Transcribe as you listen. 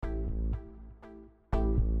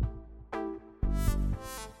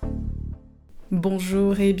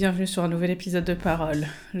Bonjour et bienvenue sur un nouvel épisode de Parole.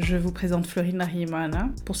 Je vous présente Fleury Nahimana.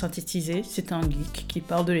 Pour synthétiser, c'est un geek qui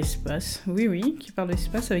parle de l'espace. Oui, qui parle de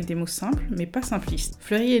l'espace avec des mots simples, mais pas simplistes.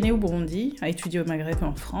 Fleury est né au Burundi, a étudié au Maghreb et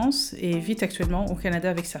en France, et vit actuellement au Canada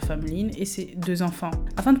avec sa femme Lynn et ses 2 enfants.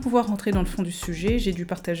 Afin de pouvoir rentrer dans le fond du sujet, j'ai dû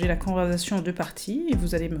partager la conversation en 2 parties, et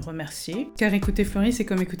vous allez me remercier. Car écouter Fleury, c'est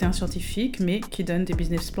comme écouter un scientifique, mais qui donne des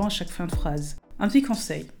business plans à chaque fin de phrase. Un petit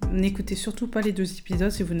conseil, n'écoutez surtout pas les 2 épisodes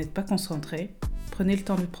si vous n'êtes pas concentré. Prenez le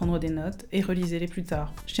temps de prendre des notes et relisez-les plus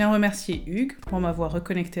tard. Je tiens à remercier Hugues pour m'avoir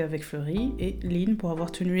reconnecté avec Fleury et Lynn pour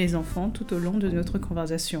avoir tenu les enfants tout au long de notre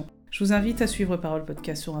conversation. Je vous invite à suivre Parole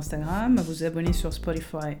Podcast sur Instagram, à vous abonner sur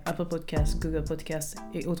Spotify, Apple Podcasts, Google Podcasts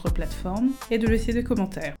et autres plateformes, et de laisser des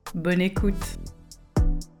commentaires. Bonne écoute!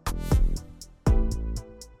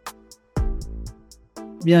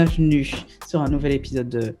 Bienvenue sur un nouvel épisode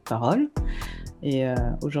de Parole. Et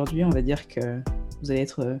aujourd'hui, on va dire que vous allez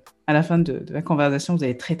être, à la fin de la conversation, vous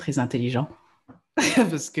allez être très très intelligent.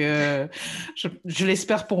 Parce que je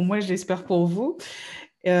l'espère pour moi, je l'espère pour vous.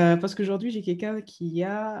 Parce qu'aujourd'hui, j'ai quelqu'un qui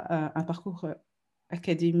a un parcours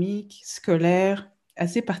académique, scolaire,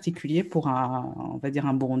 assez particulier pour on va dire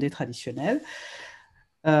un Burundais traditionnel.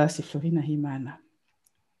 C'est Fleury Nahimana.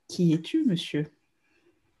 Qui es-tu, monsieur?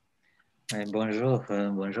 Bonjour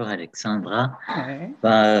Alexandra. Ouais.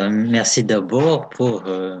 Merci d'abord pour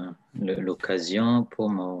l'occasion pour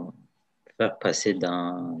me faire passer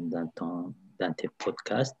dans tes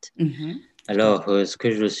podcasts. Mm-hmm. Alors, ce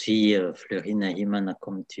que je suis, Fleury Nahimana,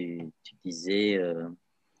 comme tu disais,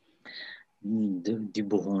 du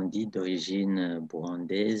Burundi, d'origine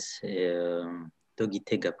burundaise, et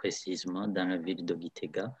d'Ogitega précisément, dans la ville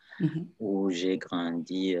d'Ogitega, Mm-hmm. où j'ai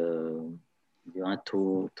grandi durant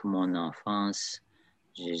toute mon enfance.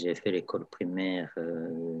 J'ai fait l'école primaire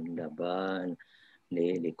là-bas,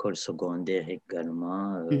 l'école secondaire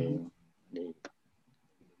également, les,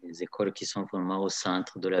 les écoles qui sont vraiment au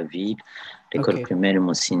centre de la ville, l'école Ok. primaire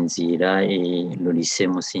Mosinzira et le lycée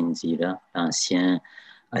Mosinzira, l'ancien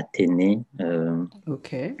Athénée.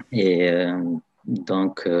 Ok. Et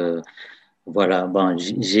donc, voilà, bon,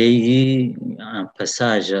 j'ai eu un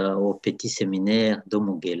passage au petit séminaire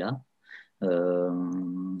d'Omugela.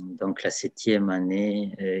 Donc la 7e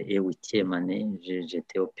année et 8e année,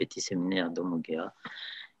 j'étais au petit séminaire d'Omugela.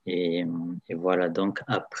 Et voilà, donc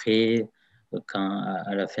après,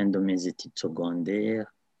 à la fin de mes études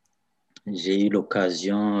secondaires, j'ai eu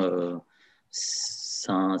l'occasion,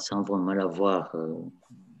 sans vraiment l'avoir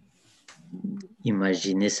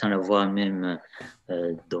imaginé, sans l'avoir même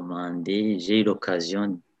demandé, j'ai eu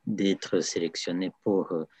l'occasion d'être sélectionné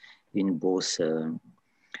pour une bourse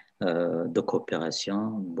de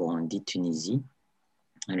coopération Burundi-Tunisie.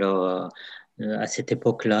 Alors, à cette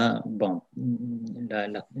époque-là, bon,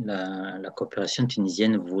 la coopération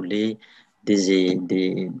tunisienne voulait des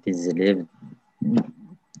élèves,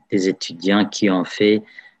 des étudiants qui ont fait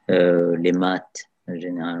les maths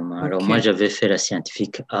généralement. Alors, moi, Ok. j'avais fait la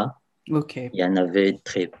scientifique A. Ok. Il y en avait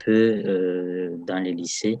très peu dans les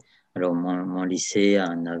lycées. Alors, mon lycée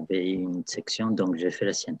en avait une section, donc j'ai fait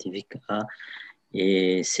la scientifique A.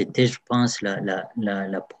 Et c'était, je pense,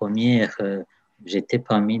 la première, j'étais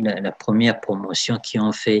parmi la première promotion qui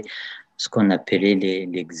ont fait ce qu'on appelait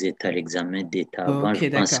l'examen d'État. Avant, je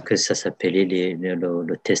Ok, pense d'accord. que ça s'appelait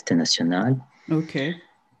le test national. Ok.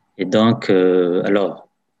 Et donc, alors,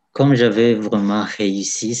 comme j'avais vraiment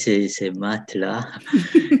réussi ces maths-là,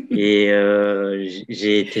 et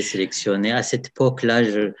j'ai été sélectionné. À cette époque-là,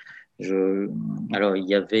 alors, il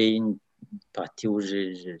y avait une partie où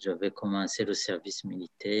j'avais commencé le service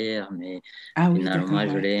militaire, mais Ah oui, d'accord, finalement,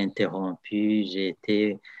 je ouais. l'ai interrompu. J'ai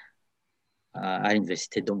été à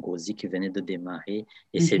l'université d'Ongozi qui venait de démarrer.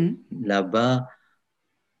 Et c'est Mhm. là-bas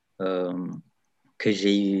euh, que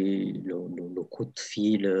j'ai eu le coup de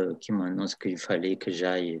fil qui m'annonce qu'il fallait que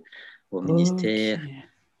j'aille au Ok. ministère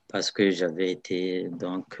parce que j'avais été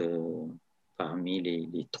donc parmi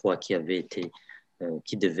les 3 qui avaient été,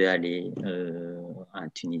 qui devaient aller en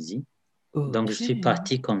Tunisie. Donc, je Ok. suis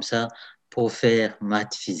parti comme ça pour faire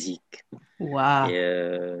maths physique. Waouh.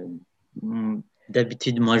 Et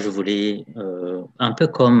d'habitude, moi, je voulais, un peu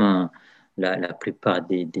comme la plupart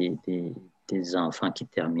des enfants qui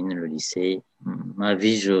terminent le lycée, ma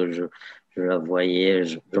vie, je la voyais,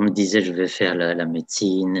 je me disais, je vais faire la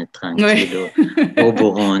médecine Ouais. tranquille au Tranquille.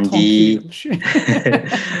 Burundi.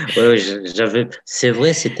 Ouais, c'est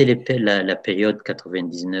vrai, c'était la période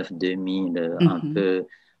 99-2000, un Mhm. peu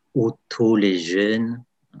où tous les jeunes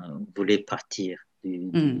voulaient partir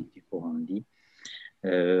Mm. du Burundi.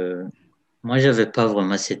 Euh, Moi, je n'avais pas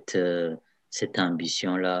vraiment cette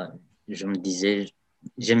ambition-là. Je me disais,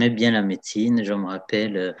 j'aimais bien la médecine. Je me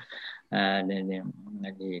rappelle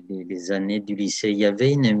les années du lycée, il y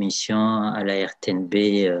avait une émission à la RTNB,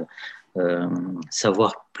 euh,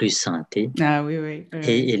 Savoir plus santé. Ah oui, oui, oui, oui.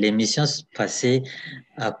 Et l'émission se passait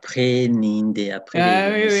après Ninde, après Ah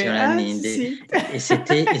oui, oui. l'émission à Ah, Ninde. si, si. Et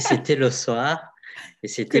c'était le soir. Et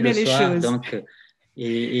Tu c'était le connais les soir, choses. donc,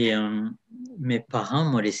 mes parents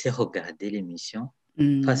m'ont laissé regarder l'émission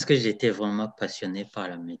Mhm. parce que j'étais vraiment passionné par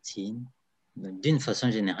la médecine, d'une façon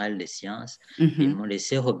générale, les sciences. Et ils Mhm. m'ont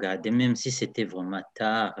laissé regarder, même si c'était vraiment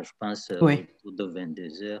tard, je pense Oui, autour de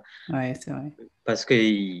 22 heures, ouais, c'est vrai. parce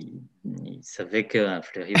qu'ils savaient qu'un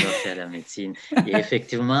Fleury va faire la médecine. Et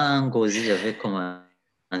effectivement, en Gozi, j'avais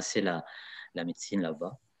commencé la médecine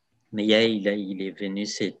là-bas. Mais il est venu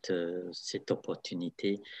cette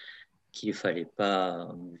opportunité qu'il ne fallait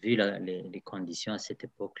pas, vu les conditions à cette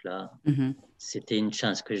époque-là, Mhm. c'était une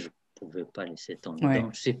chance que je ne pouvais pas laisser tomber. Ouais.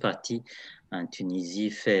 Donc, je suis parti en Tunisie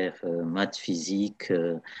faire maths physique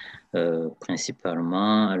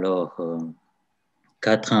principalement. Alors,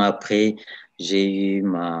 4 ans après, j'ai eu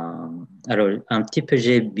ma... Alors, un petit peu,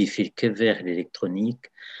 j'ai bifurqué vers l'électronique.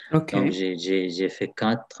 Ok. Donc, j'ai fait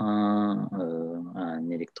 4 ans en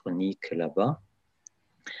électronique là-bas.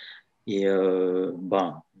 Et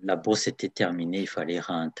bon, la bourse était terminée, il fallait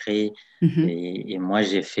rentrer. Mhm. Et moi,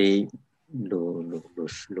 j'ai fait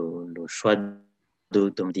le choix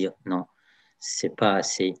de me dire non, c'est pas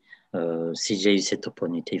assez. Si j'ai eu cette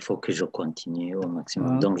opportunité, il faut que je continue au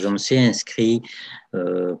maximum. Donc, je me Ok. suis inscrit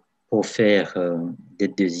euh, pour faire des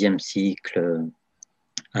deuxièmes cycles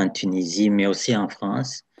en Tunisie, mais aussi en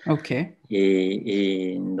France. Ok.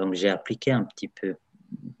 Et donc, j'ai appliqué un petit peu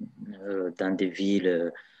dans des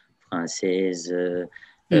villes françaises,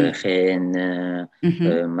 Mhm. Rennes,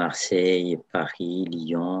 Mhm. Marseille, Paris,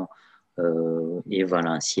 Lyon et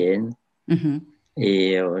Valenciennes. Mhm.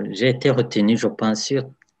 Et j'ai été retenu, je pense, sur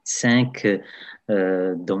 5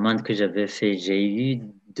 demandes que j'avais fait. J'ai eu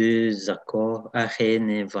 2 accords à Rennes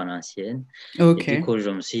et Valenciennes. Et du Ok. coup, je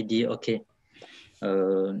me suis dit, OK,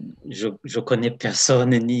 je connais personne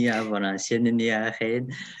ni à Valenciennes ni à Rennes,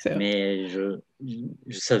 C'est vrai. mais je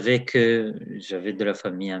savais que j'avais de la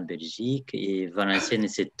famille en Belgique et Valenciennes,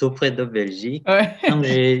 c'est tout près de Belgique. Donc,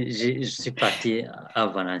 Ouais. je suis parti à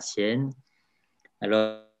Valenciennes.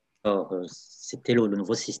 Alors, c'était le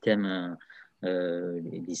nouveau système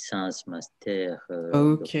licence, master,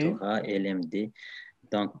 Ok. doctorat, LMD.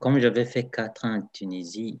 Donc, comme j'avais fait 4 ans en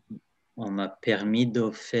Tunisie, on m'a permis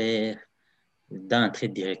d'entrer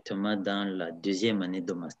directement dans la deuxième année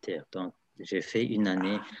de master. Donc, j'ai fait une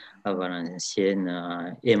année à Valenciennes,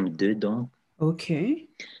 en M2, donc. Ok.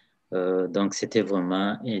 Donc, c'était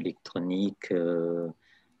vraiment électronique,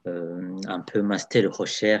 un peu master de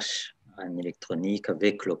recherche en électronique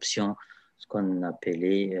avec l'option, ce qu'on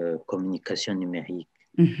appelait communication numérique.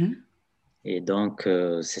 Mhm. Et donc,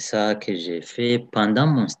 c'est ça que j'ai fait pendant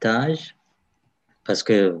mon stage, parce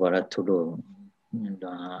que voilà,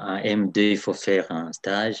 en M2, il faut faire un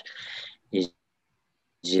stage. Et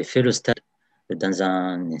j'ai fait le stage dans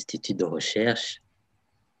un institut de recherche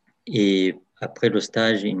et après le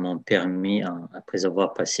stage, ils m'ont permis, après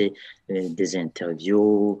avoir passé des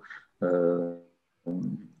interviews, euh,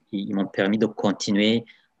 ils m'ont permis de continuer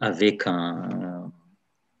avec,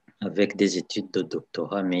 avec des études de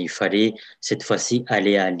doctorat, mais il fallait cette fois-ci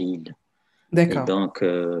aller à Lille. Et D'accord. donc,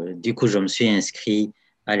 du coup, je me suis inscrit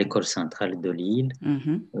à l'école centrale de Lille,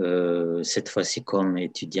 Mhm. cette fois-ci comme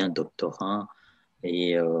étudiant doctorant.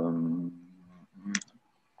 Et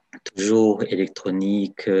toujours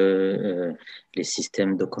électronique, les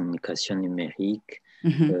systèmes de communication numérique,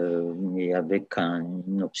 Mhm. mais avec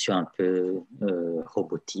une option un peu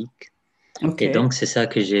robotique. Ok. Et donc, c'est ça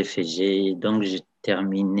que j'ai fait. Donc, j'ai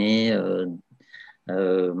terminé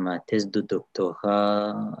ma thèse de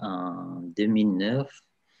doctorat en 2009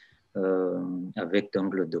 avec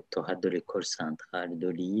donc le doctorat de l'école centrale de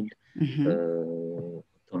Lille, Mhm.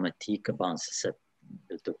 automatique. Bon,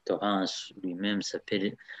 le doctorat lui-même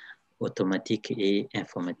s'appelle automatique et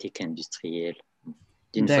informatique industrielle.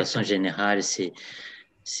 D'une façon D'accord. générale, c'est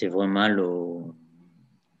vraiment le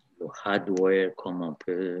hardware, comme on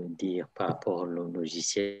peut dire, par rapport au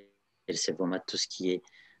logiciel. C'est vraiment tout ce qui est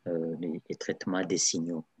les traitements des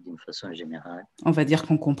signaux, d'une façon générale. On va dire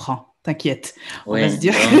qu'on comprend. T'inquiète. On va se Oui,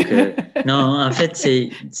 dire donc, que... non, en fait, c'est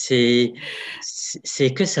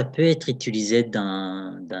que ça peut être utilisé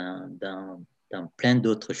dans plein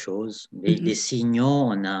d'autres choses. Les Mhm. signaux,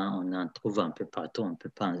 on en trouve un peu partout. On peut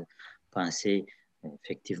penser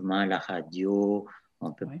effectivement à la radio,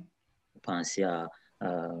 on peut Ouais. penser à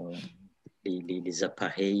les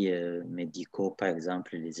appareils médicaux, par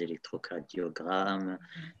exemple les électrocardiogrammes.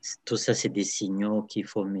 Tout ça, c'est des signaux qu'il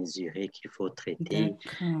faut mesurer, qu'il faut traiter.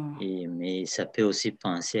 D'accord. Mais ça peut aussi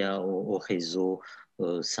penser au réseau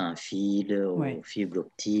sans fil, aux Ouais, fibres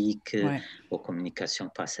optiques, ouais. aux communications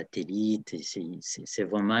par satellite. C'est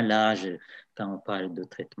vraiment large quand on parle de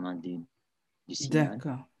traitement du signal.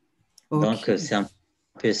 D'accord. Donc, Ok. c'est un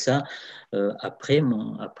peu ça. Après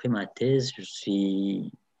ma thèse,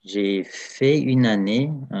 j'ai fait une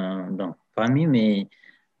année. Donc, parmi mes,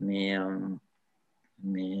 euh,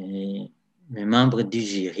 mes, mes membres du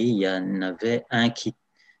jury, il y en avait un qui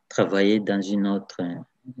travaillait dans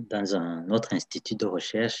un autre institut de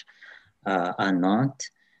recherche à Nantes,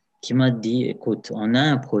 qui m'a dit, écoute, on a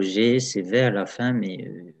un projet, c'est vers la fin, mais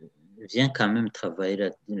viens quand même travailler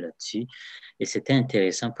là-dessus. Et c'était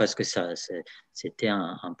intéressant parce que c'était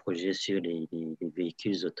un projet sur les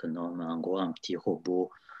véhicules autonomes, en gros, un petit robot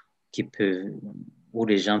qui peut, où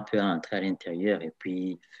les gens peuvent entrer à l'intérieur et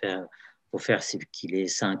puis vous faire circuler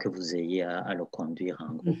sans que vous ayez à le conduire,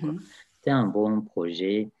 en gros, quoi. Mhm. C'était un bon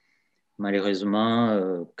projet.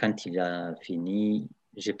 Malheureusement, quand il a fini,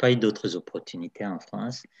 j'ai pas eu d'autres opportunités en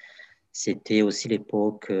France. C'était aussi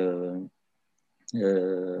l'époque euh,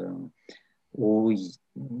 où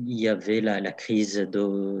il y avait la crise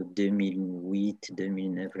de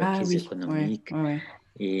 2008-2009, la Ah crise oui, ouais, économique. ouais, ouais.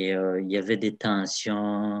 Et il y avait des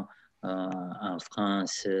tensions en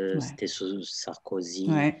France, Ouais, c'était sous Sarkozy,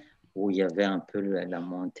 ouais. où il y avait un peu la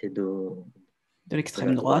montée De de la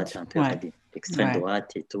l'extrême droite, droite. un peu Ouais, radicale, l'extrême ouais,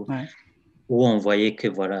 droite et tout, ouais. où on voyait que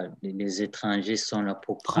voilà, les étrangers sont là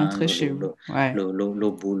pour Rentrer prendre chez vous. Ouais. le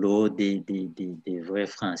boulot des vrais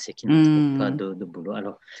Français qui ne trouvent pas Hmm. de boulot.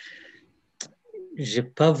 Alors, j'ai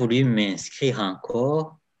pas voulu m'inscrire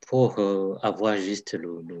encore pour avoir juste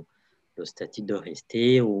le statut de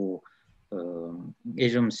rester et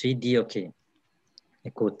je me suis dit, OK,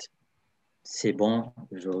 écoute, c'est bon,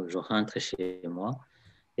 je rentre chez moi.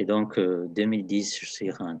 Et donc, 2010, je suis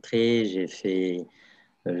rentré,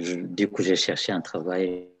 du coup, j'ai cherché un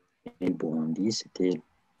travail au Burundi, c'était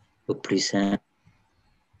le plus simple.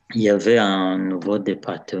 Il y avait un nouveau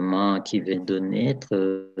département qui venait de naître,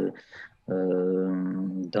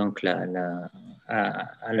 donc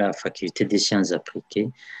à la faculté des sciences appliquées.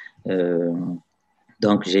 Euh,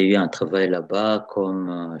 donc, j'ai eu un travail là-bas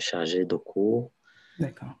comme chargé de cours.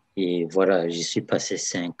 D'accord. Et voilà, j'y suis passé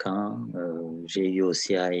 5 ans. J'ai eu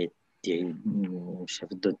aussi à être chef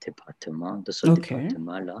de département, de ce Ok.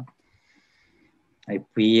 département-là. Et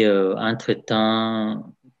puis,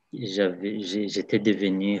 entre-temps, j'étais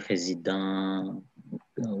devenu résident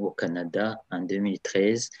au Canada en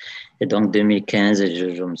 2013. Et donc, 2015,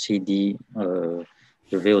 je me suis dit,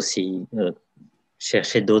 je vais aussi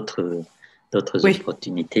chercher d'autres Oui.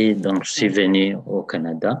 opportunités. Donc, je suis Ouais. venu au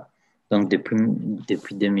Canada. Donc,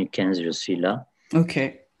 depuis 2015, je suis là.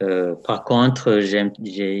 Ok. Par contre,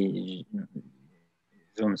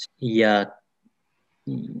 il y a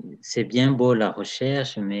c'est bien beau la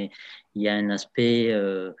recherche, mais il y a un aspect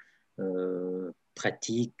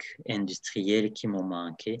pratique, industriel qui m'a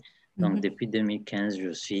manqué. Donc, Mhm. depuis 2015,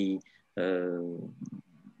 je suis euh,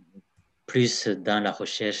 plus dans la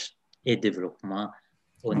recherche et développement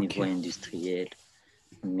au Ok. niveau industriel.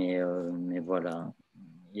 Mais voilà,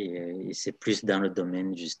 et c'est plus dans le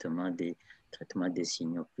domaine justement des traitements des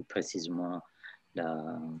signaux, plus précisément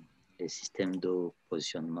la, les systèmes de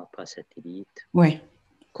positionnement par satellite Ouais.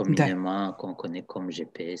 D'accord. communément qu'on connaît comme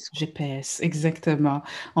GPS, quoi. GPS, exactement.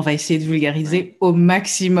 On va essayer de Ouais. vulgariser au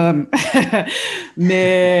maximum.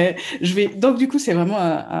 Mais je vais. Donc, du coup, c'est vraiment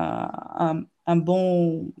un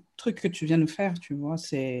bon truc que tu viens nous faire, tu vois.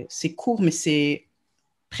 C'est court, mais c'est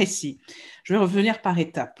précis. Je vais revenir par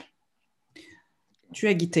étapes. Tu es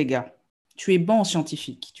à Gitega. Tu es bon en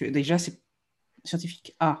scientifique. Déjà, c'est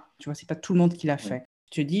scientifique A. Tu vois, c'est pas tout le monde qui l'a Oui. fait.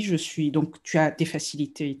 Tu te dis, je suis. Donc, tu as des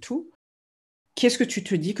facilités et tout. Qu'est-ce que tu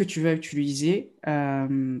te dis que tu vas utiliser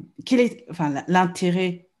quel est enfin,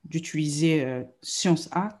 l'intérêt d'utiliser Sciences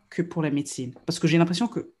A que pour la médecine? Parce que j'ai l'impression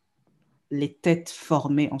que les têtes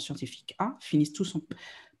formées en scientifique A finissent tous,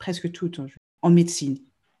 presque toutes, hein, en médecine.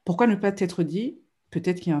 Pourquoi ne pas t'être dit,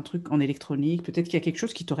 peut-être qu'il y a un truc en électronique, peut-être qu'il y a quelque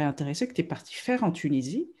chose qui t'aurait intéressé, que tu es parti faire en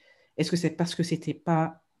Tunisie? Est-ce que c'est parce que c'était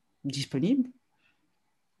pas disponible?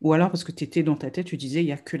 Ou alors parce que tu étais dans ta tête, tu disais, il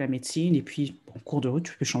n'y a que la médecine, et puis en cours de route,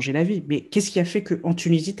 tu peux changer la vie. Mais qu'est-ce qui a fait qu'en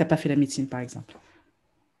Tunisie, tu n'as pas fait la médecine, par exemple?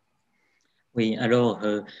 Oui, alors,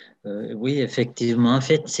 oui, effectivement, en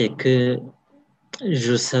fait, c'est que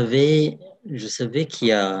je savais, je savais qu'il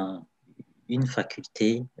y a une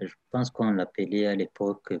faculté, je pense qu'on l'appelait à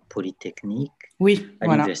l'époque Polytechnique, Oui, à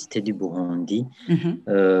voilà. l'Université du Burundi, Mhm.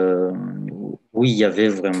 euh, où il y avait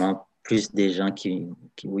vraiment plus des gens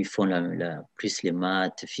où ils font plus les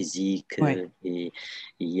maths, physique. Ouais. Et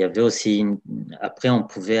il y avait aussi, après, on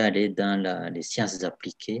pouvait aller dans les sciences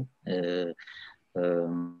appliquées. Euh,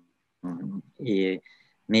 et,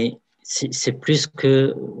 mais c'est plus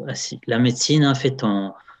que la médecine, en fait,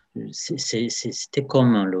 c'était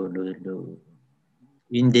comme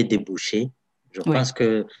une des débouchés. Je pense Ouais.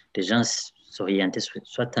 que les gens s'orientaient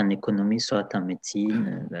soit en économie, soit en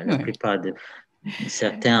médecine, la Ouais. plupart de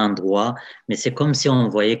certains endroits, mais c'est comme si on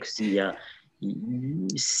voyait que si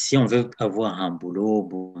on veut avoir un boulot au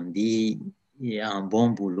Burundi, et un bon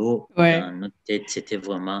boulot, Ouais. dans notre tête, c'était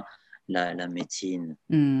vraiment la médecine.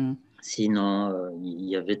 Hmm. Sinon, il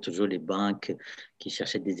y avait toujours les banques qui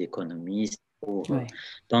cherchaient des économistes. Ouais.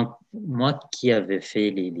 Donc, moi qui avais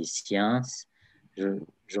fait les sciences, je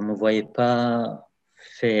ne me voyais pas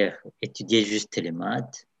étudier juste les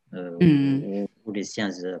maths Hmm. ou les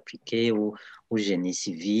sciences appliquées ou génie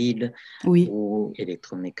civil Oui. ou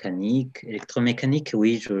électromécanique. Électromécanique,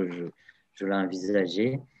 oui, je l'ai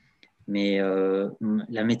envisagé, mais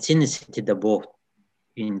la médecine, c'était d'abord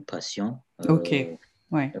une passion. Ok.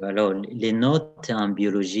 Ouais. Alors, les notes en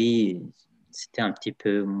biologie, c'était un petit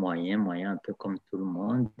peu moyen, un peu comme tout le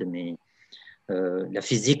monde, mais la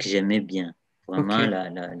physique, j'aimais bien. Vraiment,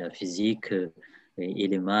 Ok. la physique et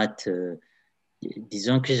les maths,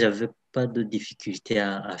 disons que j'avais pas de difficulté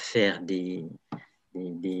à faire des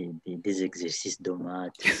exercices de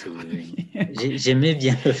maths. J'aimais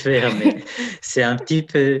bien le faire, mais c'est un petit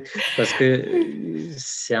peu, parce que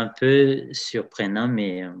c'est un peu surprenant,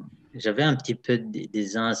 mais j'avais un petit peu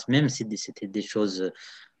d'aisance, même si c'était des choses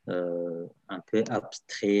un peu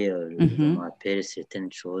abstraites. Je me Mhm. rappelle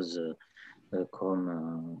certaines choses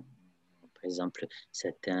comme, par exemple,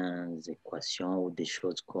 certaines équations ou des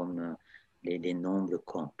choses comme les nombres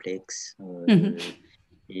complexes. Mhm.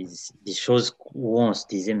 Et des choses où on se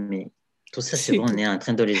disait, mais tout ça, c'est C'est bon, on tout. est en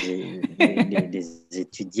train de les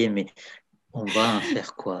étudier, mais on va en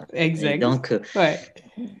faire quoi? Et Exact. donc, Ouais.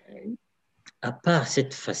 à part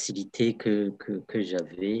cette facilité que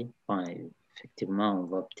j'avais, enfin, effectivement, on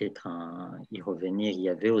va peut-être y revenir, il y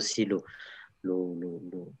avait aussi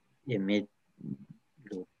aimer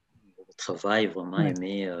le, le travail, vraiment Ouais.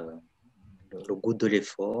 aimer le goût de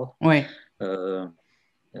l'effort. Ouais. Euh,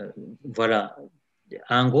 euh, voilà.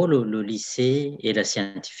 En gros, le lycée et la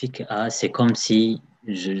scientifique A, c'est comme si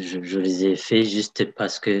je les ai fait juste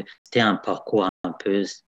parce que c'était un parcours un peu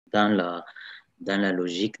dans la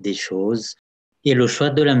logique des choses. Et le choix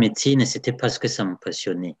de la médecine, c'était parce que ça me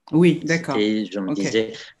passionnait. Oui, d'accord. Je me Ok.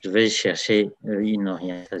 disais, je vais chercher une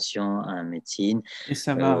orientation en médecine Et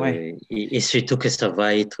ça va, ouais. et surtout que ça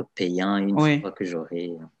va être payant une fois Ouais. que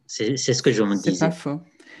j'aurai. C'est ce que je me C'est pas disais. faux.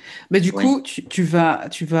 Mais du Oui. coup, tu vas,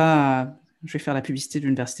 je vais faire la publicité de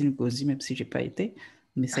l'université de Ngozi, même si j'ai pas été,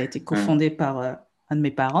 mais ça a été Hum, cofondé par un de mes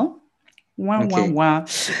parents. Ouin, ouin, OK. ouin.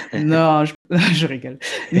 Non, je rigole.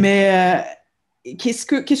 Mais qu'est-ce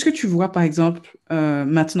que tu vois, par exemple,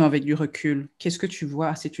 maintenant avec du recul? Qu'est-ce que tu vois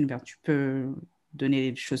à cette université? Tu peux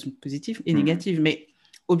donner des choses positives et Hum. négatives, mais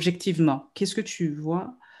objectivement, qu'est-ce que tu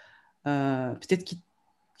vois peut-être qui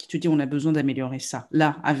te dit on a besoin d'améliorer ça,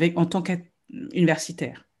 là, avec, en tant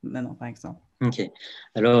qu'universitaire, maintenant, par exemple. OK.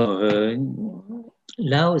 Alors,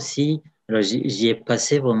 là aussi, alors j'y ai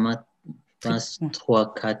passé vraiment, je pense, Ouais.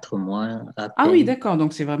 3, 4 mois à Ah oui, peine. d'accord,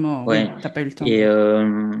 donc c'est vraiment, Ouais. oui, t'as pas eu le temps. Et,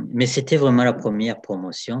 mais c'était vraiment la première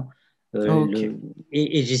promotion. Oh, ok.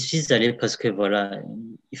 Et j'y suis allé parce que voilà,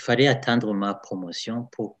 il fallait attendre ma promotion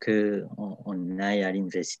pour que on aille à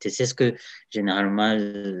l'université. Généralement,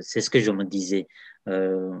 c'est ce que je me disais.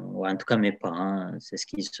 Ou en tout cas, mes parents, c'est ce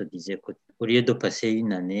qu'ils se disaient. Au lieu de passer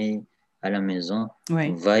une année à la maison,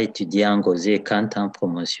 Ouais, va étudier en Gozé quand tu es en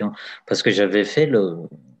promotion. Parce que j'avais fait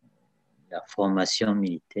la formation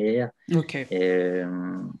militaire ok.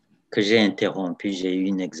 euh, que j'ai interrompu, j'ai eu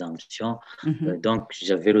une exemption. Mhm. Donc,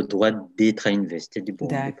 j'avais le droit d'être à l'Université du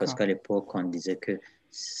Burundi parce D'accord. qu'à l'époque, on disait que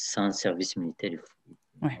sans service militaire,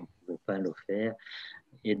 on Ouais, ne pouvait pas le faire.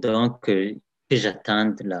 Et donc, que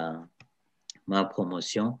j'attende ma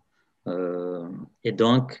promotion. Euh, et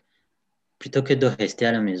donc, plutôt que de rester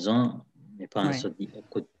à la maison, mes parents ouais, se disent,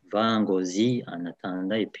 écoute, va en Gozi en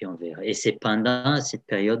attendant et puis on verra. Et c'est pendant cette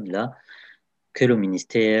période-là que le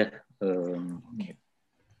ministère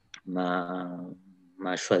m'a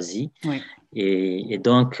m'a choisi. ouais, Et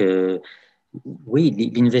donc, oui,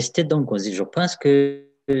 l'université d'Angozi, je pense que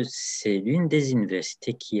c'est l'une des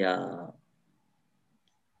universités qui a...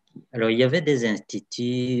 Alors, il y avait des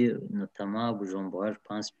instituts, notamment à Bujumbura, je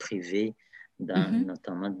pense, privés, mhm.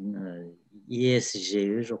 notamment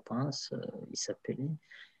ISGE, je pense, il s'appelait.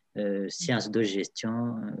 sciences de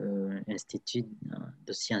gestion, Institut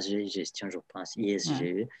de sciences de gestion, je pense,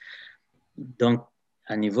 ISGE. Donc,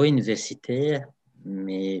 à niveau universitaire,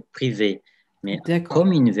 mais privé. Mais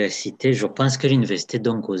comme université, je pense que l'université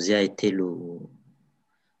d'Ongozi a été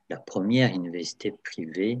la première université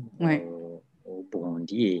privée au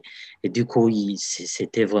Burundi. Et du coup,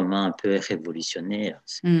 c'était vraiment un peu révolutionnaire.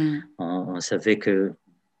 On savait que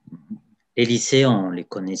les lycées, on les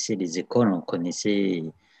connaissait, les écoles, on connaissait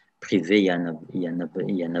privées, il y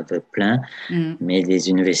en avait plein, mais les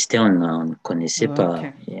universités, on ne connaissait pas.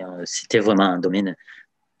 Et, c'était vraiment un domaine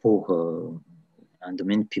un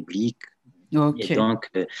domaine public. Et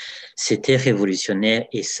donc, c'était révolutionnaire.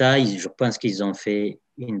 Et ça, je pense qu'ils ont fait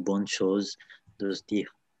une bonne chose de se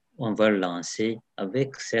dire, on va le lancer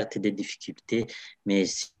avec certes des difficultés, mais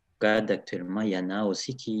si on regarde actuellement, il y en a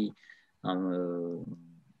aussi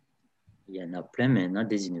il y en a plein maintenant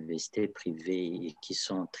des universités privées qui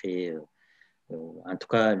sont très... en tout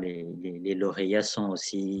cas, les lauréats sont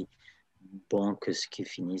aussi bons que ceux qui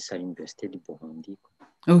finissent à l'université du Burundi.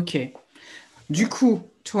 Ok. Du coup,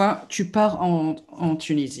 toi, tu pars en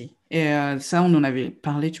Tunisie. Et ça, on en avait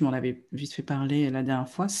parlé, tu m'en avais vite fait parler la dernière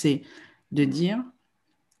fois, c'est de dire,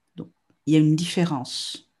 donc, il y a une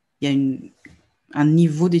différence. Il y a un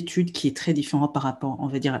niveau d'études qui est très différent par rapport, on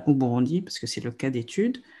va dire, au Burundi, parce que c'est le cas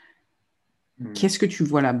d'études. Qu'est-ce que tu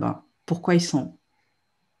vois là-bas? Pourquoi ils sont,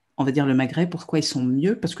 on va dire le Maghreb, pourquoi ils sont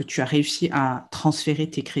mieux? Parce que tu as réussi à transférer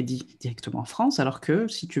tes crédits directement en France, alors que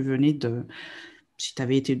si tu venais si tu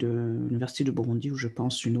avais été de l'Université de Burundi ou je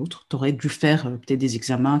pense une autre, tu aurais dû faire peut-être des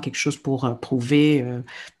examens, quelque chose pour prouver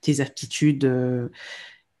tes aptitudes.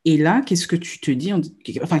 Et là, qu'est-ce que tu te dis?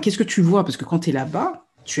 Enfin, qu'est-ce que tu vois? Parce que quand tu es là-bas,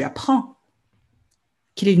 tu apprends.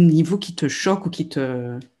 Quel est le niveau qui te choque ou qui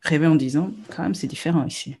te réveille en disant, quand même, c'est différent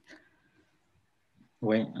ici?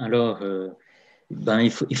 Oui, alors,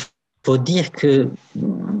 il faut dire que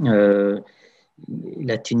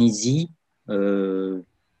la Tunisie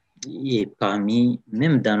est parmi,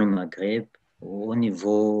 même dans le Maghreb, au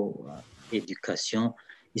niveau éducation,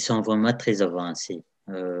 ils sont vraiment très avancés.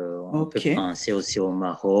 On peut penser aussi au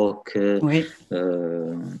Maroc,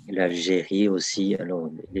 l'Algérie aussi. Alors,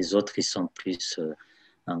 les autres, ils sont plus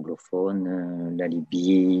anglophones, la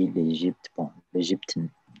Libye, l'Égypte. Bon, l'Égypte,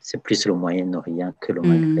 c'est plus le Moyen-Orient que le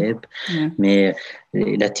Maghreb. Mais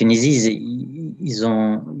la Tunisie, ils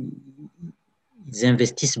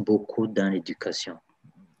investissent beaucoup dans l'éducation.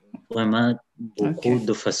 Vraiment beaucoup,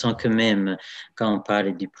 de façon que même quand on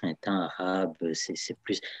parle du printemps arabe,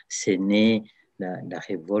 c'est né, la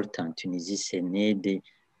révolte en Tunisie, c'est né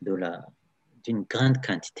d'une grande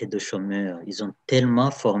quantité de chômeurs. Ils ont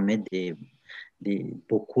tellement formé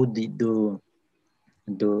beaucoup de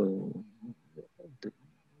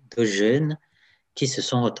jeunes qui se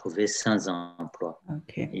sont retrouvés sans emploi.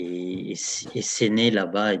 Et c'est né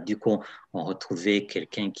là-bas. Et du coup, on retrouvait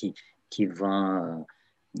quelqu'un qui vend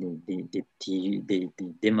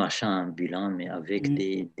des marchands ambulants, mais avec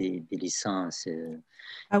des licences.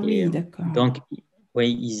 Ah oui, d'accord. Donc,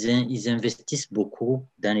 oui, ils investissent beaucoup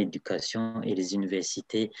dans l'éducation et les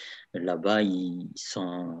universités là-bas,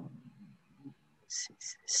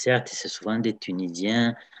 certes, c'est souvent des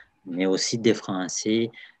Tunisiens, mais aussi des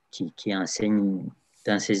Français qui enseignent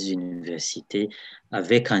dans ces universités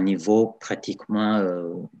avec un niveau pratiquement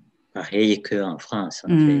pareil qu'en France,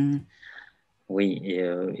 en fait. Oui,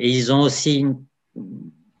 et ils ont aussi,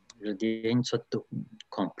 je dirais, une sorte de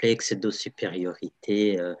complexe de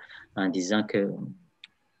supériorité en disant que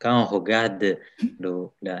quand on regarde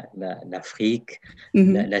l'Afrique,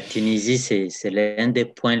 la Tunisie, c'est l'un des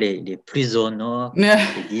points les plus au nord.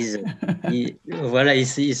 Ils disent, voilà, ils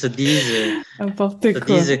se disent,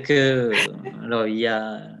 que, alors il y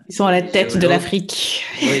a. Ils sont à la tête de l'Afrique.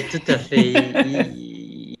 Oui, tout à fait.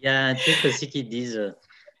 Il y a un truc aussi qui disent.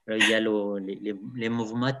 Il y a les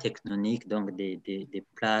mouvements tectoniques, donc des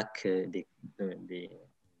plaques, des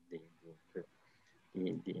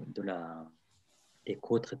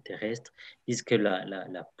côtes terrestres, disent que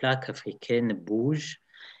la plaque africaine bouge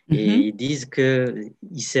et ils disent qu'ils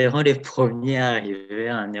seront les premiers à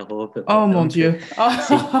arriver en Europe. Oh mon Dieu.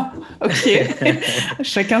 Ok.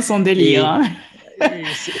 Chacun son délire. Hein.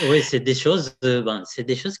 Oui, c'est des choses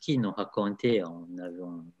qu'ils nous racontaient.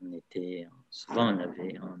 Souvent,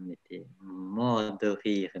 on était mort de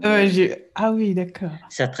rire. Ah oui, d'accord.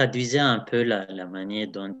 Ça traduisait un peu la manière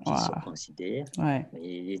dont ils se considèrent. Ouais.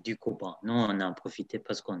 Et du coup, nous, on en profitait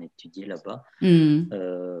parce qu'on étudiait là-bas.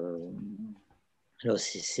 Alors,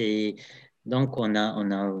 donc, on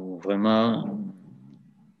a vraiment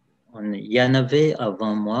il y en avait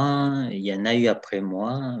avant moi, il y en a eu après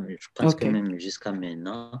moi, je pense que Ok. même jusqu'à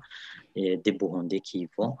maintenant, il y a des Burundais qui y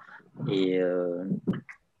vont. Et,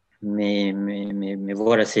 mais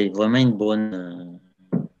voilà, c'est vraiment une bonne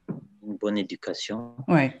éducation.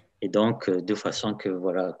 Ouais. Et donc, de façon que,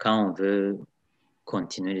 voilà, quand on veut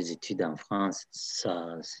continuer les études en France,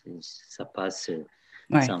 ça passe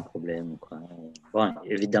Ouais. sans problème, quoi. Bon,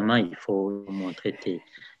 évidemment, il faut montrer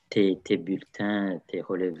tes bulletins, tes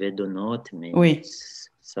relevés de notes, mais Oui.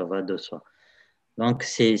 ça va de soi. Donc,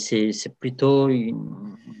 c'est plutôt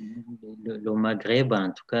le Maghreb,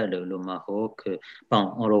 en tout cas le Maroc.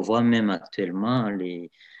 Bon, on le voit même actuellement,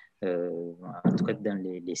 en tout cas dans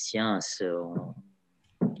les sciences,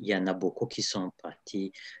 il y en a beaucoup qui sont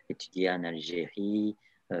partis étudier en Algérie,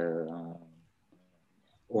 euh,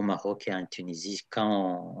 au Maroc et en Tunisie.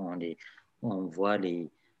 Quand on voit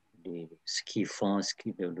ce qu'ils font,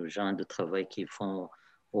 le genre de travail qu'ils font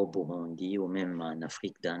au Burundi ou même en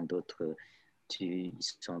Afrique, dans d'autres, ils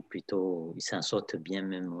s'en sortent bien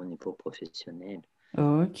même au niveau professionnel.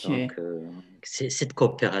 Donc, Ok. cette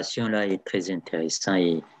coopération-là est très intéressante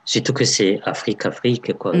et surtout que c'est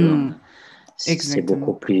Afrique, quoi. Hmm. C'est beaucoup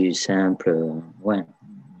Exactement. plus simple. Ouais.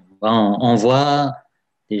 On voit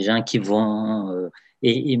des gens qui vont,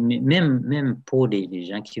 et même pour les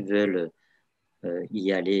gens qui veulent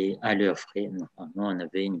y aller à leurs frais. Nous, on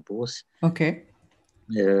avait une bourse, Ok.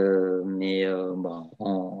 mais bon,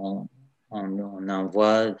 on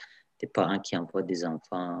envoie des parents qui envoient des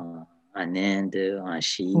enfants en Inde, en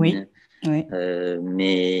Chine, Oui. Oui.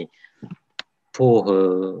 mais pour,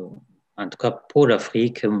 en tout cas pour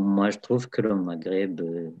l'Afrique, moi je trouve que le Maghreb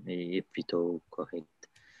est plutôt correct.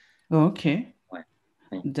 Ok. Ouais,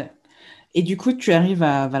 ouais, D- Et du coup, tu arrives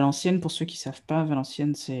à Valenciennes. Pour ceux qui savent pas,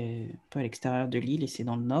 Valenciennes, c'est un peu à l'extérieur de Lille et c'est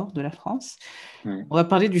dans le nord de la France. ouais. On va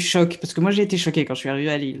parler du choc, parce que moi, j'ai été choquée quand je suis arrivée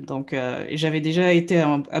à Lille. Donc, et j'avais déjà été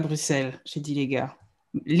à Bruxelles. J'ai dit, les gars,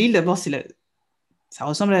 Lille, d'abord, ça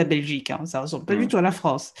ressemble à la Belgique, hein. Ça ressemble pas du Mm. tout à la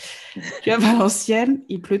France. Tu es à Valenciennes,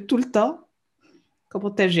 il pleut tout le temps. Comment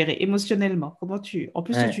t'as géré émotionnellement? En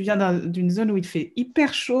plus, toi, tu Ouais. viens d'une zone où il fait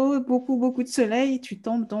hyper chaud, beaucoup, beaucoup de soleil, tu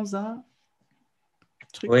tombes dans un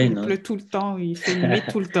truc où Oui, il non. pleut tout le temps, où il fait nuit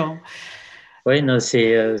tout le temps. Oui, non,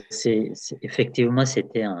 effectivement,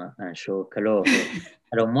 c'était un choc. Alors,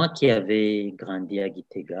 moi qui avais grandi à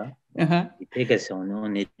Gitega, bon, Uh-huh. Gitega,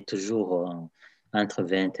 on est toujours entre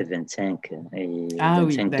 20 et 25 et Ah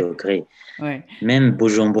oui, 25 d'accord. degrés. Ouais. Même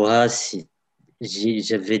Bujumbura,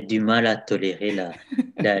 j'avais du mal à tolérer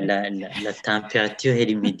la température et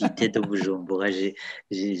l'humidité de Bujumbura.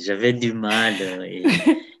 J'avais du mal et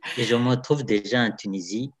je me trouve déjà en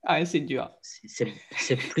Tunisie. Ah, c'est dur.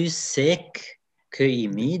 C'est plus sec que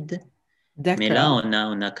humide, mais là, D'accord.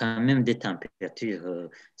 on a quand même des températures.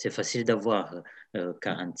 C'est facile d'avoir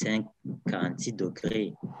 45, 46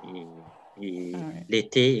 degrés. Ah Et ouais.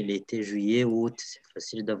 l'été, juillet, août, c'est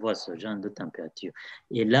facile d'avoir ce genre de température.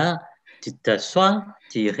 Et là, tu t'assois,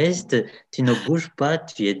 tu restes, tu ne bouges pas,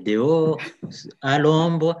 tu es dehors, à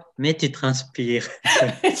l'ombre, mais tu transpires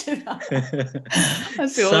Ah,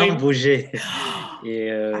 c'est sans horrible. bouger. Et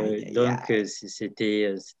Aïe, aïe, donc, aïe.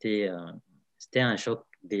 c'était un choc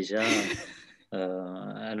déjà.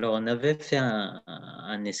 Alors, on avait fait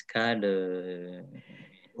un escale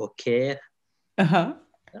au Caire Uh-huh.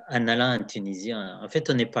 en allant en Tunisie. En fait,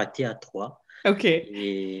 on est parti à trois Ok.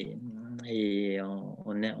 et, et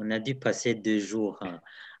on a dû passer 2 jours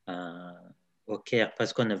au Caire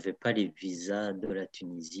parce qu'on n'avait pas les visas de la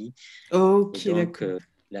Tunisie. Et Ok, donc, d'accord.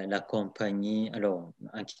 la compagnie, alors,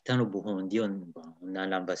 en quittant le Burundi, on a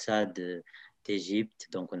l'ambassade d'Égypte,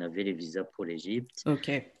 donc on avait les visas pour l'Égypte. Ok.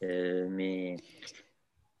 Euh, mais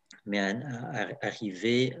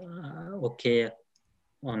arrivé au Caire,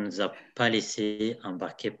 on ne nous a pas laissé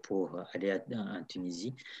embarquer pour aller en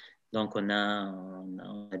Tunisie. Donc, on a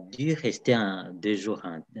dû rester 2 jours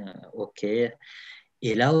au Caire.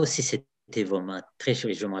 Et là aussi, c'était vraiment très chaud.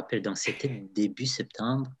 Et je me rappelle, donc c'était début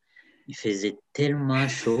septembre. Il faisait tellement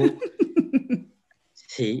chaud.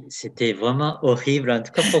 C'était vraiment horrible, en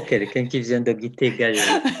tout cas pour quelqu'un qui vient de Gitega.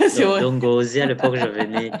 C'est vrai. Donc, Gozé, à l'époque, je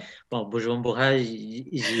venais. Bon, Bujumbura,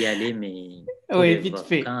 j'y allais, mais pour Oui, les vite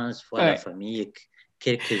fait. vacances, voir la Ouais. famille,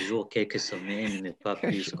 quelques jours, quelques semaines, mais pas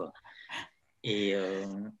plus, Cachot. quoi. Et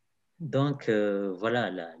donc,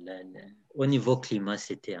 voilà, au niveau climat,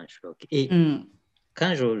 c'était un choc. Et Hmm.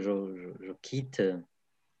 quand je quitte,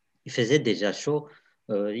 il faisait déjà chaud.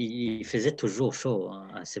 Il faisait toujours chaud.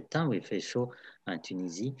 En septembre, il fait chaud en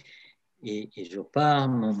Tunisie. Et je pars,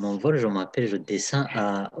 mon vol, je m'appelle, je descends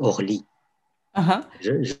à Orly. Ah, ah.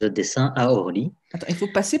 Je descends à Orly. Attends, il faut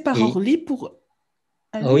passer par Et Orly pour...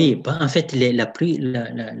 à Ah Lille? oui, bah, en fait, la pluie,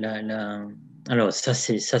 alors ça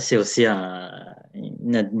c'est aussi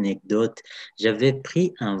une anecdote. J'avais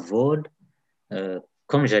pris un vol,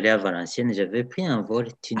 comme j'allais à Valenciennes, j'avais pris un vol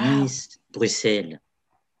Ah, Tunis-Bruxelles.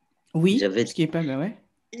 oui, ce J'avais qui est pas mal, ouais.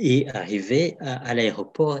 et arrivé à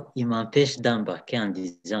l'aéroport, il m'empêche d'embarquer en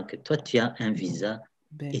disant que toi tu as un visa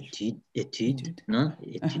Belge, étude, étude. non,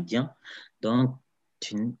 Uh-huh. étudiant, donc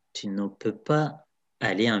tu ne peux pas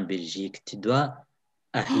aller en Belgique. Tu dois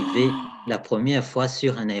arriver la première fois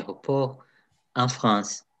sur un aéroport en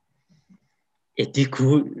France. Et du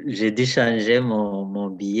coup, j'ai dû changer mon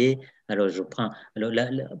billet. Alors, je prends. Alors,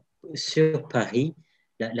 sur Paris,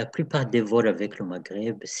 la plupart des vols avec le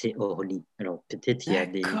Maghreb, c'est Orly. Alors, peut-être il y a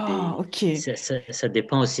D'accord, ok. ça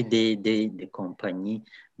dépend aussi des compagnies,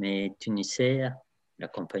 mais Tunisair, la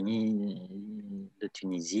compagnie de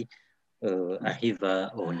Tunisie, arrive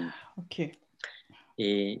à Orly. Ok.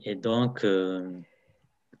 Et donc,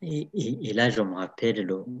 et là, je me rappelle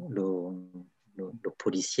le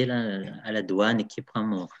policier là, à la douane qui prend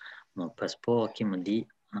mon passeport, qui me dit,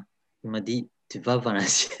 hein, il m'a dit, tu vas à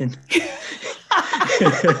Valenciennes.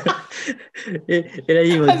 Et là,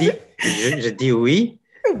 il me Ah, dit, je dis oui,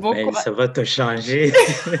 c'est bon, mais quoi. ça va te changer.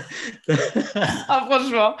 Ah,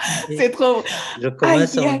 franchement, Et c'est trop. je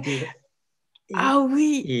commence Aïe, à me aïe. dire, Ah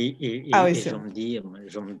oui. Ah oui, et c'est je bon. me dis,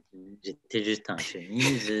 j'étais juste en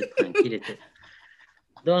chemise, tranquille.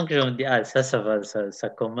 Donc, je me dis, ah, ça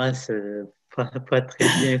commence pas très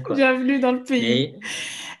bien, quoi. Bienvenue dans le pays. Mais,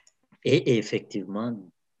 et effectivement,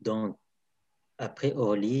 donc, après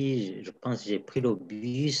Orly, je pense que j'ai pris le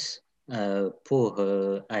bus pour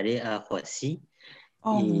aller à Roissy.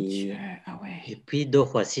 Oh mon Dieu. Et, Ah ouais. et puis de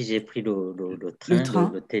Roissy, j'ai pris le Le train,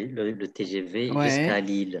 train. le TGV jusqu'à Ouais.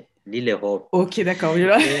 Lille, Lille-Europe. Ok, d'accord. Oui,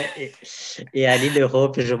 là. Et à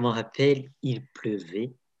Lille-Europe, je me rappelle, il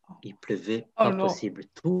pleuvait Oh pas non. possible.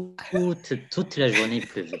 Toute la journée, il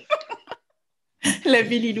pleuvait. La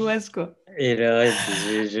ville lilloise, quoi. Et là,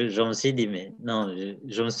 je me suis dit, mais non,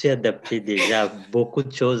 je me suis adapté déjà à beaucoup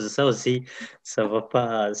de choses. Ça aussi, ça va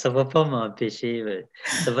pas m'empêcher.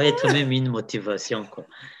 Ça va être même une motivation, quoi.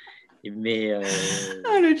 Mais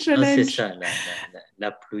Ah, le non, c'est challenge. ça,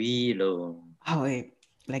 la pluie, Ah ouais,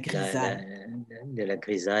 la la, la, grisaille. la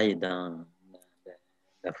grisaille dans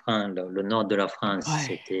la France, le nord de la France, Ouais.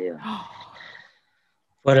 c'était. Oh.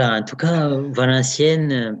 Voilà, en tout cas,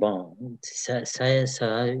 Valenciennes, bon, ça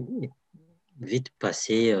a vite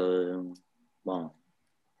passé. Bon,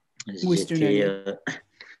 Où est-ce que tu es j'étais.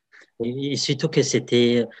 allé? Et surtout que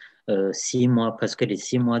c'était 6 mois, parce que les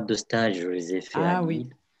 6 mois de stage, je les ai fait à Ah oui,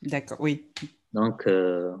 Lille. d'accord, oui. Donc,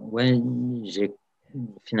 ouais, j'ai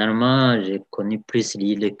j'ai connu plus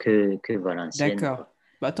Lille que Valenciennes, D'accord. quoi.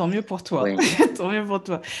 Bah, tant mieux pour toi. Ouais, Tant mieux pour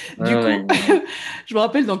toi. ouais, Du ouais, coup, je me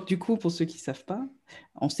rappelle donc, du coup, pour ceux qui ne savent pas,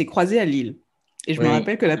 on s'est croisés à Lille. Et je me oui,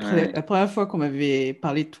 rappelle que ouais. la première fois qu'on m'avait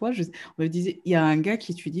parlé de toi, on me disait, il y a un gars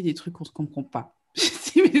qui étudie des trucs qu'on ne se comprend pas. Je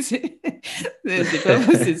dis, mais c'est pas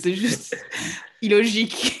vous, c'est juste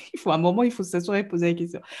illogique. Il faut un moment, il faut s'asseoir et poser la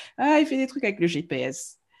question. Ah, il fait des trucs avec le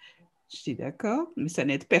GPS. Je dis d'accord, mais ça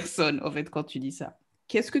n'aide personne, en fait, quand tu dis ça.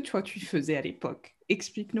 Qu'est-ce que toi, tu faisais à l'époque?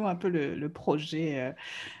 Explique-nous un peu le projet.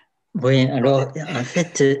 Oui, alors, en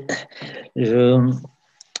fait, je,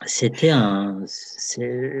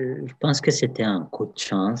 je pense que c'était un coup de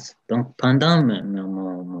chance. Donc, pendant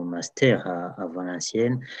mon master à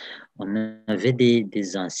Valenciennes, on avait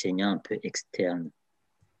des enseignants un peu externes.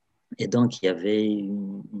 Et donc, il y avait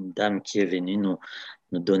une dame qui est venue nous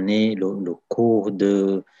donner le cours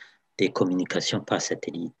des communications par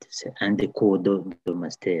satellite. C'est un des cours de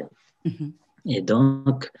master. Mhm. Et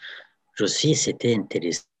donc, c'était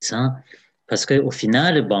intéressant parce qu'au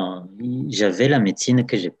final, bon, j'avais la médecine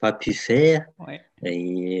que j'ai pas pu faire Ouais.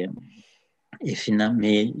 et, et finalement,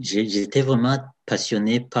 mais j'étais vraiment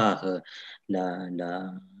passionné par la,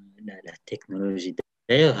 la, la technologie.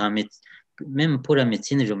 D'ailleurs, même pour la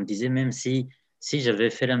médecine, je me disais, même si j'avais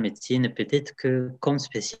fait la médecine, peut-être que comme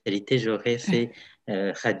spécialité, j'aurais fait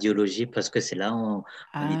radiologie parce que c'est là où on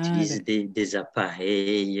Ah, utilise des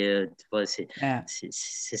appareils. Tu vois, ah. c'est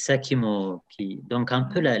ça donc un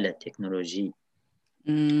peu la technologie.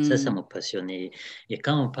 Ça Hmm. m'a passionné. Et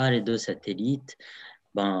quand on parle de satellites,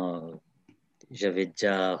 bon, j'avais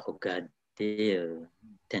déjà regardé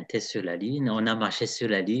Tintin sur la Lune. On a marché sur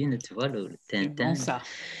la Lune, tu vois, le C'est bon, Tintin. ça.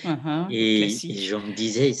 Mhm. Et je Classique. me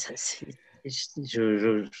disais,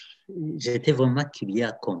 j'étais vraiment curieux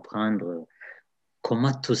à comprendre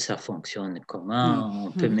comment tout ça fonctionne, comment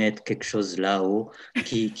on peut Mhm. mettre quelque chose là-haut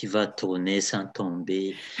qui va tourner sans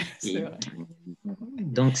tomber. C'est Et vrai.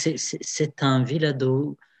 donc, cette envie-là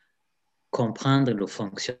comprendre le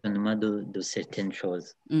fonctionnement de certaines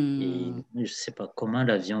choses. Et je ne sais pas comment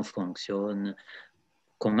l'avion fonctionne,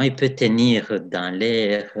 comment il peut tenir dans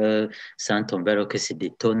l'air sans tomber alors que c'est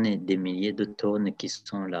des tonnes et des milliers de tonnes qui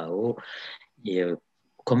sont là-haut. Et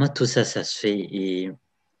comment tout ça, ça se fait. Et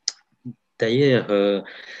d'ailleurs,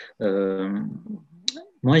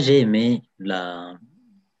 moi, j'ai aimé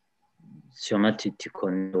sûrement tu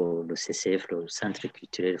connais le CCF, le Centre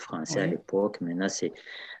culturel français à l'époque, maintenant c'est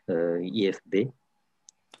IFB.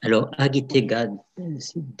 Alors, à Gitega,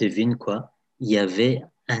 devine quoi? Il y avait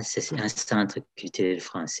un centre culturel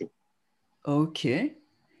français. Ok. Et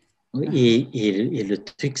le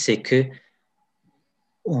truc, c'est que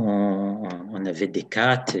on avait des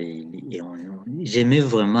cartes et j'aimais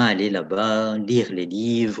vraiment aller là-bas, lire les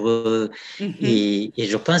livres. Et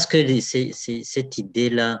je pense que cette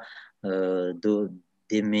idée-là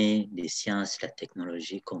d'aimer les sciences, la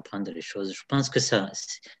technologie, comprendre les choses, je pense que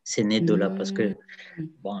c'est né de là parce que,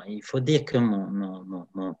 bon, il faut dire que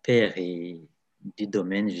mon père est du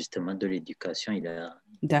domaine justement de l'éducation. Il a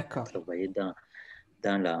travaillé dans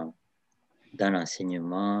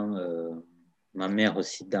l'enseignement. Ma mère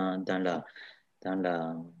aussi dans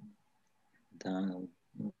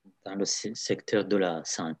le secteur de la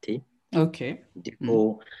santé. Ok. Du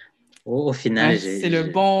coup, au final, C'est le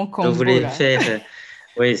bon je combo voulais là. faire.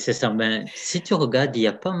 Oui, c'est ça. Ben, si tu regardes, il y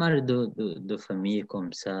a pas mal de familles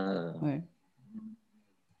comme ça.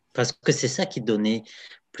 Parce que c'est ça qui donnait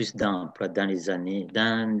plus d'emploi dans les années,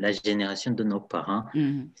 dans la génération de nos parents.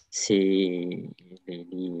 C'est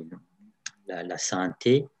la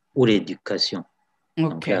santé ou l'éducation.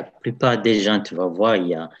 Donc, la plupart des gens, tu vas voir,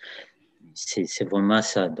 c'est vraiment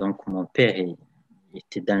ça. Donc, mon père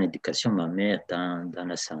était dans l'éducation, ma mère dans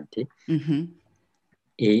la santé.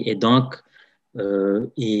 Et donc,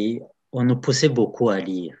 et on nous poussait beaucoup à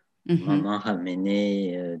lire. Maman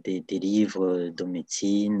ramenait des livres de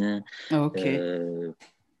médecine.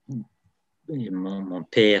 Mon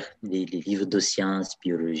père, les livres de sciences,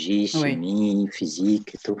 biologie, chimie,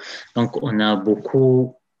 physique et tout. Donc, on a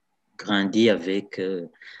beaucoup grandi avec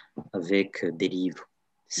des livres.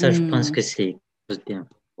 Ça, je pense que c'est quelque chose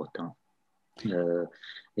d'important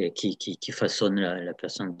qui façonne la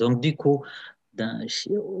personne. Donc, du coup,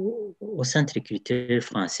 au Centre culturel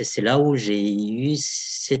français, c'est là où j'ai eu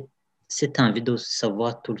cette envie de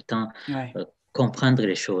savoir tout le temps, comprendre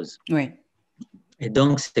les choses. Et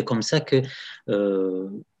donc, c'est comme ça que,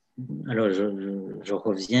 alors je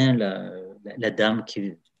reviens, la dame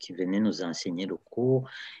qui venait nous enseigner le cours,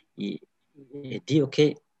 et dit, OK,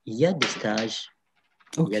 il y a des stages.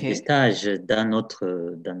 Il y a des stages dans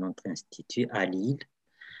notre institut à Lille.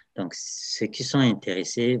 Donc, ceux qui sont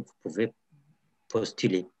intéressés, vous pouvez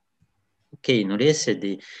postuler. OK, ils nous laissent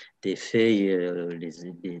des feuilles,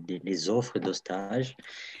 les offres de stage.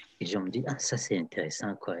 Et je me dis, ah, ça c'est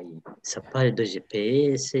intéressant, quoi. Ça parle de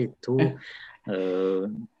GPS et tout.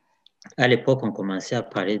 À l'époque, on commençait à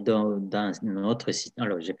parler dans notre système.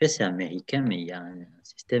 Alors, GPS c'est américain, mais il y a un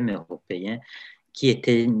système européen qui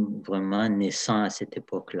était vraiment naissant à cette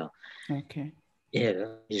époque-là. Et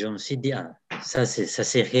je me suis dit, ah, ça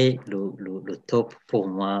serait le top pour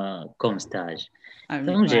moi comme stage.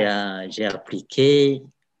 Donc, j'ai appliqué.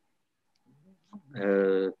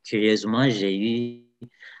 Curieusement, j'ai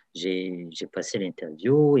passé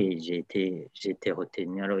l'interview et j'ai été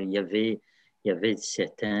retenu. Alors, il y avait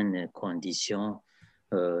certaines conditions,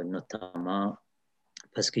 notamment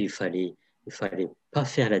parce qu'il fallait pas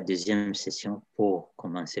faire la deuxième session pour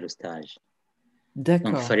commencer le stage. Donc,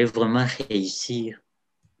 il fallait vraiment réussir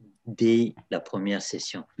dès la première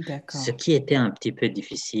session. Ce qui était un petit peu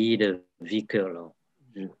difficile, vu que alors,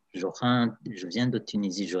 je viens de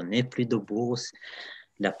Tunisie, je n'ai plus de bourse.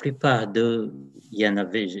 La plupart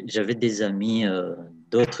j'avais des amis,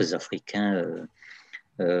 d'autres Africains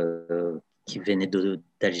qui venaient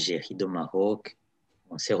d'Algérie, de Maroc.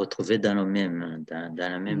 On s'est retrouvés dans la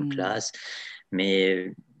même classe,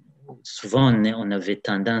 mais souvent on avait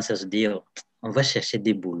tendance à se dire, on va chercher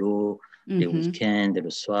des boulots les week-ends, le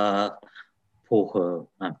soir, pour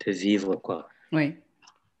un peu vivre, quoi.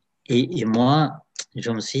 Et moi,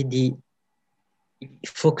 je me suis dit, il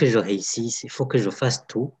faut que je réussisse, il faut que je fasse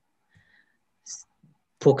tout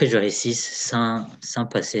pour que je réussisse sans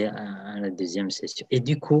passer à la deuxième session. Et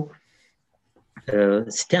du coup,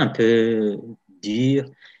 c'était un peu dur,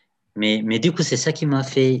 mais du coup, c'est ça qui m'a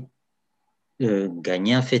fait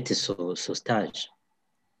gagner en fait ce stage.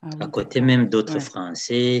 À côté même d'autres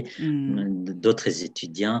Français, d'autres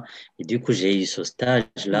étudiants. Et du coup, j'ai eu ce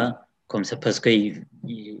stage-là, comme ça, parce que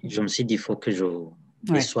je me suis dit, il faut que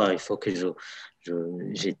les soirs, il faut que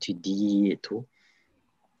j'étudie et tout.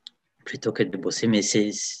 plutôt que de bosser. Mais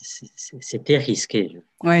c'était risqué.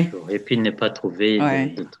 Ouais, J'aurais pu ne pas trouver ouais.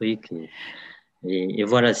 de trucs. Et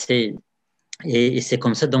voilà, et c'est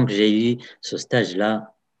comme ça donc j'ai eu ce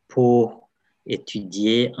stage-là pour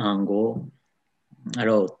étudier en gros.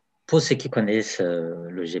 Alors, pour ceux qui connaissent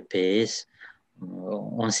le GPS,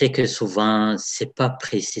 on sait que souvent, c'est pas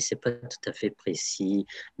précis, c'est pas tout à fait précis,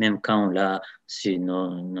 même quand on l'a sur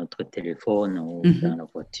notre téléphone ou dans Mhm. la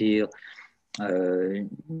voiture. Euh,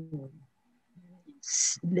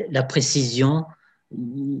 la précision,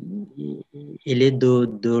 elle est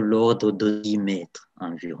de l'ordre de 10 mètres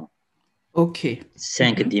environ, Ok.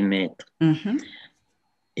 5-10 mètres. Mhm.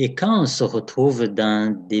 Et quand on se retrouve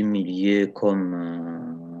dans des milieux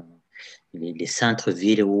comme les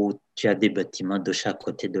centres-villes où tu as des bâtiments de chaque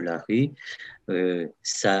côté de la rue,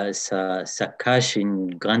 ça cache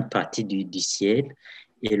une grande partie du ciel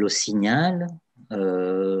et le signal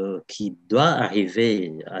qui doit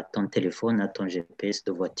arriver à ton téléphone, à ton GPS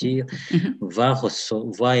de voiture, Mhm.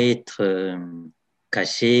 va être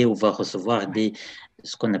caché ou va recevoir Ouais.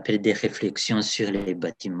 ce qu'on appelle des réflexions sur les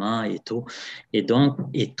bâtiments et tout. Et donc,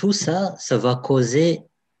 et tout ça, ça va causer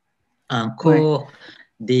Ouais. encore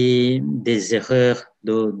des erreurs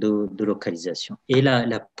de localisation. Et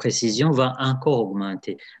la précision va encore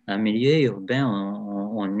augmenter. En milieu urbain,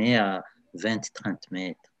 on est à 20-30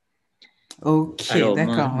 mètres. Ok, Alors,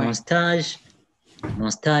 d'accord, ouais. mon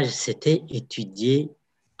stage, c'était étudier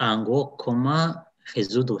en gros comment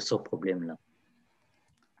résoudre ce problème-là.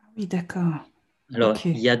 Oui, d'accord. Alors, Ok.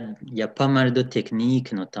 il y a pas mal de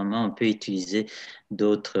techniques, notamment on peut utiliser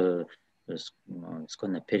d'autres, ce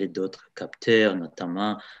qu'on appelle d'autres capteurs,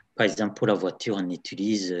 notamment, par exemple, pour la voiture, on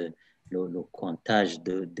utilise le comptage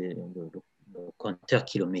le compteur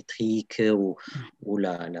kilométrique ou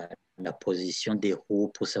la position des roues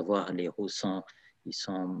pour savoir les roues ils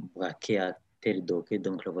sont braqués à tel degré,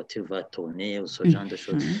 donc la voiture va tourner ou ce genre de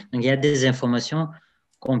choses. Mhm. Donc, il y a des informations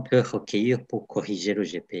qu'on peut recueillir pour corriger le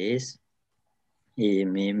GPS.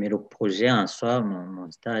 Mais le projet en soi,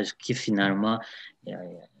 mon stage, qui finalement, euh,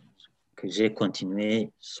 que j'ai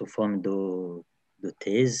continué sous forme de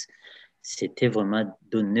thèse, c'était vraiment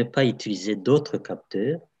de ne pas utiliser d'autres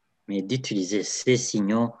capteurs, mais d'utiliser ces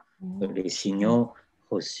signaux, les Ok. signaux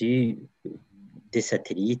reçus des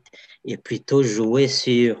satellites, et plutôt jouer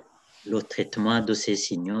sur le traitement de ces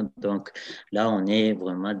signaux. Donc là, on est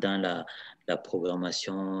vraiment dans la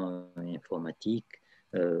programmation informatique,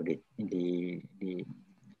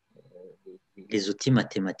 les outils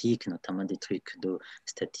mathématiques, notamment des trucs de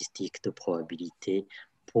statistiques, de probabilité,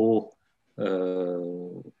 pour, euh,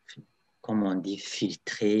 comme on dit,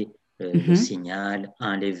 filtrer le Mhm. signal,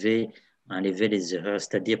 enlever les erreurs,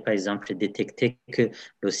 c'est-à-dire, par exemple, détecter que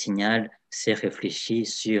le signal s'est réfléchi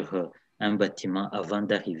sur un bâtiment avant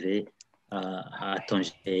d'arriver à ton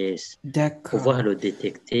GPS, pouvoir D'accord. le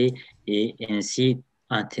détecter et ainsi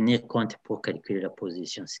en tenir compte pour calculer la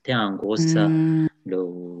position. C'était en gros ça Hmm.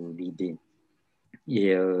 l'idée.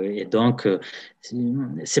 Et donc,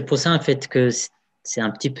 c'est pour ça en fait que c'est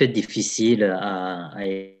un petit peu difficile à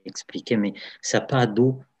expliquer, mais ça part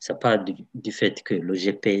d'où? Ça part du fait que le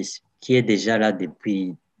GPS, qui est déjà là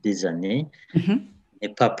depuis des années, Mhm.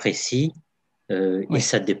 n'est pas précis et Oui.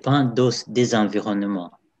 ça dépend des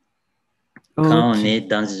environnements. Quand on Ok. est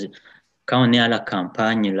quand on est à la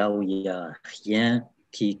campagne, là où il n'y a rien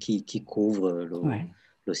qui couvre Ouais.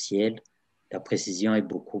 le ciel, la précision est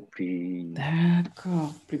beaucoup plus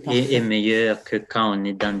D'accord. Plus est parfait. meilleur que quand on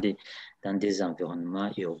est dans des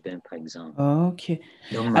environnements urbains, par exemple. Ok.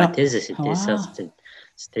 Donc, ma Alors, thèse, c'était ça, waouh.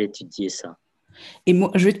 c'était étudier ça. Et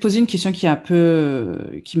moi, je vais te poser une question qui est un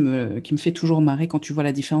peu, qui me fait toujours marrer quand tu vois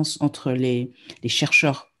la différence entre les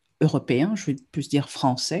chercheurs européens, je vais plus dire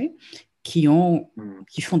français, qui ont, Mm.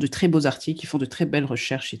 qui font de très beaux articles, qui font de très belles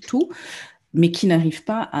recherches et tout, mais qui n'arrivent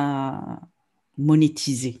pas à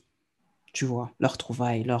monétiser, tu vois, leurs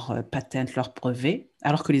trouvailles, leurs patents, leurs brevets,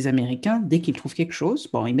 alors que les Américains, dès qu'ils trouvent quelque chose,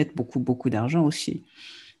 bon, ils mettent beaucoup, beaucoup d'argent aussi.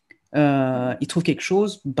 Ils trouvent quelque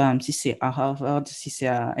chose, bam, si c'est à Harvard, si c'est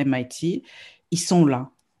à MIT, ils sont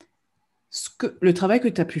là. Le travail que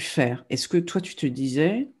tu as pu faire, est-ce que toi, tu te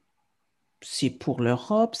disais, c'est pour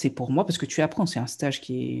l'Europe, c'est pour moi, parce que tu apprends, c'est un stage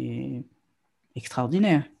qui est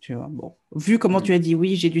extraordinaire, tu vois. Bon, vu comment tu Mm. as dit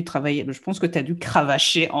oui, j'ai dû travailler, je pense que tu as dû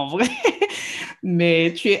cravacher en vrai,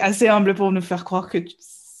 mais tu es assez humble pour nous faire croire que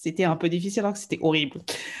c'était un peu difficile alors que c'était horrible.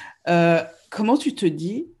 Comment tu te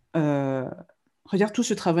dis, euh, regarde tout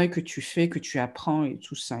ce travail que tu fais, que tu apprends et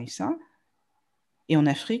tout ça et ça, et en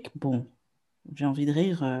Afrique, bon, j'ai envie de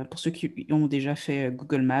rire, pour ceux qui ont déjà fait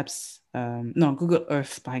Google Maps, non, Google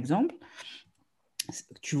Earth par exemple,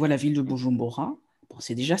 tu vois la ville de Bujumbura, bon,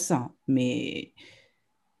 c'est déjà ça, mais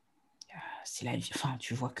c'est la vie. Enfin,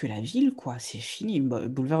 tu vois que la ville, quoi. C'est fini.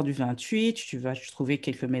 Boulevard du 28, tu vas trouver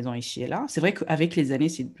quelques maisons ici et là. C'est vrai qu'avec les années,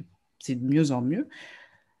 c'est de mieux en mieux.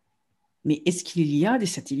 Mais est-ce qu'il y a des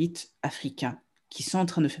satellites africains qui sont en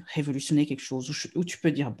train de révolutionner quelque chose où tu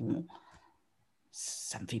peux dire, bon,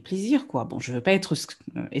 ça me fait plaisir, quoi. Bon, je veux pas être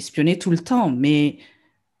espionné tout le temps, mais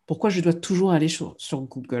pourquoi je dois toujours aller sur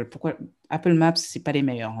Google? Pourquoi Apple Maps, c'est pas les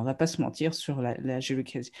meilleurs? On va pas se mentir sur la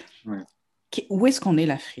géolocalisation. Ouais. Où est-ce qu'on est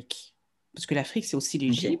l'Afrique? Parce que l'Afrique, c'est aussi OK.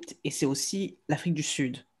 l'Égypte et c'est aussi l'Afrique du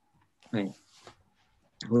Sud. Oui.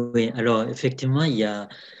 Oui, alors effectivement, il y a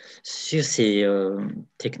sur ces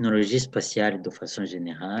technologies spatiales de façon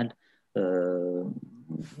générale, euh,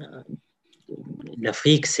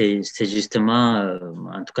 l'Afrique, c'est justement,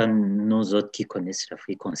 en tout cas nous autres qui connaissent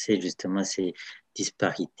l'Afrique, on sait justement ces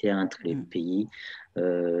disparités entre les Mm. pays,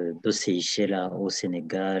 de Seychelles au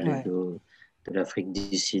Sénégal, Ouais. de l'Afrique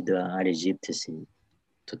du Sud à l'Égypte, c'est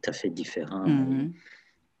tout à fait différent. Mhm.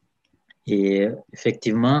 Et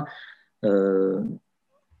effectivement, euh,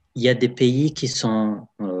 il y a des pays qui sont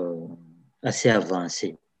assez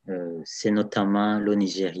avancés. C'est notamment le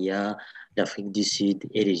Nigeria, l'Afrique du Sud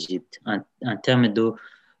et l'Égypte. En termes de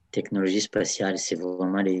technologie spatiale, c'est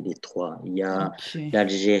vraiment les trois. Il y a Ok.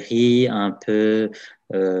 l'Algérie, un peu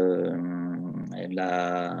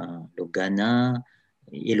le Ghana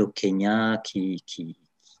et le Kenya qui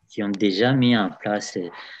ont déjà mis en place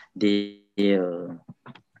des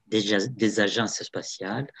agences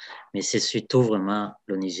spatiales, mais c'est surtout vraiment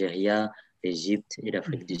le Nigeria, l'Égypte et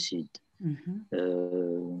l'Afrique du Mhm. Sud. Mhm.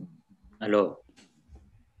 Euh, alors,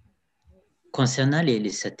 concernant les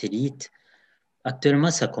satellites,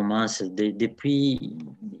 actuellement, ça commence. Depuis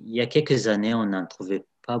il y a quelques années, on n'en trouvait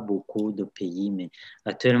pas beaucoup de pays, mais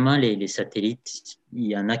actuellement, les satellites, il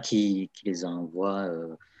y en a qui les envoient.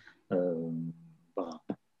 Euh, bon,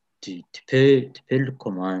 tu peux le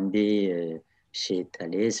commander chez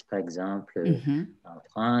Thales, par exemple, Mhm. en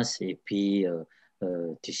France, et puis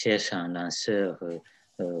tu cherches un lanceur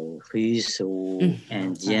russe ou Mhm. Ouais.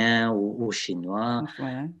 indien ou chinois,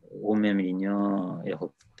 Ouais. ou même l'Union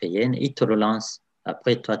européenne, ils te le lancent.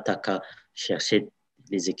 Après, toi, tu n'as qu'à chercher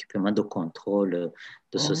les équipements de contrôle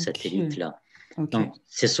de ce Ok. satellite-là. Ok. Donc,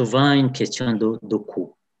 c'est souvent une question de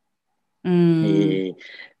coût. Hmm. Et,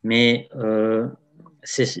 mais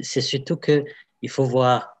c'est surtout que il faut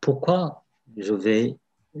voir pourquoi je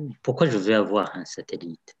vais avoir un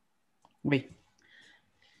satellite. Oui.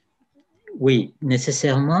 Oui,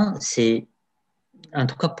 nécessairement, c'est en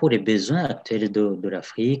tout cas pour les besoins actuels de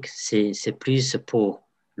l'Afrique, c'est plus pour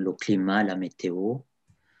le climat, la météo.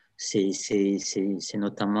 C'est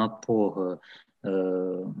notamment pour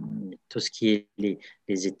euh, tout ce qui est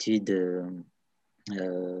les études,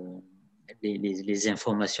 les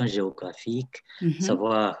informations géographiques, Mhm.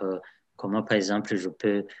 savoir comment, par exemple, je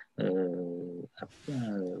peux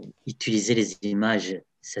utiliser les images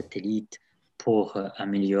satellites pour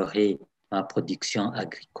améliorer ma production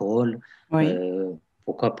agricole. Oui. Euh,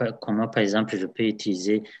 comment, par exemple, je peux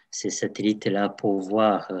utiliser ces satellites-là pour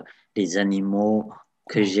voir les animaux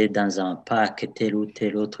que Wow. j'ai dans un parc, tel ou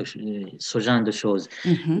tel autre, ce genre de choses.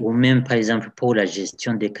 Ou Mhm. même, par exemple, pour la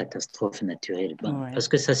gestion des catastrophes naturelles. Bon, Ouais. parce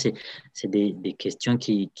que ça, c'est des questions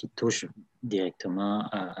qui touchent directement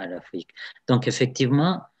à l'Afrique. Donc,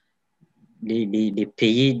 effectivement, les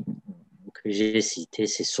pays que j'ai cités,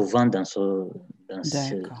 c'est souvent dans ce,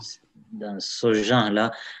 D'accord. dans ce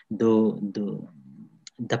genre-là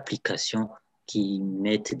d'applications qui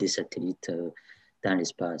mettent des satellites dans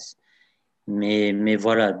l'espace. Mais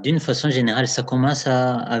voilà, d'une façon générale, ça commence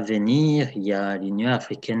à venir. Il y a l'Union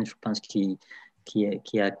africaine, je pense, qui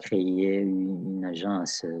a créé une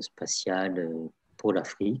agence spatiale pour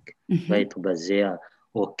l'Afrique, qui va Mhm. être basée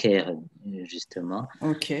au Caire, justement.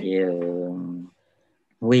 Ok. Et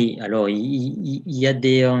oui, alors il y a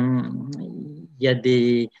il y a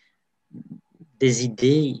des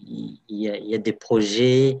idées, il y a des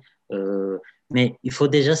projets, euh, mais il faut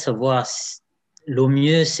déjà savoir, le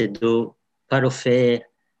mieux, c'est de pas le faire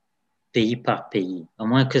pays par pays, à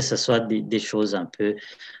moins que ce soit des choses un peu,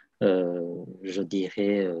 je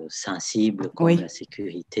dirais, sensibles comme la Oui.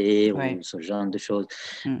 sécurité ou Ouais. ce genre de choses.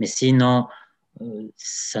 Mm. Mais sinon,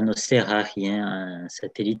 ça ne sert à rien. Un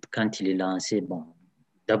satellite, quand il est lancé, bon,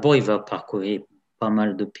 d'abord, il va parcourir pas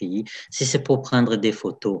mal de pays. Si c'est pour prendre des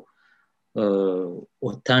photos,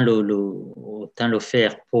 autant le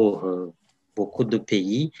faire pour beaucoup de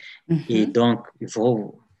pays. Et Mhm. donc, il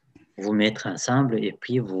faut vous mettre ensemble et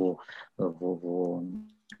puis vous, vous,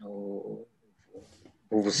 vous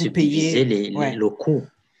Vous subdivisez payez. Ouais. le coût.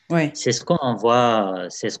 Ouais. C'est ce qu'on voit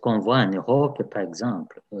en Europe, par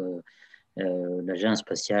exemple. L'Agence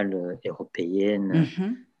spatiale européenne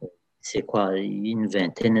Mhm. c'est quoi, une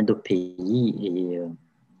vingtaine de pays. Et,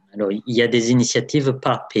 alors, il y a des initiatives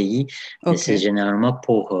par pays, mais Ok, c'est généralement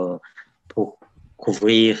pour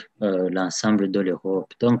couvrir l'ensemble de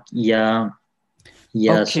l'Europe. Donc, il y a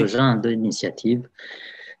ok, ce genre d'initiative.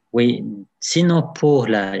 Oui, sinon pour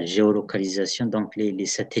la géolocalisation, donc les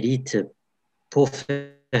satellites, pour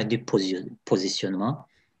faire du positionnement,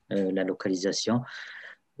 la localisation,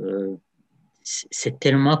 euh, c'est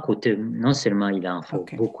tellement coûteux. Non seulement il en faut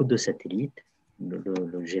ok. beaucoup de satellites,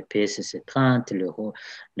 le GPS c'est 30, le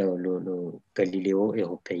Galileo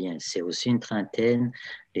européen c'est aussi une trentaine,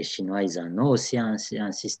 les Chinois ils en ont aussi un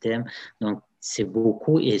système, donc c'est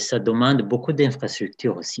beaucoup et ça demande beaucoup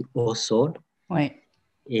d'infrastructures aussi au sol Ouais,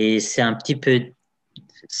 et c'est un petit peu,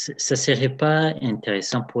 ça serait pas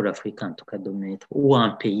intéressant pour l'Afrique en tout cas de mettre, ou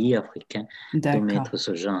un pays africain de d'accord. mettre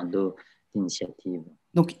ce genre d'initiative.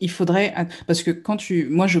 Donc, il faudrait, parce que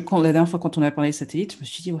la dernière fois quand on a parlé de satellites, je me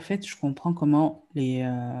suis dit, en fait, je comprends comment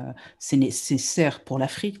c'est nécessaire pour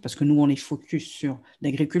l'Afrique, parce que nous, on les focus sur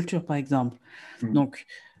l'agriculture, par exemple. Mm. Donc,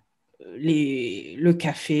 le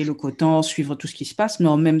café, le coton, suivre tout ce qui se passe, mais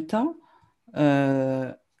en même temps,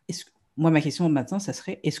 euh, moi, ma question maintenant, ça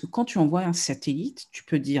serait, est-ce que quand tu envoies un satellite, tu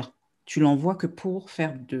peux dire, tu l'envoies que pour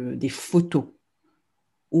faire des photos,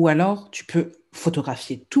 ou alors tu peux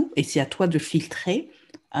photographier tout, et c'est à toi de filtrer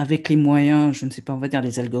avec les moyens, je ne sais pas, on va dire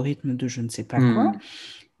les algorithmes de je ne sais pas quoi, Mm.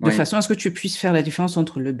 de Oui. façon à ce que tu puisses faire la différence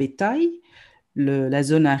entre le bétail, la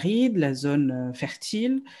zone aride, la zone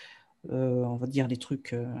fertile, on va dire des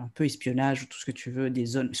trucs un peu espionnage ou tout ce que tu veux, des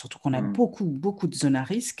zones, surtout qu'on a Mm. beaucoup, beaucoup de zones à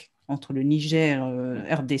risque entre le Niger,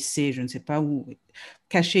 RDC, je ne sais pas où,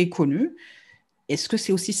 cachées et connues. Est-ce que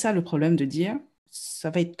c'est aussi ça le problème de dire ça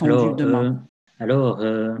va être tendu Alors, demain? alors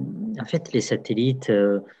en fait, les satellites,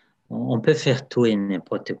 on peut faire tout et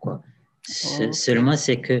n'importe quoi. Ok, Seulement,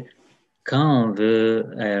 c'est que quand on veut,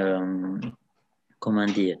 comment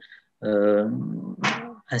dire, euh,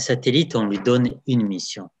 un satellite, on lui donne une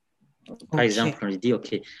mission. Par exemple, ok, on lui dit,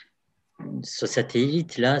 OK, ce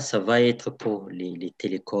satellite-là, ça va être pour les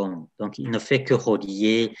télécoms. Donc, il ne fait que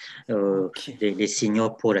relier ok. les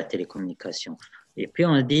signaux pour la télécommunication. Et puis,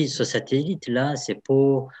 on dit, ce satellite-là, c'est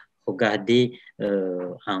pour regarder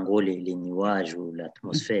en gros les nuages ou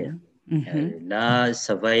l'atmosphère. Mhm, mhm. Là,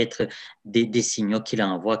 ça va être des signaux qu'il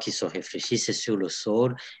envoie qui se réfléchissent sur le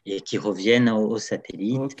sol et qui reviennent au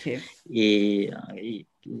satellite. Ok. Et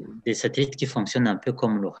des satellites qui fonctionnent un peu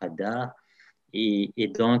comme le radar et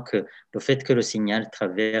donc, le fait que le signal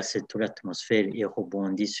traverse toute l'atmosphère et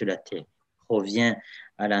rebondit sur la Terre, revient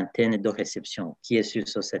à l'antenne de réception qui est sur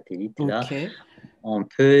ce satellite-là, Ok. on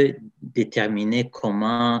peut déterminer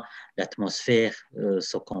comment l'atmosphère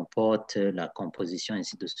se comporte, la composition,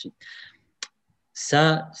 ainsi de suite.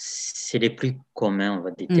 Ça, c'est les plus communs, on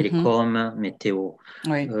va dire, Mhm. télécom, météo.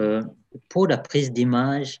 Ouais. Euh, pour la prise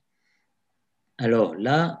d'image, alors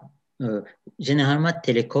là, euh, généralement,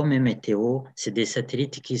 télécom et météo, c'est des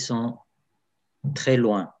satellites qui sont très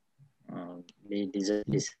loin. Les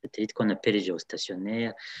satellites qu'on appelle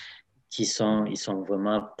géostationnaires, ils sont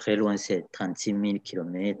vraiment très loin, c'est 36 000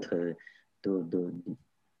 kilomètres de, de,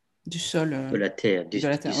 Du sol, de la Terre, de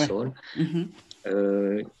la du Terre, ouais. sol. Mhm.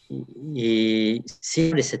 Euh, et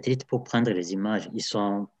c'est les satellites pour prendre les images, ils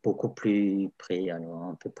sont beaucoup plus près.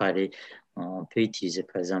 Alors, on peut utiliser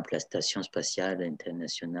par exemple la Station spatiale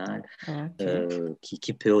internationale Ok.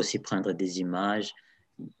 qui peut aussi prendre des images.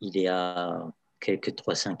 Il est à quelques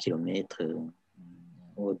 300 kilomètres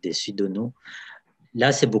au-dessus de nous.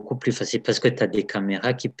 Là, c'est beaucoup plus facile parce que tu as des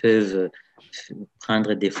caméras qui peuvent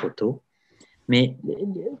prendre des photos. Mais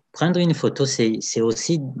prendre une photo, c'est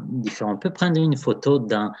aussi différent. On peut prendre une photo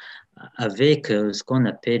avec ce qu'on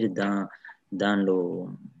appelle dans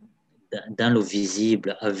dans le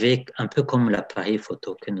visible, avec un peu comme l'appareil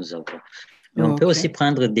photo que nous avons. Mais on peut Ok. aussi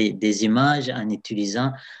prendre des images en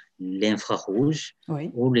utilisant l'infrarouge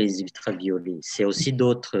Oui. ou les ultraviolets. C'est aussi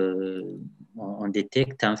d'autres, on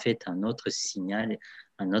détecte en fait un autre signal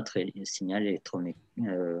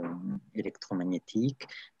électromagnétique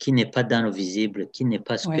qui n'est pas dans le visible, qui n'est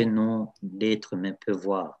pas ce que Oui. nous, l'être humain, peut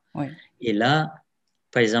voir. Oui. Et là,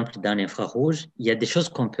 par exemple, dans l'infrarouge, il y a des choses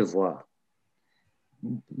qu'on peut voir,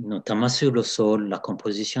 notamment sur le sol, la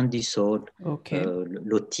composition du sol, Ok.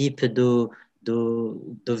 le type de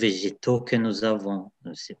végétaux que nous avons.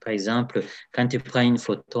 C'est par exemple, quand tu prends une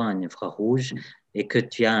photo en infrarouge et que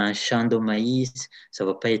tu as un champ de maïs, ça ne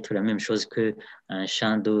va pas être la même chose qu'un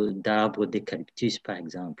champ d'arbres d'eucalyptus, par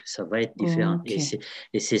exemple. Ça va être différent. Ok.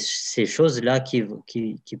 Et c'est ces choses-là qui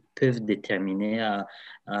peuvent déterminer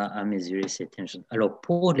à mesurer certaines choses. Alors,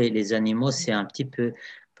 pour les animaux, c'est un petit peu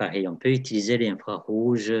pareil. On peut utiliser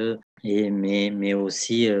l'infrarouge mais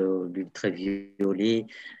aussi l'ultraviolet.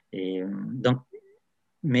 Donc,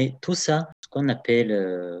 mais tout ça, ce qu'on appelle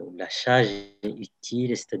la charge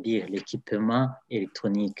utile, c'est-à-dire l'équipement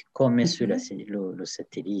électronique qu'on met sur le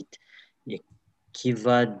satellite et qui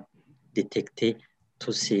va détecter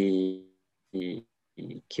tous ces,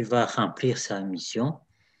 qui va remplir sa mission,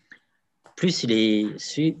 plus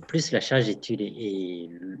la charge utile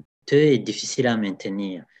est difficile à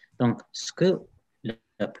maintenir. Donc, ce que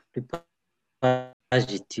la plupart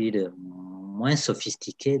d'études moins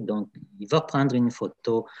sophistiquées, donc il va prendre une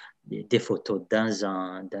photo, des photos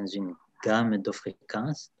dans une gamme de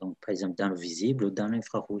fréquences, donc par exemple dans le visible ou dans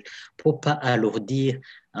l'infrarouge, pour pas alourdir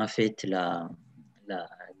en fait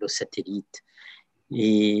le satellite.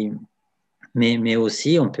 Mais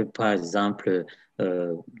aussi, on peut par exemple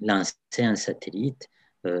lancer un satellite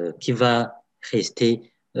qui va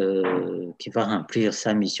qui va remplir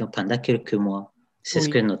sa mission pendant quelques mois. C'est ce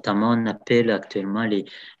que notamment on appelle actuellement les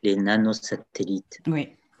nanosatellites. Oui.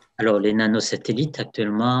 Alors, les nanosatellites,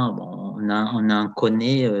 actuellement, bon, on en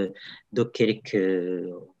connaît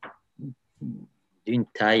d'une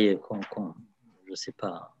taille, je ne sais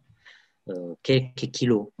pas, quelques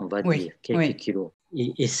kilos, on va dire, quelques kilos.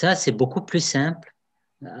 Et ça, c'est beaucoup plus simple,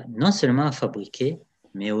 non seulement à fabriquer,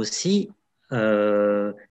 mais aussi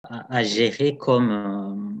à gérer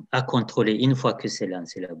à contrôler une fois que c'est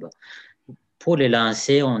lancé là-bas. Pour les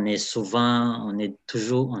lancer, on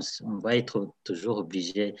va être toujours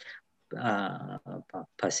obligé à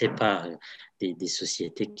passer par des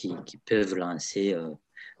sociétés qui peuvent lancer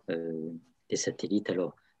des satellites.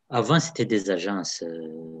 Alors, avant, c'était des agences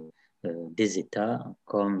des États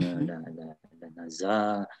comme la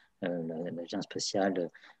NASA, l'agence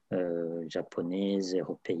spatiale japonaise,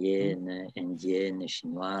 européenne, indienne,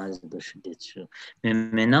 chinoise. Mais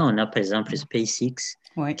maintenant, on a par exemple SpaceX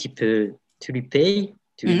qui peut, tu lui payes,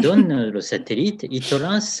 tu lui donnes le satellite, il te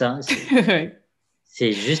lance ça.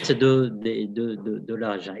 C'est juste de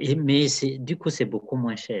l'argent. Mais du coup, c'est beaucoup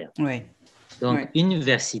moins cher. Donc,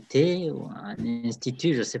 université, un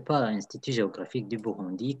institut, je ne sais pas, un institut géographique du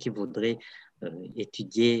Burundi qui voudrait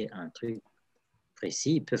étudier un truc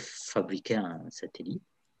précis, ils peuvent fabriquer un satellite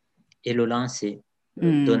et le lancer,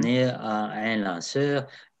 donner à un lanceur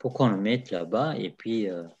pour qu'on le mette là-bas. Et puis,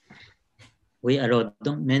 oui, alors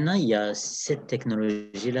donc, maintenant, il y a cette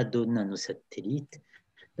technologie-là de nanosatellites,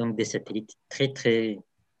 donc des satellites très, très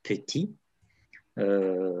petits.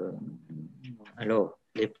 Alors,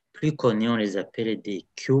 les plus connus, on les appelle des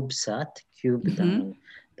CubeSat,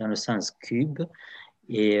 dans le sens cube.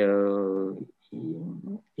 Et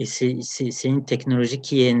c'est une technologie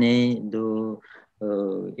qui est née de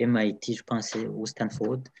MIT, je pense, ou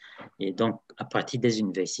Stanford, et donc à partir des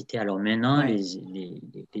universités. Alors maintenant,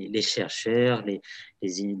 les chercheurs, les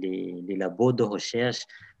labos de recherche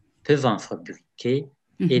peuvent en fabriquer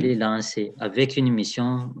et les lancer avec une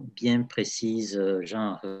mission bien précise,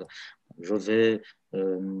 genre je veux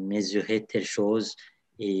mesurer telle chose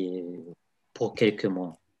et pour quelques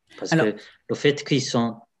mois. Parce que le fait qu'ils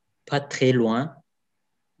sont pas très loin,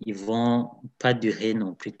 ils vont pas durer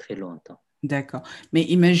non plus très longtemps. D'accord. Mais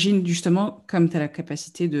imagine justement, comme tu as la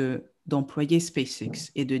capacité d'employer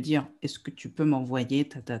SpaceX et de dire, est-ce que tu peux m'envoyer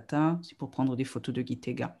ta data, c'est pour prendre des photos de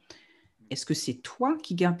Gitega. Est-ce que c'est toi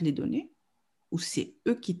qui gardes les données ou c'est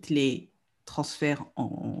eux qui te les transfèrent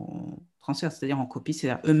c'est-à-dire en copie,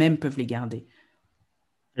 c'est-à-dire eux-mêmes peuvent les garder?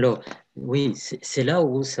 Alors, oui, c'est là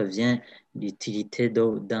où ça vient l'utilité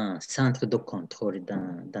d'un centre de contrôle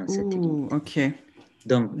d'un satellite. OK.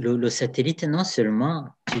 Donc, le satellite, non seulement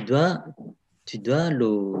tu dois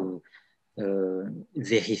le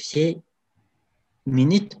vérifier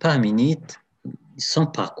minute par minute son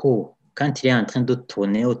parcours. Quand il est en train de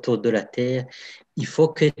tourner autour de la Terre, il faut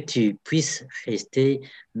que tu puisses rester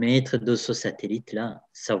maître de ce satellite-là,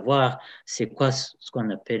 savoir c'est quoi ce qu'on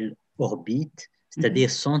appelle orbite, c'est-à-dire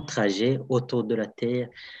son trajet autour de la Terre.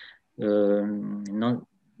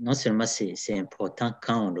 Non seulement c'est important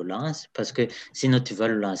quand on le lance, parce que sinon tu vas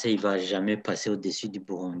le lancer, il ne va jamais passer au-dessus du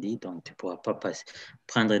Burundi, donc tu ne pourras pas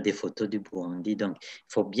prendre des photos du Burundi. Donc, il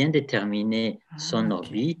faut bien déterminer son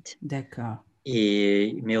orbite. D'accord.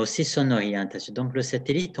 Mais aussi son orientation. Donc, le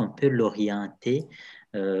satellite, on peut l'orienter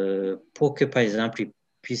pour que, par exemple, il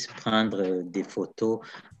puisse prendre des photos,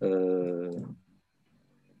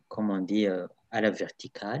 comme on dit, à la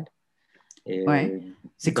verticale.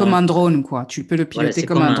 C'est comme un drone, quoi. Tu peux le piloter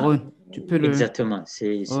comme un drone. Exactement.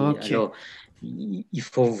 Alors, il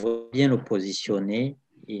faut bien le positionner,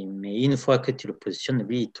 mais une fois que tu le positionnes,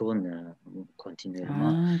 lui, il tourne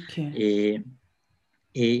continuellement.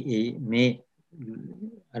 Mais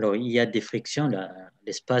alors, il y a des frictions, là.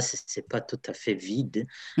 L'espace, c'est pas tout à fait vide.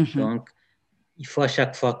 Mhm. Donc, il faut à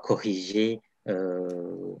chaque fois corriger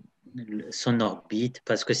son orbite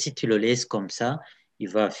parce que si tu le laisses comme ça, il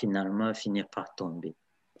va finalement finir par tomber.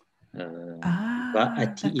 Ah,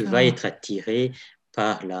 Il va d'accord. être attiré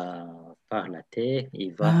par par la Terre,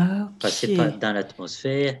 il va Ah, passer ok. dans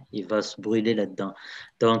l'atmosphère, il va se brûler là-dedans.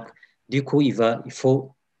 Donc, du coup, il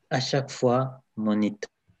faut à chaque fois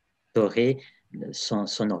monitorer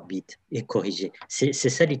son orbite et corriger. C'est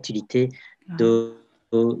ça l'utilité Ah, de,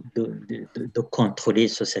 de contrôler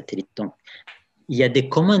ce satellite. Donc, il y a des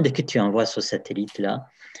commandes que tu envoies sur ce satellite-là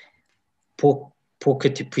pour que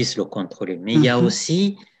tu puisses le contrôler. Mais il y a mhm,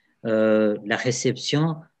 aussi la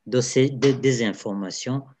réception des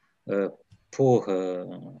informations euh, pour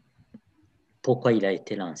pourquoi il a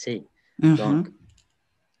été lancé. Donc, mhm.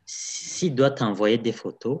 s'il doit t'envoyer des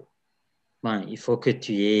photos, ben, il faut que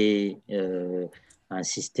tu aies un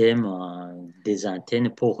système, des antennes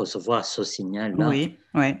pour recevoir ce signal-là Oui,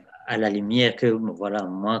 ouais. à la lumière que, voilà,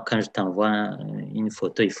 moi, quand je t'envoie une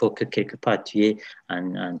photo, il faut que quelque part tu aies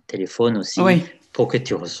un téléphone aussi Oui, pour que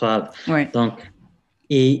tu reçoives. oui. Donc,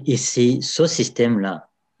 et c'est ce système-là,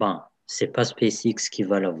 bon, c'est pas SpaceX qui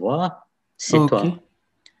va l'avoir, c'est Ok, toi.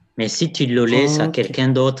 Mais si tu le laisses à ok. quelqu'un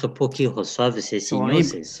d'autre pour qu'il reçoive ces C'est signaux,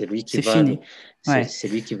 horrible. C'est les, fini. Ouais. c'est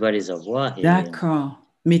lui qui va les avoir. Et D'accord.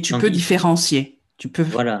 Mais tu donc, peux différencier. Tu peux.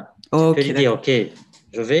 voilà, tu peux Ok, lui dire, d'accord. OK,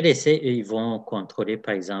 je vais laisser, et ils vont contrôler,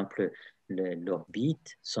 par exemple,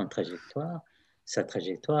 l'orbite, sa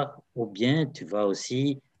trajectoire, ou bien tu vas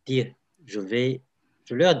aussi dire, je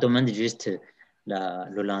leur demande juste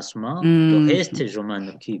le lancement, le reste, Mhm. je m'en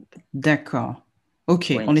occupe. D'accord. Ok,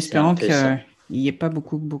 Oui, en c'est un espérant peu qu'il ça. n'y ait pas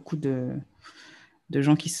beaucoup de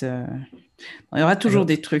gens qui se... Il y aura toujours Alors,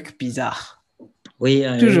 des trucs bizarres. oui,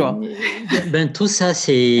 Toujours. ben, tout ça,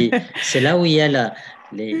 c'est là où il y a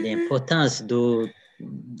l'importance de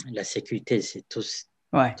la sécurité. C'est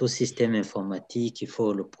Ouais. tout système informatique, il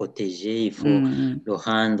faut le protéger, il faut Mhm. le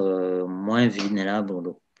rendre moins vulnérable,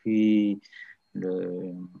 le,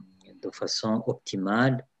 de façon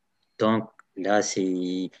optimale. Donc là,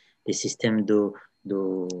 c'est des systèmes de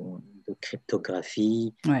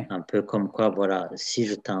cryptographie, Ouais. un peu comme quoi, voilà, si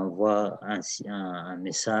je t'envoie un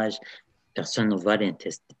message, personne ne va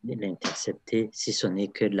l'intercepter si ce n'est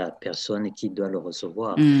que la personne qui doit le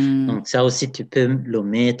recevoir. Mhm. Donc ça aussi, tu peux le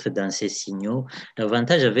mettre dans ces signaux.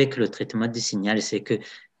 L'avantage avec le traitement du signal, c'est que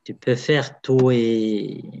tu peux faire tout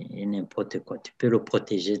et n'importe quoi. Tu peux le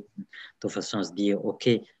protéger de façon à se dire, OK,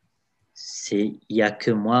 il n'y a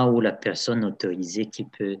que moi ou la personne autorisée qui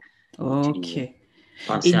peut Ok. l'utiliser.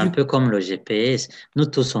 Bon, Et c'est un du... peu comme le GPS. Nous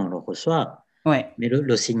tous, on le reçoit, Ouais. mais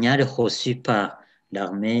le signal reçu par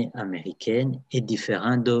l'armée américaine est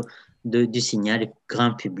différent du signal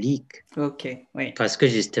grand public Ok. Oui. parce que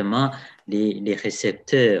justement, les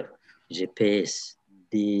récepteurs GPS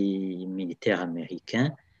des militaires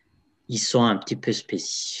américains, ils sont un petit peu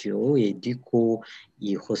spéciaux et du coup,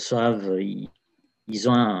 ils reçoivent, ils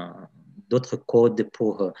ont d'autres codes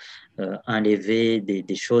pour enlever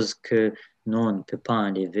des choses que nous, on ne peut pas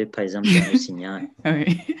enlever, par exemple, dans nos signaux.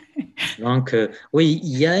 Oui. Donc, oui,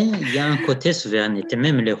 il y a un côté souveraineté.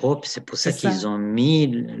 Même l'Europe, c'est pour C'est ça qu'ils ça. ont mis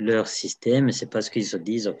leur système. C'est parce qu'ils se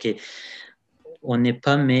disent, OK, on n'est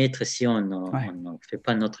pas maître si on Ouais. ne fait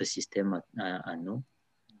pas notre système à nous.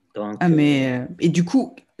 Ah, Donc, mais... Et du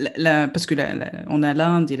coup, parce que on a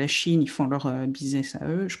l'Inde et la Chine, ils font leur business à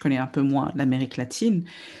eux. Je connais un peu moins l'Amérique latine.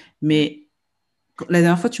 Mais la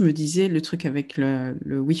dernière fois, tu me disais le truc avec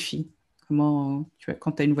le Wi-Fi. Comment, tu vois,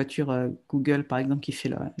 quand tu as une voiture Google, par exemple, qui fait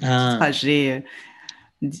le petit ah, trajet,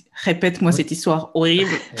 répète-moi oui. cette histoire horrible,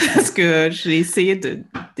 parce que j'ai essayé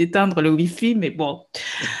d'éteindre le Wi-Fi, mais bon,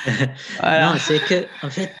 voilà. Non, c'est que,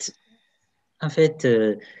 en fait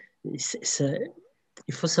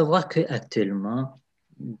il faut savoir qu'actuellement,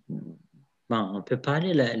 bon, on peut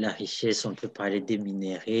parler de la richesse, on peut parler des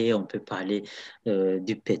minéraux, on peut parler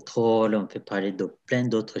du pétrole, on peut parler de plein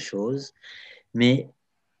d'autres choses, mais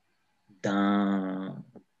dans,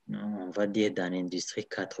 on va dire dans l'industrie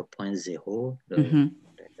 4.0, Mhm.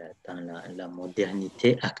 dans la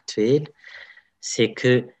modernité actuelle, c'est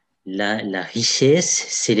que la richesse,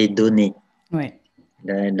 c'est les données. Ouais,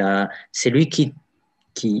 C'est lui qui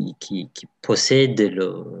possède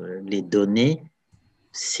les données,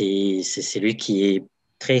 c'est celui qui est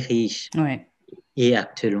très riche. ouais. Et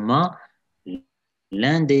actuellement,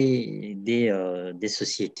 l'un des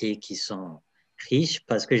sociétés qui sont riches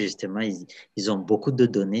parce que justement, ils ont beaucoup de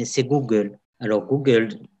données, c'est Google. Alors, Google,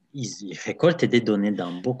 ils récoltent des données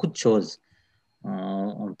dans beaucoup de choses.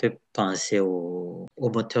 On peut penser au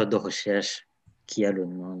moteur de recherche qui a le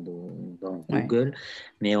nom de donc Ouais. Google,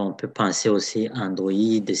 mais on peut penser aussi Android,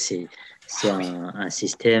 c'est Ah oui. un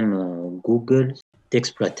système Google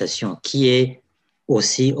d'exploitation qui est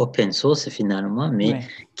aussi open source finalement, mais Ouais.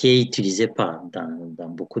 qui est utilisé dans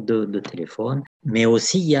beaucoup de téléphones. Mais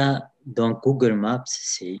aussi, il y a donc Google Maps,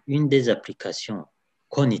 c'est une des applications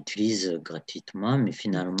qu'on utilise gratuitement, mais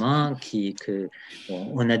finalement,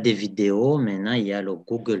 on a des vidéos. Maintenant, il y a le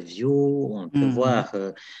Google View, on peut Mhm. voir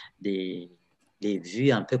des, des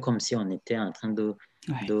vues un peu comme si on était en train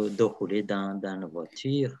Ouais. de rouler dans la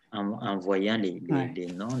voiture en voyant Ouais. les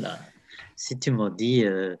noms là. Si tu me dis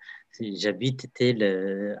si j'habite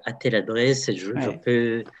à telle adresse, je Ouais.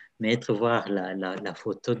 peux mettre voir la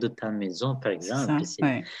photo de ta maison, par C'est exemple. ça.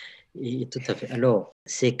 Ouais. Et tout à fait. Alors,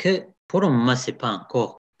 c'est que pour le moment, c'est pas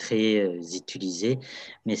encore très utilisé,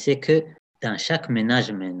 mais c'est que dans chaque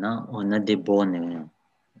ménage maintenant, on a des bornes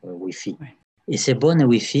Wi-Fi. Ouais. Et ces bornes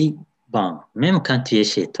Wi-Fi, bon, même quand tu es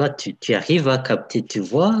chez toi, tu arrives à capter, tu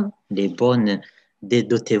vois les bornes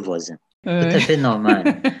de tes voisins. Tout Ouais. à fait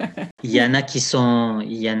normal. Il y en a qui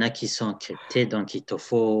sont cryptés, donc il te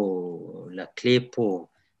faut la clé pour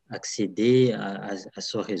accéder à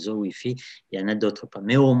ce réseau Wi-Fi. Il y en a d'autres pas.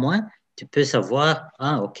 Mais au moins, tu peux savoir,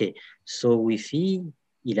 ah, OK, ce Wi-Fi,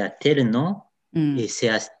 il a tel nom Mm. et c'est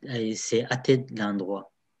à tel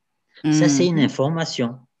endroit. Ça, c'est une Mhm.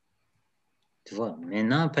 information. Tu vois,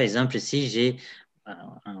 maintenant, par exemple, si j'ai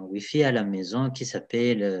un Wi-Fi à la maison qui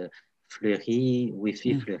s'appelle Fleury,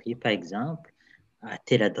 Wi-Fi Mm. Fleury, par exemple, à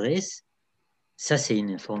telle adresse, ça, c'est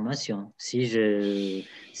une information. Si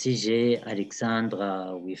j'ai Alexandre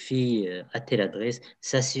à Wi-Fi à telle adresse,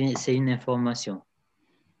 ça, c'est une information.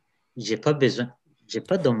 J'ai pas besoin, j'ai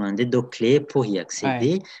pas demandé de clé pour y Ouais.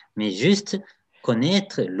 accéder, mais juste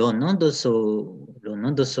connaître le nom de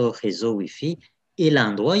ce réseau Wi-Fi et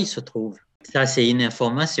l'endroit où il se trouve. Ça, c'est une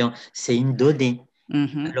information, c'est une donnée.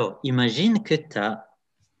 Mhm. Alors, imagine que tu as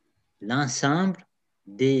l'ensemble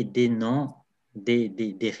des noms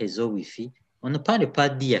des réseaux Wi-Fi. On ne parle pas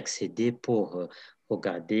d'y accéder pour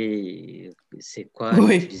regarder c'est quoi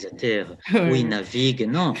Oui. l'utilisateur, où il Oui. navigue.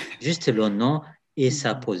 Non, juste le nom et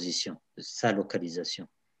sa Mhm. position, sa localisation.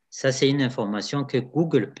 Ça, c'est une information que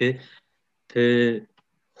Google peut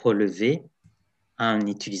relever en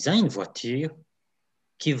utilisant une voiture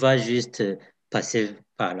qui va juste passer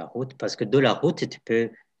par la route, parce que de la route, tu peux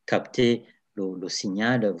capter le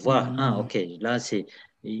signal, voir, ah, Mhm. OK, là,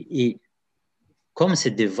 et comme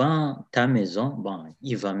c'est devant ta maison, bon,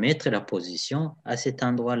 il va mettre la position à cet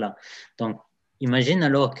endroit-là. Donc, imagine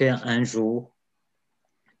alors qu'un jour,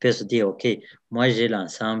 tu peux se dire, OK, moi, j'ai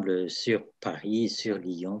l'ensemble sur Paris, sur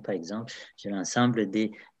Lyon, par exemple, j'ai l'ensemble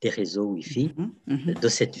des réseaux Wi-Fi Mhm. Mhm. de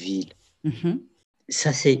cette ville. Mhm.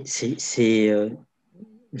 Ça,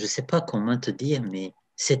 je ne sais pas comment te dire, mais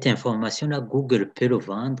cette information-là, Google peut le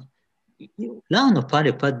vendre. Là, on ne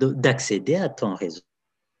parle pas d'accéder à ton réseau.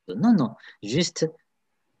 Non, non, juste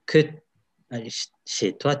que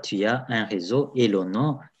chez toi, tu as un réseau et le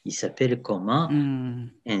nom, il s'appelle comment,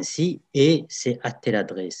 Mhm. ainsi, et c'est à telle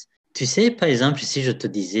adresse. Tu sais, par exemple, si je te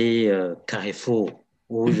disais Carrefour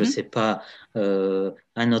ou je ne Mhm. sais pas,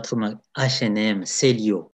 un autre H&M,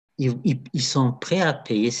 Célio, ils sont prêts à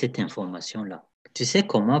payer cette information-là. Tu sais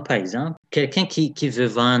comment, par exemple, quelqu'un qui veut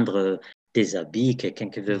vendre des habits, quelqu'un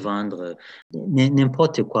qui veut Mhm. vendre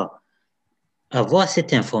n'importe quoi, avoir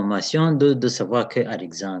cette information de savoir que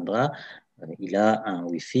Alexandra, il a un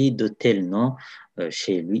Wi-Fi de tel nom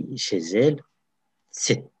chez lui, chez elle,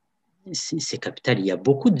 c'est capital. Il y a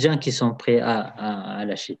beaucoup de gens qui sont prêts à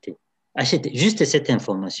l'acheter. Acheter juste cette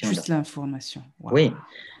information-là. Juste l'information. Waouh. Oui.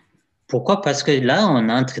 Pourquoi? Parce que là, on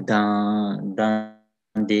entre dans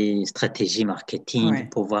des stratégies marketing Ouais.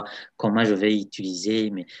 pour voir comment je vais utiliser.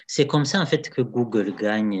 Mais c'est comme ça, en fait, que Google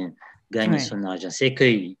gagne Ouais. son argent. C'est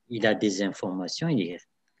qu'il a des informations, il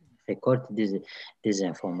récolte des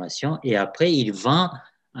informations et après, il vend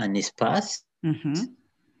un espace Mhm.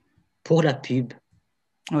 pour la pub.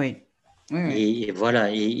 Oui. Oui, oui. Et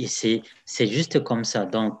voilà, et c'est juste comme ça.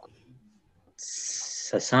 Donc,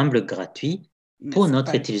 ça semble gratuit. Mais Pour c'est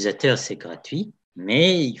notre pas. utilisateur, c'est gratuit,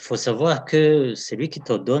 mais il faut savoir que celui qui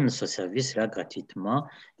te donne ce service-là gratuitement,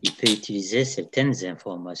 il peut utiliser certaines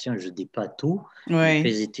informations, je ne dis pas tout, mais il peut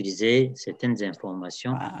Oui. utiliser certaines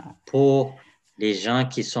informations Ah. pour les gens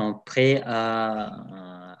qui sont prêts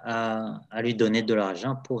à lui donner de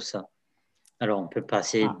l'argent pour ça. Alors, Ah. on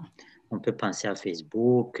peut penser à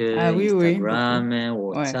Facebook, Ah oui, oui, beaucoup. Instagram, Ouais.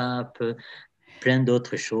 WhatsApp, plein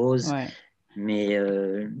d'autres choses. Ouais. Mais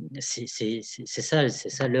c'est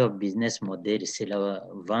ça leur business model, c'est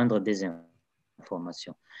vendre des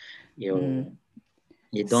informations. Et, Hmm.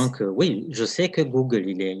 et donc, oui, je sais que Google,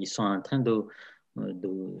 ils sont en train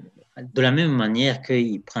de la même manière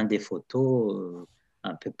qu'il prend des photos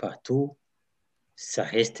un peu partout, ça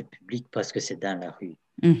reste public parce que c'est dans la rue.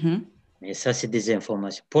 Mhm. Mais ça, c'est des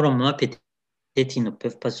informations. Pour le moment, peut-être ils ne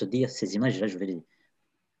peuvent pas se dire, ces images-là, je vais les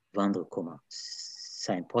vendre comment?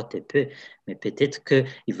 Ça importe peu, mais peut-être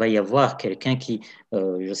qu'il va y avoir quelqu'un qui,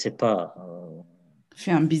 je ne sais pas,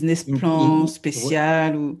 Fais un business plan ouais,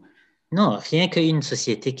 spécial ou... non, rien qu'une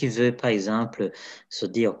société qui veut, par exemple, se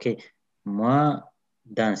dire, OK, moi,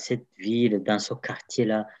 dans cette ville, dans ce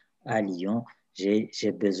quartier-là, à Lyon, j'ai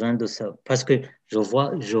besoin de ça. Parce que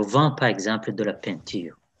je vends, par exemple, de la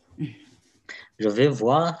peinture. Je vais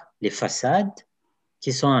voir les façades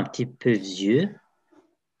qui sont un petit peu vieux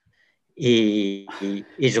et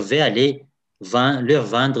je vais aller leur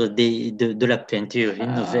vendre de la peinture,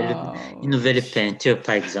 Ah, une nouvelle peinture,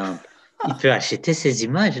 par exemple. Il peut acheter ces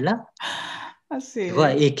images-là. ah, Tu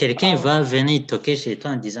vois, c'est... et quelqu'un Ah, va venir toquer chez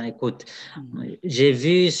toi en disant, écoute, ouais. j'ai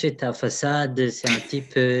vu sur ta façade, c'est un petit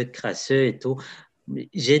peu crasseux et tout.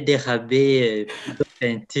 J'ai dérabé de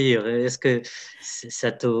peinture. Est-ce que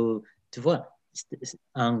ça te... Tu vois,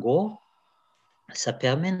 en gros, ça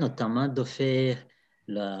permet notamment de faire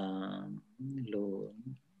le,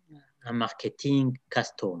 un marketing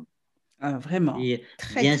custom Ah, vraiment, et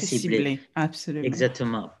très bien très ciblé. ciblé, absolument.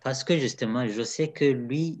 Exactement. Parce que justement, je sais que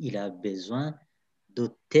lui, il a besoin de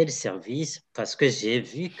tel service parce que j'ai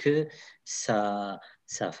vu que sa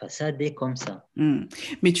façade est comme ça. Hmm.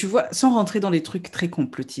 Mais tu vois, sans rentrer dans les trucs très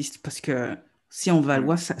complotistes, parce que si on va Mm.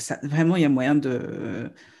 loin, vraiment, il y a moyen de,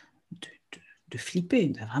 de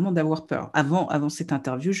flipper, vraiment d'avoir peur. Avant cette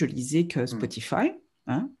interview, je lisais que Mm. Spotify,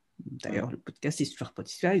 hein, Mm. d'ailleurs, le podcast est sur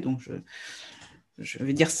Spotify, donc je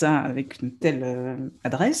vais dire ça avec une telle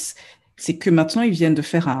adresse, c'est que maintenant, ils viennent de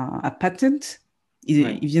faire un patent.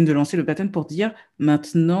 Oui, Ils viennent de lancer le patent pour dire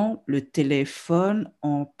maintenant, le téléphone,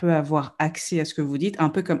 on peut avoir accès à ce que vous dites, un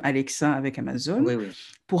peu comme Alexa avec Amazon, oui, oui,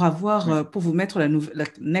 pour avoir, oui, pour vous mettre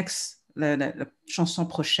la chanson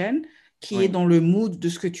prochaine qui est oui, dans le mood de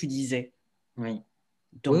ce que tu disais. oui, oui,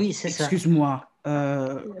 Donc, oui, c'est ça. excuse-moi,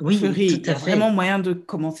 Oui, Fleury, tout il y à a vraiment fait. moyen de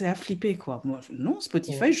commencer à flipper, quoi. Moi, non,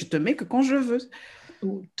 Spotify, Oh, je te mets que quand je veux,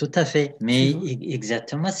 tout à fait. tu Mais vois.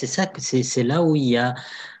 exactement, c'est ça, c'est là où il y a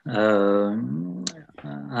un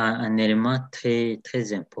élément très,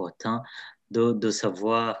 très important de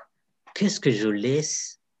savoir qu'est-ce que je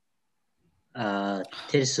laisse à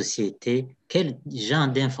telle société, quel genre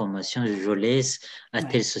d'informations je laisse à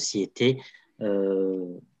telle Ouais, société euh,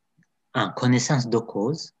 en connaissance de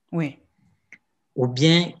cause, oui. ou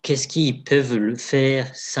bien qu'est-ce qu'ils peuvent le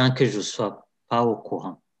faire sans que je ne sois pas au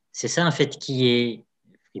courant. C'est ça en fait qui est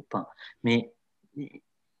flippant. Mais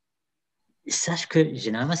sache que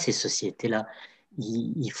généralement ces sociétés-là,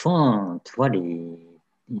 ils font, tu vois, les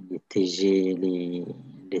TG, les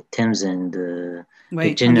Terms and les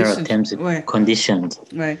Ouais, General conditions. Terms and Ouais, Conditions.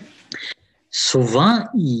 ouais. Souvent,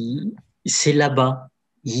 c'est là-bas.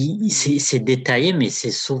 Mhm. C'est détaillé, mais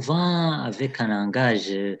c'est souvent avec un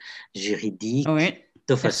langage juridique, Ouais.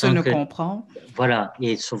 de Personne façon ne que, comprend. voilà,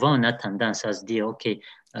 et souvent on a tendance à se dire, OK,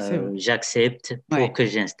 C'est vrai. j'accepte pour Ouais. que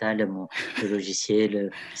j'installe le logiciel,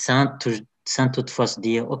 sans toutefois se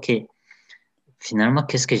dire, OK, finalement,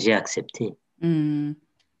 qu'est-ce que j'ai accepté? Hmm.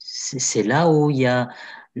 C'est là où il y a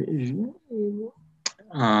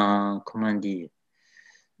un, comment dire,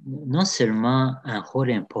 non seulement un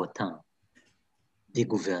rôle important des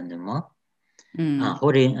gouvernements, un Hmm.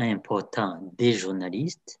 rôle important des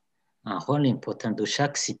journalistes, un rôle important de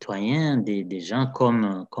chaque citoyen, des gens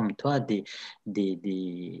comme toi, des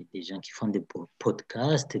gens qui font des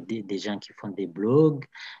podcasts, des gens qui font des blogs,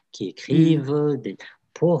 qui Hmm. écrivent,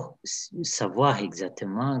 pour savoir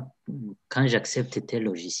exactement quand j'accepte tel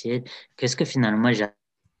logiciel, qu'est-ce que finalement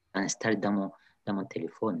j'installe dans mon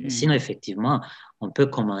téléphone. Sinon, Hmm. effectivement, on peut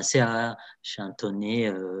commencer à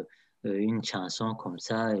chantonner une chanson comme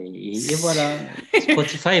ça et voilà,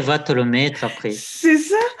 Spotify va te le mettre après C'est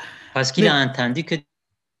ça. parce qu'il a Mais entendu que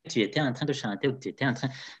tu étais en train de chanter ou tu étais en train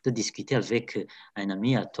de discuter avec un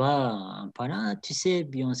ami à toi en parlant, ah, tu sais,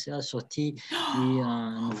 Beyoncé a sorti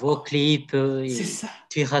un nouveau clip c'est et ça.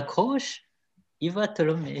 tu raccroches, il va te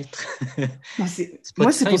le mettre. Moi, c'est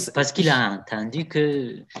Spotify, pour ça. parce qu'il a entendu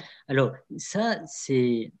que... Alors, ça,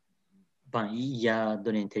 c'est... Bon, il y a de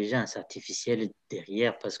l'intelligence artificielle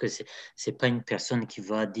derrière parce que c'est pas une personne qui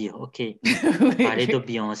va dire, OK, il parlait de Oui.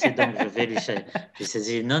 Beyoncé, donc je vais lui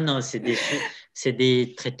saisir. Non, non, c'est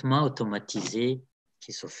des traitements automatisés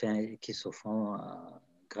qui se font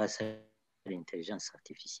grâce à l'intelligence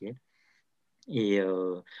artificielle. Et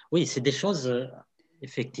oui, c'est des choses,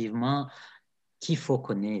 effectivement, qu'il faut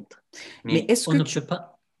connaître. Mais Mais est-ce on que ne tu peut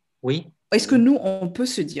pas. Oui, Est-ce que nous, on peut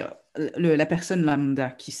se dire, la personne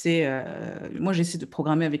lambda qui sait, moi j'essaie de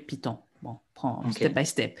programmer avec Python, bon, prends Ok, step by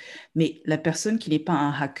step, mais la personne qui n'est pas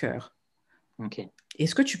un hacker, ok.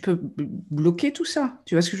 est-ce que tu peux bloquer tout ça?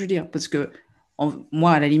 Tu vois ce que je veux dire? Parce que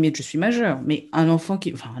moi, à la limite, je suis majeur, mais un enfant,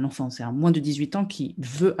 c'est un moins de 18 ans qui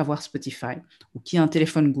veut avoir Spotify ou qui a un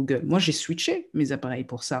téléphone Google. Moi, j'ai switché mes appareils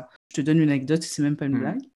pour ça. Je te donne une anecdote, c'est même pas une Mhm.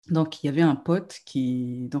 blague. Donc, il y avait un pote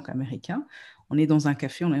donc américain. On est dans un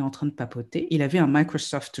café, on est en train de papoter. Il avait un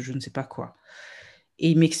Microsoft, je ne sais pas quoi. Et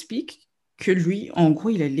il m'explique que lui, en gros,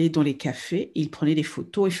 il allait dans les cafés, il prenait des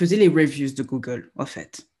photos, il faisait les reviews de Google, en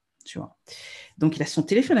fait. Tu vois. Donc, il a son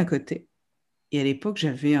téléphone à côté. Et à l'époque,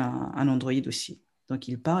 j'avais un Android aussi. Donc,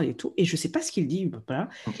 il parle et tout. Et je ne sais pas ce qu'il dit. Voilà.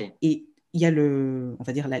 Ok, Et il y a on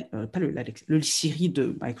va dire, pas le Siri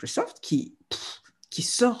de Microsoft qui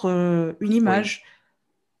sort une oui. image.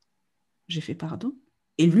 J'ai fait pardon.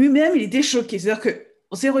 Et lui-même, il était choqué. C'est-à-dire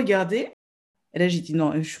qu'on s'est regardé. Et là, j'ai dit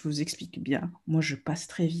non, je vous explique bien. Moi, je passe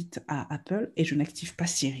très vite à Apple et je n'active pas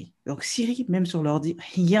Siri. Donc, Siri, même sur l'ordi,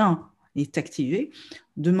 rien n'est activé.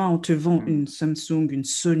 Demain, on te vend Mhm. une Samsung, une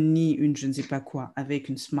Sony, une je ne sais pas quoi, avec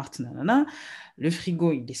une smart nanana. Le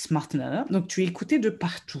frigo, il est smart nanana. Donc, tu es écouté de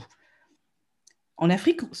partout. En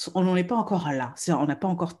Afrique, on n'en est pas encore là. On n'a pas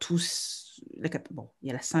encore tous. Bon, il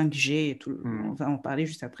y a la 5G et tout. On Mhm. va en parler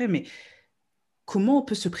juste après. Mais comment on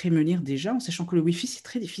peut se prémunir déjà en sachant que le Wi-Fi, c'est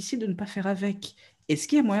très difficile de ne pas faire avec? Est-ce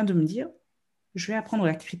qu'il y a moyen de me dire, je vais apprendre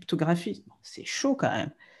la cryptographie? Bon, c'est chaud quand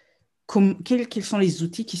même. Quels sont les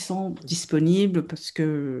outils qui sont disponibles? Parce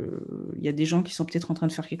que il y a des gens qui sont peut-être en train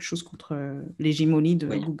de faire quelque chose contre l'hégémonie de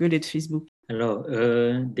Oui. Google et de Facebook. Alors,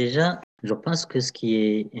 déjà, je pense que ce qui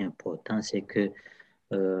est important, c'est que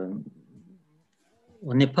euh,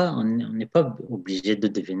 on n'est pas obligé de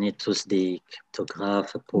devenir tous des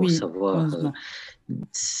cryptographes pour Oui, savoir. heureusement.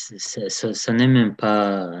 Ça n'est même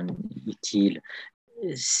pas utile.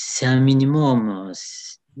 C'est un minimum.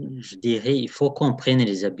 Je dirais, il faut qu'on prenne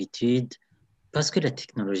les habitudes parce que la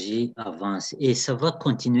technologie avance et ça va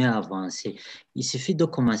continuer à avancer. Il suffit de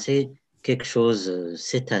commencer quelque chose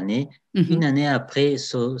cette année. Une Mhm. année après,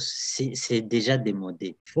 c'est déjà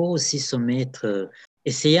démodé. Il faut aussi se mettre,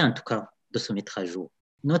 essayer en tout cas de se mettre à jour.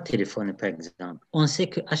 Nos téléphones, par exemple, on sait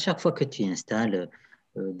qu'à chaque fois que tu installes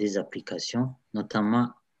des applications, notamment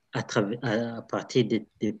à partir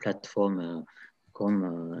des plateformes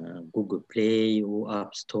comme Google Play ou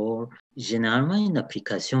App Store, généralement, une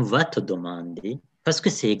application va te demander, parce que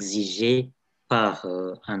c'est exigé par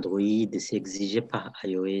Android, c'est exigé par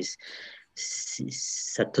iOS,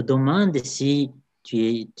 ça te demande si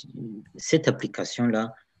cette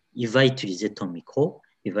application-là, il va utiliser ton micro,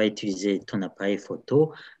 il va utiliser ton appareil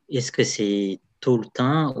photo. Est-ce que c'est tout le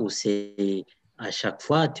temps ou c'est à chaque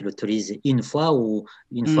fois, tu l'autorises une fois ou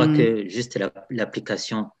une fois Mhm. que juste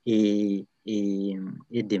l'application est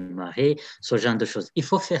démarrée, ce genre de choses. Il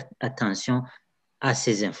faut faire attention à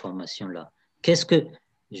ces informations-là. Qu'est-ce que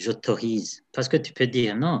j'autorise? Parce que tu peux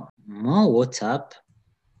dire non, mon WhatsApp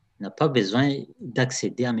n'a pas besoin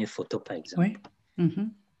d'accéder à mes photos, par exemple. Oui.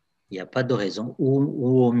 Mhm. Il n'y a pas de raison.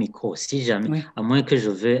 Ou au micro, si jamais, Oui. à moins que je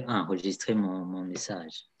veux enregistrer mon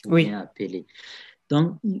message ou bien Oui. appeler.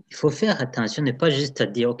 Donc, il faut faire attention, ne pas juste à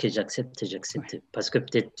dire, OK, j'accepte, Ouais. j'accepte, parce que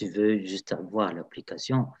peut-être tu veux juste avoir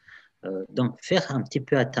l'application. Donc, faire un petit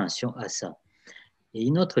peu attention à ça. Et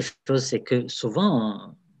une autre chose, c'est que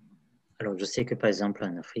souvent, alors je sais que par exemple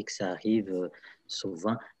en Afrique, ça arrive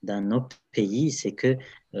souvent dans nos pays, c'est que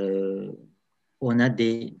euh, on a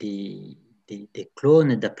des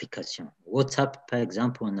clones d'applications. WhatsApp, par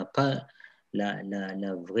exemple, on n'a pas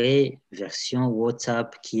la vraie version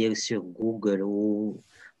WhatsApp qui est sur Google ou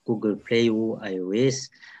Google Play ou iOS,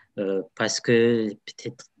 parce que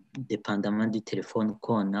peut-être dépendamment du téléphone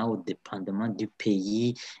qu'on a ou dépendamment du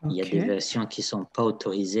pays, il y a Ok. des versions qui ne sont pas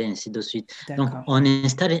autorisées, ainsi de suite. Donc, D'accord. on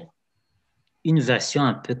installe une version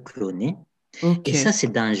un peu clonée et ça, Ok.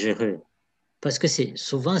 c'est dangereux. Parce que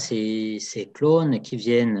souvent, ces clones qui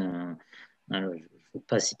viennent, alors, je ne veux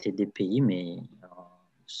pas citer des pays, mais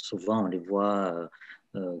souvent on les voit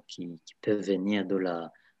qui peuvent venir de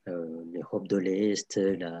l'Europe de l'Est,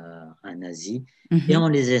 en Asie, et on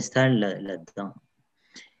Mhm. les installe là-dedans.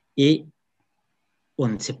 Et on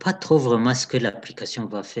ne sait pas trop vraiment ce que l'application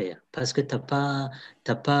va faire parce que tu n'as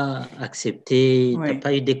pas accepté, tu n'as Ouais.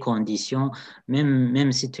 pas eu des conditions,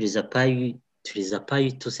 même si tu ne les as pas eues, tu les as pas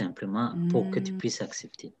eues tout simplement pour que tu Hmm. puisses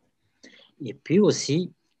accepter. Et puis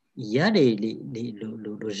aussi, il y a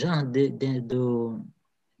le genre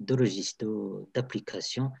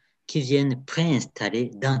d'applications qui viennent préinstaller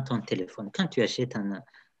dans ton téléphone. Quand tu achètes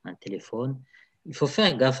un téléphone, il faut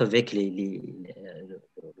faire gaffe avec les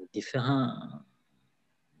différents,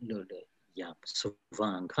 il y a souvent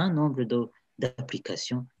un grand nombre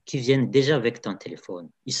d'applications qui viennent déjà avec ton téléphone.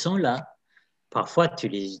 Ils sont là. Parfois, tu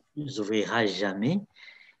les ouvriras jamais,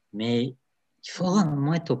 mais il faut au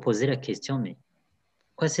moins te poser la question, mais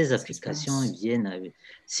pourquoi ces Qu'est-ce qui se applications passe? viennent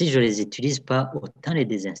si je ne les utilise pas, autant les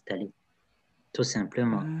désinstaller, tout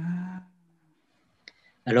simplement. Ah,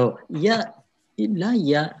 Alors, il y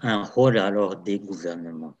a un rôle alors des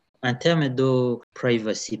gouvernements. En termes de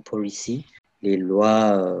privacy policy, les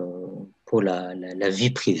lois pour la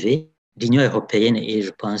vie privée, l'Union européenne est,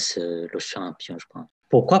 je pense, le champion, je pense.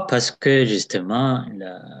 Pourquoi? Parce que justement,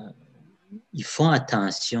 ils font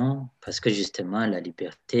attention, parce que justement, la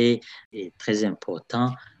liberté est très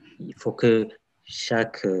importante. Il faut que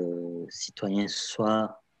chaque citoyen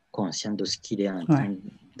soit conscient de ce qu'il est en ouais, train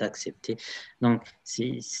d'accepter. Donc,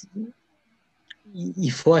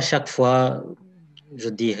 il faut à chaque fois, je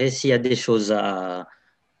dirais, s'il y a des choses à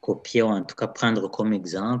copier ou en tout cas prendre comme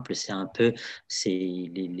exemple, c'est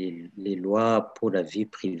les lois pour la vie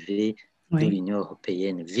privée de oui, l'Union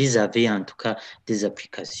européenne vis-à-vis en tout cas des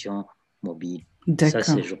applications mobiles. Ça,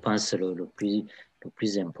 c'est, d'accord. je pense, le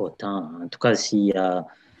plus important. En tout cas, s'il y a,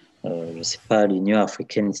 je ne sais pas, l'Union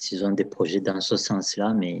africaine, s'ils ont des projets dans ce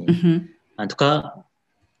sens-là, mais Mhm. en tout cas,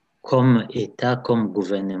 comme État, comme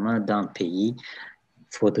gouvernement d'un pays, il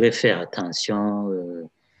faudrait faire attention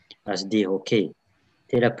à se dire, OK,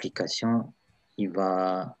 telle application, il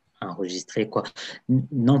va enregistrer quoi.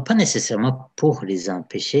 Non pas nécessairement pour les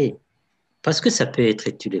empêcher, parce que ça peut être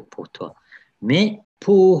utile pour toi, mais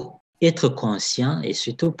pour être conscient et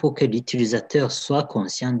surtout pour que l'utilisateur soit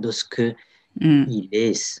conscient de ce que Mm. il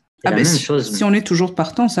est. C'est Ah la ben même si, chose. si on est toujours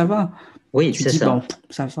partant, ça va. Oui, Tu c'est dis, bon, ça.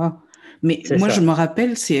 ça va. Mais C'est moi, je ça. me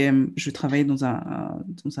rappelle, je travaillais dans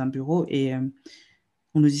un bureau et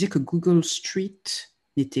on nous disait que Google Street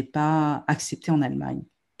n'était pas accepté en Allemagne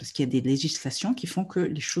parce qu'il y a des législations qui font que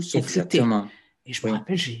les choses sont floutées. Exactement. Et je me Oui,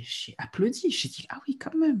 rappelle, j'ai applaudi. J'ai dit, ah oui,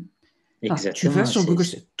 quand même. Ah, tu vas exactement. sur Google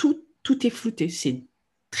Street, tout est flouté. C'est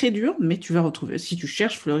très dur, mais tu vas retrouver. Si tu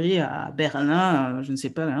cherches Fleury à Berlin, je ne sais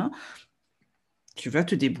pas, là, tu vas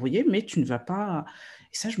te débrouiller, mais tu ne vas pas.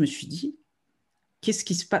 Et ça, je me suis dit, qu'est-ce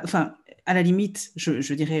qui se passe? Enfin, à la limite,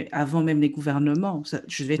 je dirais avant même les gouvernements,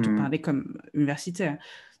 je vais te Hmm. parler comme universitaire.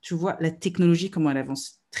 Tu vois, la technologie, comment elle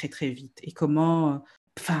avance très, très vite et comment,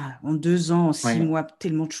 enfin, en 2 ans, en six Oui. mois,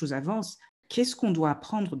 tellement de choses avancent. Qu'est-ce qu'on doit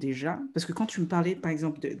apprendre déjà? Parce que quand tu me parlais, par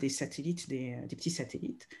exemple, des satellites, des petits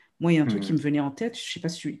satellites, moi, il y a un truc qui Hmm. me venait en tête, je ne sais pas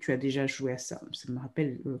si tu as déjà joué à ça, ça me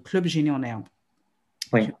rappelle le Club Génie en herbe.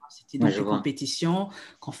 Oui. Tu vois, c'était Moi, donc je une vois. compétition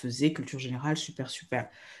qu'on faisait, culture générale, super, super.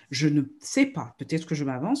 Je ne sais pas, peut-être que je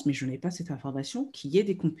m'avance, mais je n'ai pas cette information, qu'il y ait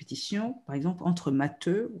des compétitions, par exemple, entre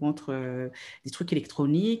matheux ou entre des trucs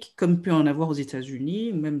électroniques, comme peut en avoir aux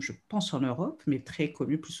États-Unis, ou même, je pense, en Europe, mais très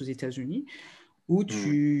connu plus aux États-Unis, où Hmm.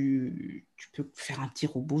 tu peux faire un petit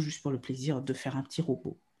robot juste pour le plaisir de faire un petit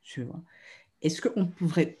robot, tu vois. Est-ce qu'on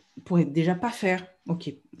pourrait déjà pas faire,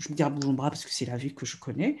 ok, je vais dire Bujumbura parce que c'est la ville que je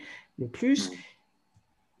connais le plus, Hmm.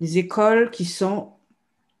 les écoles qui sont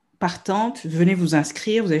partantes, venez vous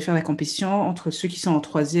inscrire, vous allez faire la compétition entre ceux qui sont en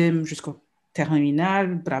troisième jusqu'au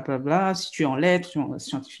terminal, blablabla. Si tu es en lettres, tu es en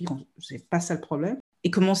scientifique, c'est pas ça le problème.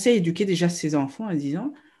 Et commencer à éduquer déjà ces enfants en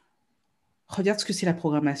disant, regarde ce que c'est la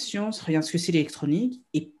programmation, regarde ce que c'est l'électronique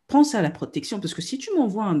et pense à la protection. Parce que si tu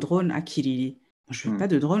m'envoies un drone à Kilili, je veux Hmm. pas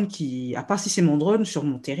de drone qui, à part si c'est mon drone sur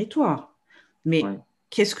mon territoire. Mais Oui.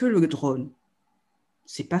 qu'est-ce que le drone?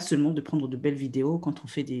 C'est pas seulement de prendre de belles vidéos quand on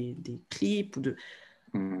fait des clips ou de,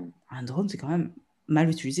 Hmm. un drone, c'est quand même mal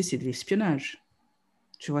utilisé, c'est de l'espionnage.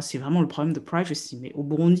 Tu vois, c'est vraiment le problème de privacy. Mais au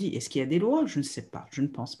Burundi, est-ce qu'il y a des lois? Je ne sais pas, je ne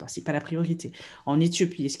pense pas. C'est pas la priorité. En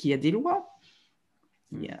Éthiopie, est-ce qu'il y a des lois?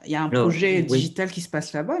 Hmm. Il y a un Alors, projet oui. digital qui se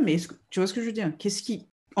passe là-bas, mais tu vois ce que je veux dire?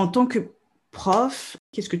 En tant que prof,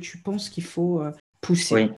 qu'est-ce que tu penses qu'il faut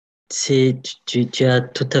pousser? Oui, tu as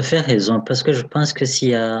tout à fait raison, parce que je pense que s'il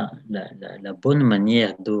y a la bonne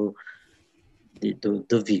manière de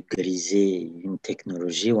vulgariser une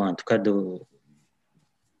technologie, ou en tout cas de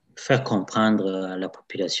faire comprendre à la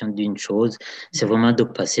population d'une chose, c'est Ouais. vraiment de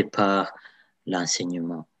passer par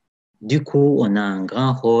l'enseignement. Du coup, on a un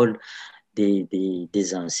grand rôle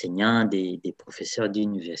des enseignants, des professeurs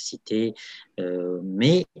d'université,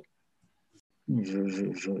 mais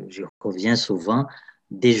je reviens souvent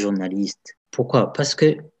des journalistes. Pourquoi? Parce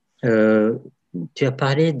que euh, tu as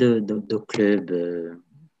parlé de clubs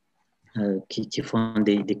qui font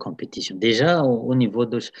des compétitions. Déjà, au niveau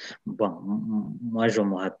de... Bon, moi, je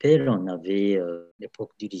me rappelle, on avait, à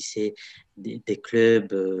l'époque du lycée, des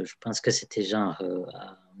clubs, je pense que c'était genre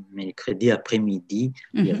mercredi après-midi,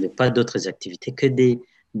 il n'y avait Mhm. pas d'autres activités que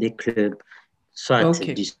des clubs. soit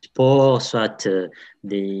Ok. du sport, soit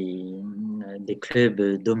des clubs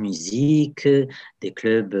de musique, des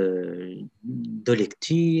clubs de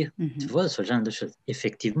lecture, tu Mhm. vois, ce genre de choses.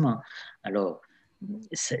 Effectivement. Alors,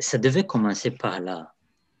 ça devait commencer par là.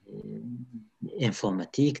 Euh,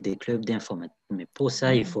 Informatique, des clubs d'informatique. Mais pour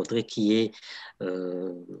ça, il Ouais. faudrait qu'il y ait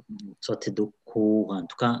une sorte de cours, en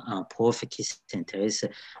tout cas un prof qui s'intéresse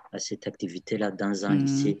à cette activité-là dans un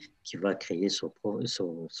lycée Mhm. qui va créer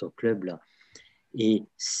ce club-là. Et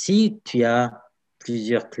si tu as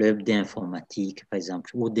plusieurs clubs d'informatique, par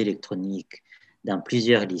exemple, ou d'électronique dans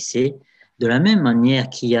plusieurs lycées, de la même manière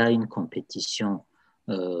qu'il y a une compétition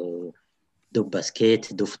euh, de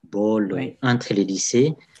basket, de football Ouais. entre les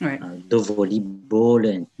lycées, Ouais. de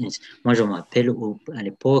volleyball. Moi, je me rappelle à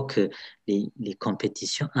l'époque, les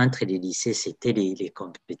compétitions entre les lycées, c'était les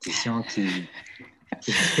compétitions qui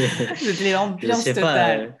C'était je ne l'ambiance sais pas.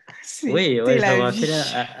 totale. Oui, C'était ouais, je me la rappelle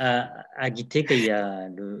vie. à Guitec, il y a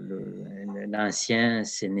l'ancien,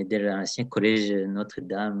 c'est né de l'ancien collège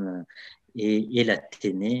Notre-Dame et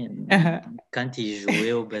l'Athénée. Quand ils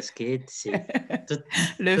jouaient au basket, c'est toute,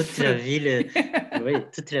 Le toute la feu. ville, oui,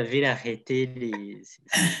 toute la ville arrêtait. C'est...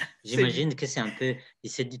 J'imagine que c'est un peu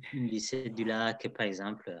lycée du Lac, par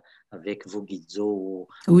exemple, avec Vogizzo,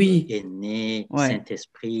 Oui. Aîné, Ouais.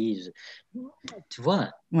 Saint-Esprit. Tu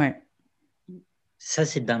vois, Ouais. ça,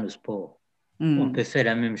 c'est dans le sport. On Mhm. peut faire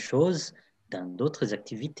la même chose dans d'autres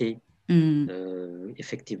activités. Mhm.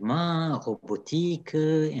 Effectivement, robotique,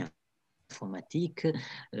 informatique.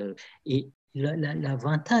 euh, et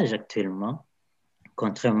l'avantage actuellement,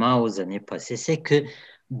 contrairement aux années passées, c'est que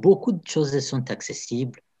beaucoup de choses sont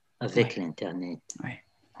accessibles avec Ouais. l'Internet. Ouais.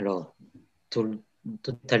 Alors, tout,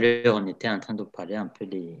 tout à l'heure, on était en train de parler un peu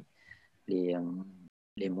les, euh,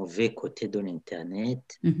 les mauvais côtés de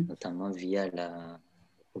l'Internet, Mhm. notamment via le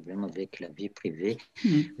problème avec la vie privée.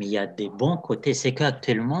 Mhm. Mais il y a des bons côtés. C'est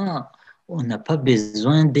qu'actuellement, on n'a pas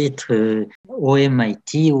besoin d'être au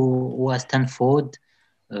MIT ou à Stanford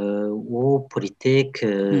ou au Polytech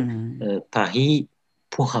Mhm. Paris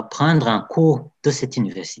pour apprendre un cours de cette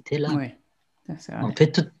université-là. Ouais. Ça, c'est On vrai.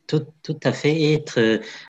 peut tout à fait être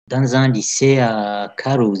dans un lycée à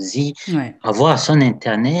Carouzy, Ouais. avoir son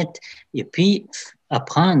Internet et puis Ouais.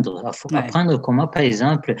 apprendre comment, par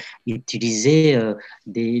exemple, utiliser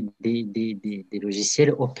des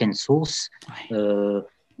logiciels open source, Ouais. euh,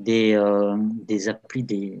 des applis,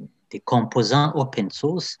 des composants open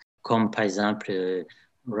source, comme par exemple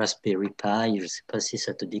Raspberry Pi, je ne sais pas si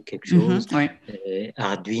ça te dit quelque Mhm. chose. Ouais.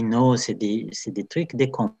 Arduino, c'est des trucs, des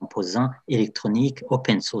composants électroniques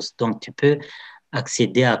open source. Donc, tu peux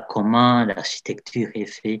accéder à comment l'architecture est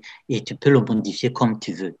faite et tu peux le modifier comme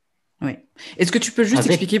tu veux. Ouais. Est-ce que tu peux juste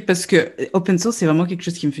Avec, expliquer, parce que open source, c'est vraiment quelque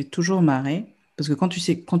chose qui me fait toujours marrer. Parce que quand tu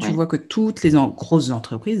sais, quand tu ouais, vois que toutes les grosses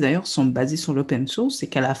entreprises, d'ailleurs, sont basées sur l'open source, c'est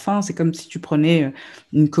qu'à la fin, c'est comme si tu prenais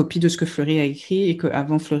une copie de ce que Fleury a écrit et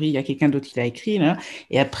qu'avant Fleury, il y a quelqu'un d'autre qui l'a écrit, là.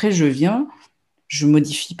 Et après, je viens, je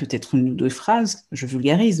modifie peut-être une ou deux phrases, je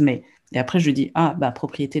vulgarise, mais et après, je dis, ah, bah,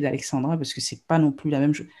 propriété d'Alexandra, parce que c'est pas non plus la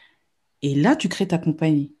même chose. Et là, tu crées ta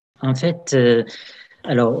compagnie. en fait,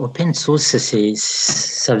 alors open source,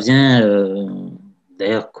 ça vient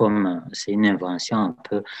d'ailleurs comme c'est une invention un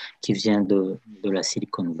peu qui vient de la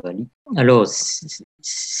Silicon Valley. Alors,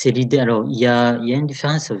 c'est l'idée. Alors, il y a une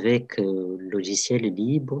différence avec logiciel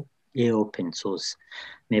libre et open source.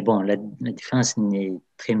 Mais bon, la différence n'est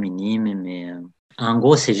très minime, mais en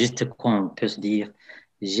gros, c'est juste qu'on peut se dire,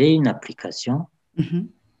 j'ai une application Mhm.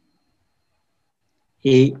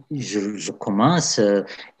 et je commence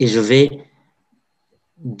et je vais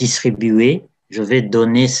distribuer, je vais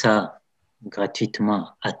donner ça gratuitement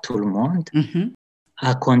à tout le monde, Mhm.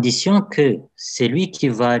 à condition que celui qui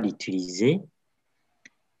va l'utiliser,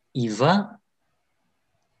 il va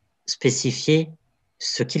spécifier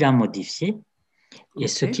ce qu'il a modifié. Et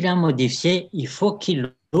ce OK. qu'il a modifié, il faut qu'il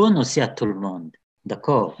le donne aussi à tout le monde.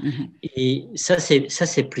 D'accord? Mhm. Et ça,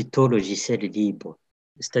 c'est plutôt logiciel libre.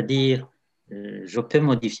 C'est-à-dire, je peux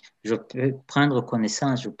modifier, je peux prendre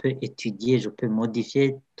connaissance, je peux étudier, je peux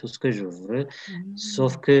modifier tout ce que je veux,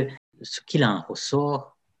 sauf Mhm. que ce qu'il en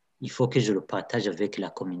ressort, il faut que je le partage avec la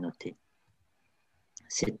communauté.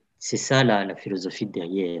 C'est ça la philosophie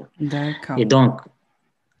derrière. Et D'accord. donc,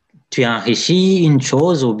 tu enrichis une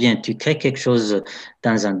chose ou bien tu crées quelque chose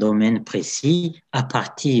dans un domaine précis à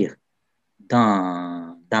partir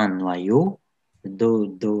d'un noyau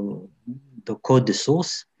de code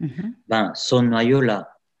source. Mhm. Ben, ce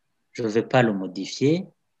noyau-là, je ne vais pas le modifier,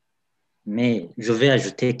 mais je vais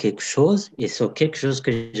ajouter quelque chose et ce quelque chose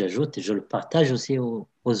que j'ajoute, je le partage aussi aux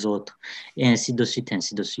autres et ainsi de suite,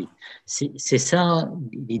 ainsi de suite. C'est ça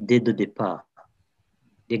l'idée de départ.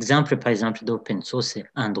 L'exemple, par exemple, d'open source, c'est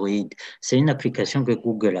Android. C'est une application que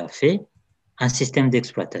Google a fait, un système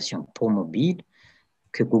d'exploitation pour mobile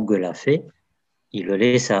que Google a fait. Il le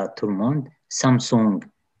laisse à tout le monde. Samsung,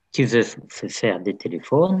 qui veut faire des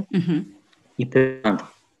téléphones, il peut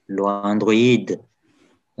prendre l'Android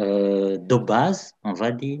de base, on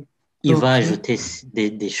va dire. Il va ajouter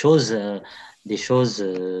des choses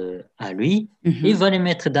à lui et il va les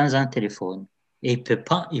mettre dans un téléphone. Et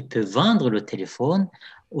il peut vendre le téléphone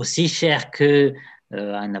aussi cher que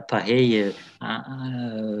un appareil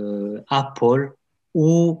Apple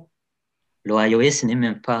où le iOS n'est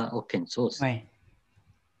même pas open source. Ouais.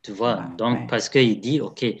 Tu vois, donc parce qu'il dit,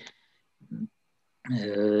 OK,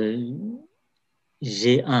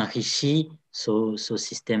 j'ai enrichi ce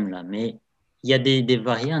système-là, mais il y a des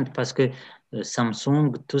variantes parce que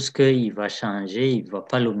Samsung, tout ce qu'il va changer, il ne va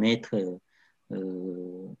pas le mettre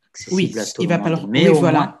accessible à tout il le va pas le... monde. Mais Oui, au moins,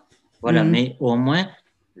 voilà. voilà, mais au moins,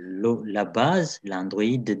 la base,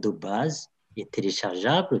 l'Android de base est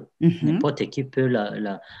téléchargeable. N'importe qui peut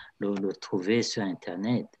le trouver sur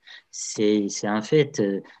Internet. C'est en fait,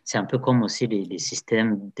 c'est un peu comme aussi les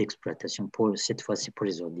systèmes d'exploitation, cette fois-ci pour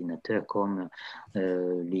les ordinateurs comme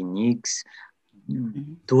Linux,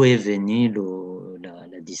 d'où est venue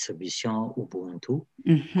la distribution Ubuntu,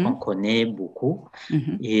 qu'on connaît beaucoup.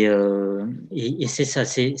 Et c'est ça,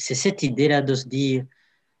 c'est cette idée-là de se dire,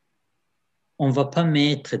 on ne va pas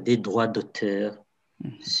mettre des droits d'auteur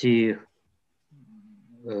sur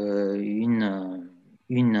une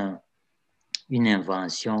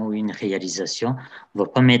invention ou une réalisation. On ne va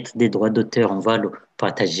pas mettre des droits d'auteur, on va le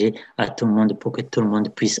partager à tout le monde pour que tout le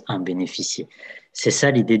monde puisse en bénéficier. C'est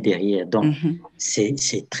ça l'idée derrière. Donc,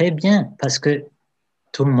 c'est très bien parce que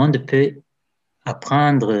tout le monde peut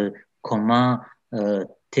apprendre comment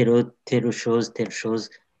telle chose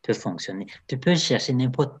peut fonctionner. Tu peux chercher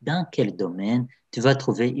n'importe dans quel domaine, tu vas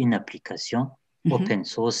trouver une application open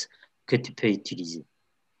source que tu peux utiliser.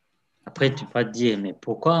 Après, tu peux te dire, mais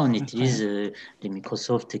pourquoi on utilise les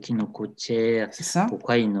Microsoft qui nous coûtent cher? C'est ça.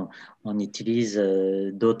 Pourquoi on utilise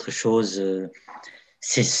d'autres choses?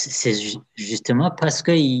 C'est justement parce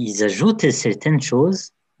qu'ils ajoutent certaines choses.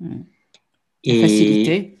 La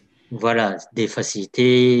facilité. Voilà, des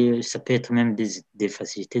facilités, ça peut être même des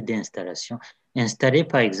facilités d'installation. Installer,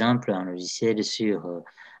 par exemple, un logiciel sur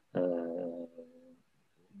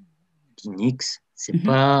Linux, c'est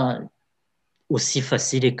pas aussi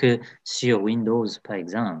facile que sur Windows, par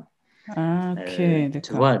exemple. Ah, ok, d'accord.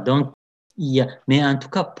 Tu vois, donc, mais en tout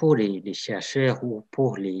cas, pour les chercheurs ou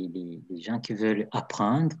pour les gens qui veulent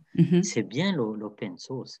apprendre, c'est bien l'open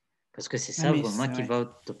source. Parce que c'est ça vraiment qui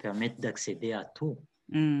va te permettre d'accéder à tout.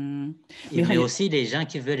 Mais aussi les gens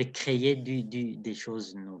qui veulent créer des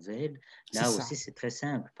choses nouvelles, là aussi c'est très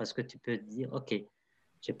simple parce que tu peux dire, OK,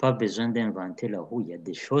 je n'ai pas besoin d'inventer la roue, il y a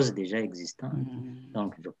des choses déjà existantes.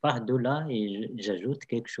 Donc je pars de là et j'ajoute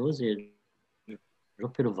quelque chose et je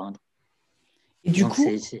peux le vendre. Et du coup,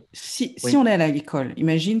 si on est à l'école,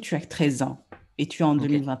 imagine tu as 13 ans et tu es en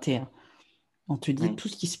 2021. On te dit tout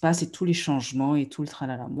ce qui se passe et tous les changements et tout le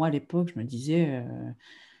tralala. Moi, à l'époque, je me disais,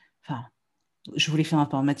 je voulais faire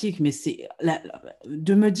informatique, mais c'est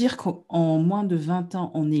de me dire qu'en moins de 20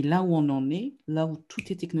 ans, on est là où on en est, là où tout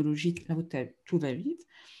est technologique, là où tout va vite.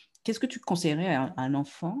 Qu'est-ce que tu conseillerais à un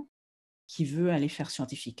enfant qui veut aller faire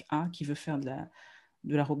scientifique A, qui veut faire de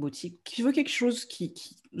la robotique, qui veut quelque chose qui...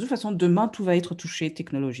 De toute façon, demain, tout va être touché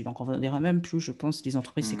technologie. Donc, on ne verra même plus, je pense, les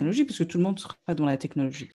entreprises technologiques, parce que tout le monde sera dans la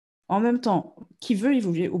technologie. En même temps, qui veut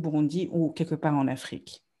évoluer au Burundi ou quelque part en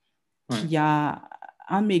Afrique, qui a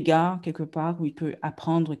un méga quelque part où il peut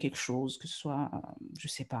apprendre quelque chose, que ce soit, je ne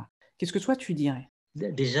sais pas. Qu'est-ce que toi, tu dirais?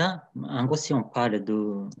 Déjà, en gros, si on parle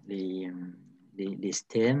de les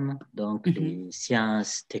STEM, donc les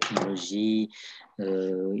sciences, technologies,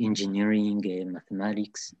 engineering et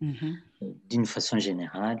mathematics, d'une façon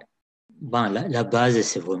générale, bon, la base,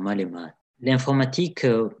 c'est vraiment les maths. L'informatique,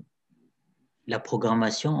 la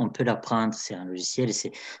programmation, on peut l'apprendre, c'est un logiciel,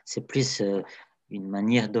 c'est plus une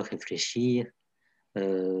manière de réfléchir.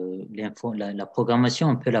 La programmation,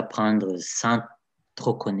 on peut l'apprendre sans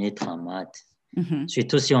trop connaître en maths.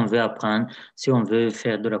 Surtout si on veut apprendre, si on veut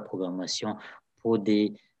faire de la programmation pour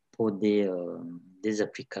des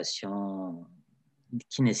applications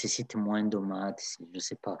qui nécessitent moins de maths, je ne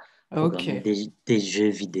sais pas, programmer des jeux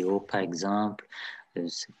vidéo, par exemple,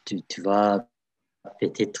 tu vas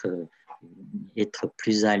peut-être être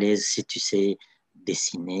plus à l'aise si tu sais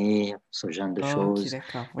dessiner, ce genre de choses.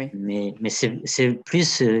 Mais c'est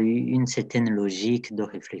plus une certaine logique de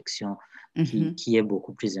réflexion qui est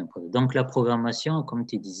beaucoup plus importante. Donc, la programmation, comme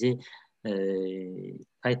tu disais,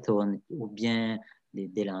 Python ou bien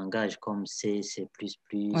des langages comme C, C++,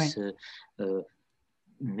 Ouais. euh,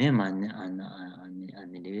 même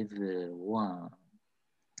un élève ou un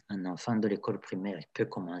enfant de l'école primaire il peut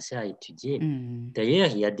commencer à étudier. Mhm. D'ailleurs,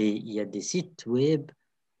 il y a des sites web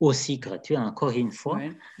aussi gratuits, encore une fois,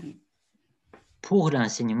 Ouais. pour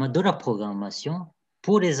l'enseignement de la programmation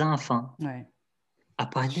pour les enfants Ouais. à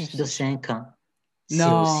partir de 5 ans.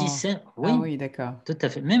 C'est aussi Non. simple. Ah Oui, oui, d'accord. tout à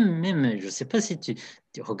fait. Même je ne sais pas si tu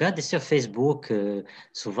regardes sur Facebook,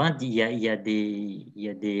 souvent il y a il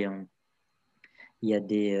y a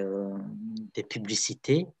des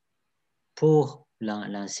publicités pour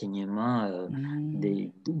l'enseignement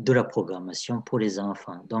Mhm. de la programmation pour les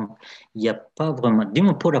enfants. Donc, il n'y a pas vraiment, du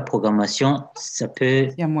moins pour la programmation, ça peut,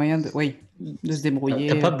 Il y a moyen de, oui, de se tu n'as pas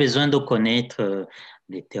débrouiller. besoin de connaître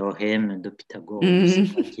les théorèmes de Pythagore ou je ne sais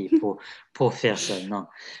pas Mhm. qui pour faire ça, non.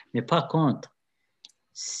 Mais par contre,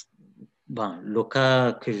 bon, le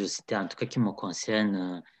cas que je citais, en tout cas qui me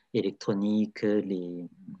concerne, électronique, le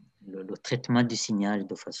traitement du signal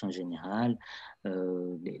de façon générale,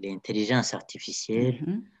 l'intelligence artificielle,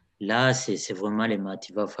 Mhm. là, c'est vraiment les maths.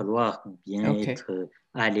 Il va falloir bien Ok. être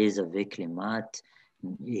à l'aise avec les maths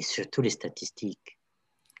et surtout les Ok. statistiques,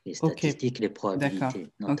 les D'accord. probabilités,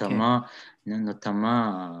 Ok. notamment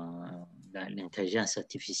l'intelligence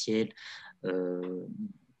artificielle. euh,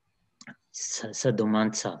 ça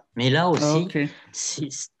demande ça. Mais là aussi, Ok.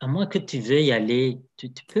 à moins que tu veuilles y aller, tu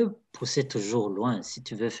peux pousser toujours loin si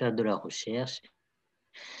tu veux faire de la recherche.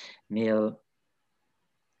 Mais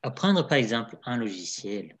apprendre, par exemple, un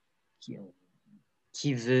logiciel qui,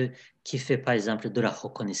 qui veut, qui fait, par exemple, de la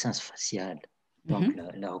reconnaissance faciale, donc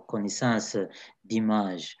Mhm. la reconnaissance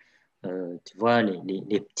d'image. Tu vois,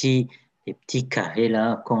 les petits carrés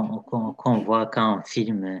là qu'on voit quand on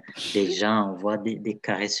filme des gens, on voit des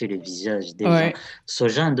carrés sur le visage des gens. Ouais. Ce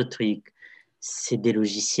genre de trucs, c'est des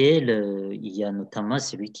logiciels. Il y a notamment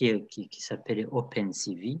celui qui s'appelle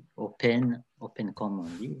OpenCV, Open comme on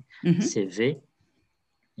dit, Mhm. CV.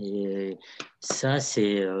 Et ça,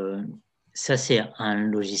 c'est un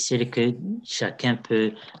logiciel que chacun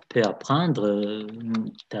peut apprendre.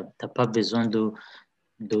 Tu n'as pas besoin de,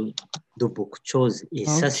 de beaucoup de choses. Et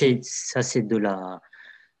Ok. ça, c'est de la,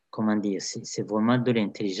 comment dire, c'est vraiment de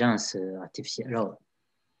l'intelligence artificielle. Alors,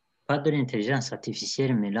 pas de l'intelligence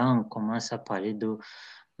artificielle, mais là, on commence à parler de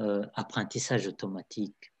apprentissage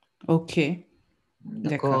automatique. Ok.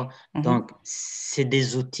 D'accord. D'accord? Mhm. Donc, c'est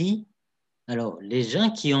des outils. Alors, les gens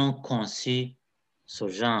qui ont conçu ce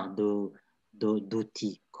genre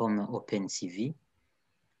d'outils comme OpenCV,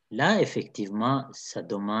 là, effectivement, ça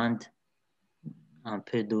demande un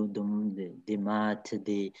peu des maths,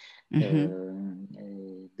 Mhm.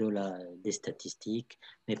 des statistiques.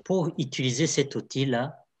 Mais pour utiliser cet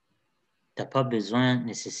outil-là, tu n'as pas besoin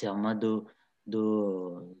nécessairement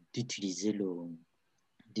d'utiliser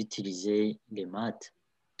d'utiliser les maths.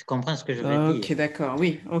 Tu comprends ce que je veux dire? Ok, d'accord.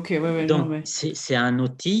 Oui. Ok. Ouais, ouais, non, Donc, mais. c'est un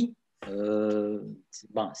outil,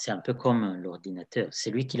 bon, c'est un peu comme l'ordinateur. C'est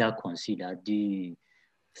lui qui l'a conçu, il a dû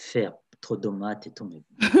faire trop de maths et tout. Mais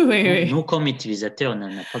Oui, nous, oui. comme utilisateurs, on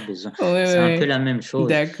n'en a pas besoin. Oui, oui, C'est un peu oui. la même chose.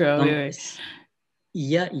 D'accord, oui, Donc, oui.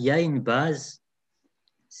 il y a une base,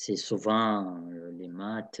 c'est souvent les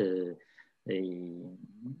maths et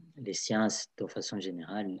les sciences de façon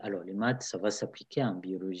générale. Alors, les maths, ça va s'appliquer en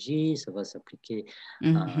biologie, ça va s'appliquer en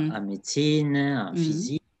Mhm. médecine, en Mhm.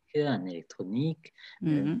 physique, en électronique.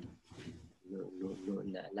 Mais Mhm.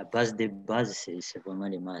 la base des bases, c'est vraiment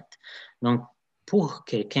les maths. Donc, pour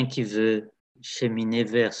quelqu'un qui veut cheminer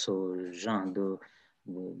vers ce genre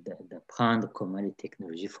d'apprendre comment les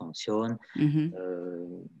technologies fonctionnent, Mhm. euh,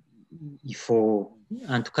 il faut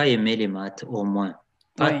en tout cas aimer les maths au moins.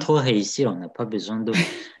 Pas Ouais. trop réussir, on n'a pas besoin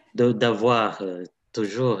d'avoir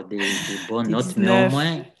toujours des bonnes Des notes, mais au 19.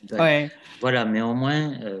 moins, ben, Ouais. voilà, mais au moins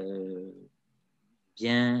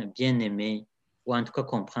bien aimer, ou en tout cas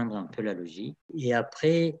comprendre un peu la logique. Et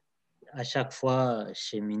après, à chaque fois,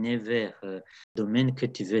 cheminer vers le domaine que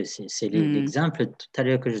tu veux. C'est Mhm. l'exemple tout à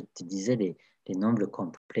l'heure que je te disais, les nombres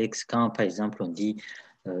complexes. Quand, par exemple, on dit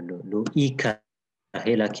le i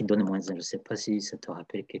carré là, qui donne moins 1, je ne sais pas si ça te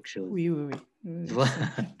rappelle quelque chose. Oui, oui, oui. Tu Oui, vois,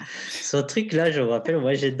 ce truc-là, je me rappelle,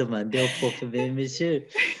 moi, j'ai demandé au prof, mais monsieur,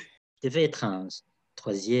 je devais être en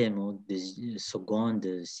troisième ou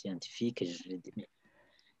seconde scientifique, et je lui ai dit, mais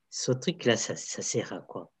ce truc-là, ça sert à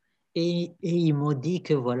quoi? Et ils m'ont dit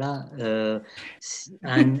que voilà,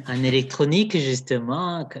 en électronique,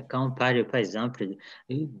 justement, quand on parle, par exemple,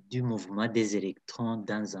 du mouvement des électrons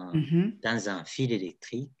Mhm. dans un fil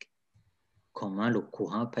électrique, comment le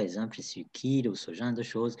courant, par exemple, circule ou ce genre de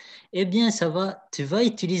choses, eh bien, tu vas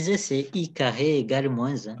utiliser ces I carré égale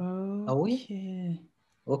moins 1. Ah oui?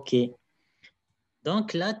 Ok. OK.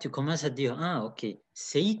 Donc là, tu commences à dire, ah, ok,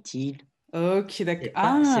 c'est utile. Ok, d'accord. C'est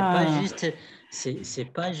pas Ah! juste, c'est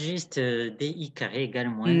pas juste des I carré égale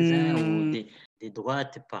moins un ou Hmm, des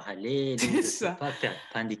droites parallèles ou c'est je sais ça. pas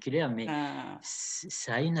perpendiculaires, mais Ah,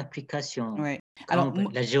 ça a une application. ouais. Alors, Quand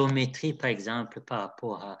la géométrie, par exemple, par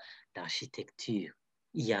rapport à l'architecture,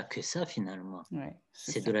 il n'y a que ça finalement. ouais,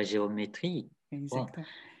 c'est C'est de ça. la géométrie. Bon. Exactement.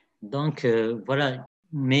 Donc, voilà.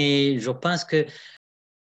 Mais je pense que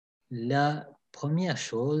la première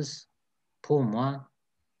chose, pour moi,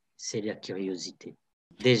 c'est la curiosité.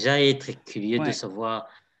 Déjà, être curieux de Ouais, savoir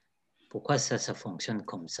pourquoi ça fonctionne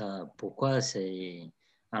comme ça, pourquoi c'est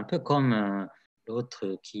un peu comme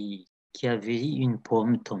l'autre qui a vu une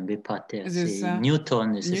pomme tomber par terre. c'est C'est ça.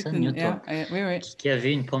 Newton, c'est ça, Newton, Newton, yeah, oui, oui, qui a vu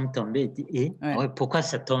une pomme tomber et ah ouais, ouais, pourquoi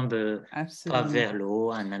ça tombe pas absolument. vers le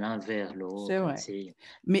haut en allant vers le haut. C'est vrai. C'est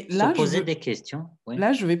Mais se poser des questions. Oui,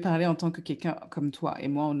 là, je vais parler en tant que quelqu'un comme toi. Et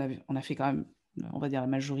moi, on a fait quand même, on va dire, la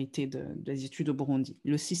majorité des études au Burundi.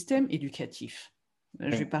 Le système éducatif. Je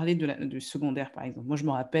vais oui, parler du secondaire, par exemple. Moi, je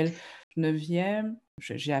me rappelle, 9e,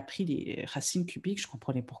 j'ai appris les racines cubiques. Je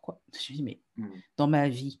comprenais pourquoi. Je me suis dit, mais mm, dans ma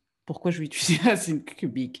vie, pourquoi je vais utiliser les racines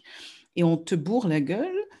cubiques? Et on te bourre la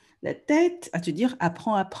gueule, la tête, à te dire,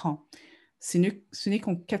 apprends, apprends. Ce n'est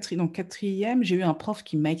qu'en quatrième, j'ai eu un prof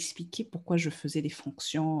qui m'a expliqué pourquoi je faisais les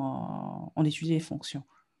fonctions, on étudiait les fonctions.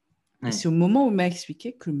 Et oui, c'est au moment où il m'a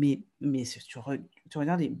expliqué que tu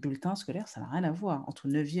regardes les bulletins scolaires, ça n'a rien à voir. Entre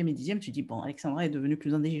neuvième et dixième, tu dis, bon, Alexandra est devenue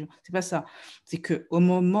plus intelligente. C'est pas ça. C'est qu'au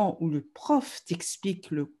moment où le prof t'explique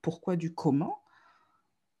le pourquoi du comment,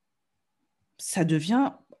 ça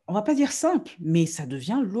devient, on va pas dire simple, mais ça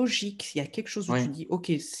devient logique. Il y a quelque chose où tu oui, dis,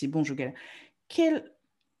 OK, c'est bon, je galère. Quel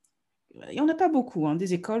il n'y en a pas beaucoup, hein,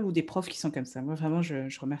 des écoles ou des profs qui sont comme ça. Moi, vraiment,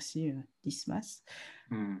 je remercie l'ISMAS.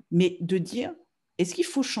 mm, Mais de dire, est-ce qu'il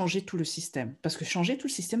faut changer tout le système? Parce que changer tout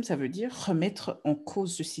le système, ça veut dire remettre en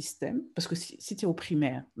cause le système. Parce que si tu es au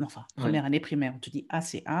primaire, enfin, oui, première année primaire, on te dit A,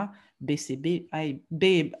 c'est A, B, c'est B,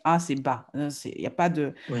 B, A, c'est bas. Il n'y a pas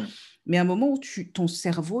de... oui, Mais à un moment où ton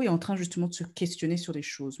cerveau est en train justement de se questionner sur des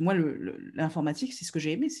choses. Moi, l'informatique, c'est ce que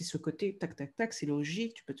j'ai aimé, c'est ce côté tac, tac, tac, c'est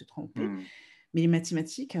logique, tu peux te tromper. mm, Mais les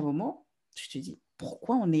mathématiques, à un moment, tu te dis,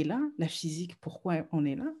 pourquoi on est là? La physique, pourquoi on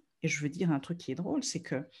est là? Et je veux dire un truc qui est drôle, c'est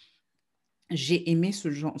que j'ai aimé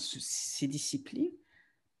ces disciplines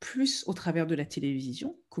plus au travers de la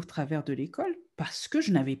télévision qu'au travers de l'école, parce que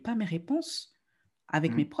je n'avais pas mes réponses.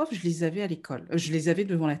 Avec mes mm, profs, je les avais à l'école. Je les avais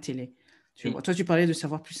devant la télé. Tu vois, oui, toi, tu parlais de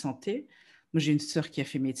savoir plus santé. Moi, j'ai une sœur qui a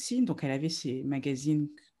fait médecine, donc elle avait ces magazines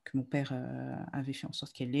que mon père avait fait en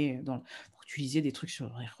sorte qu'elle ait. Donc, tu lisais des trucs sur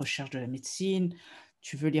les recherches de la médecine.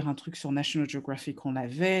 Tu veux lire un truc sur National Geographic qu'on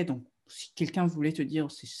avait. Donc, si quelqu'un voulait te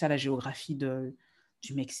dire, c'est ça la géographie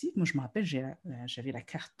du Mexique, moi, je me rappelle, j'avais la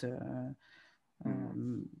carte,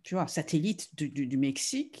 mm, tu vois, satellite du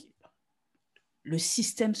Mexique, le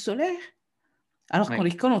système solaire. Alors qu'en oui,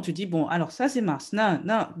 l'école, on te dit, bon, alors ça, c'est Mars. Non,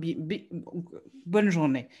 non, bonne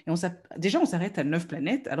journée. Et déjà, on s'arrête à 9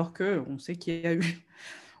 planètes, alors qu'on sait qu'il y a eu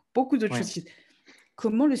beaucoup d'autres oui. choses.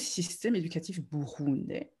 Comment le système éducatif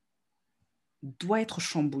burundais doit être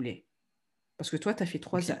chamboulé? Parce que toi, tu as fait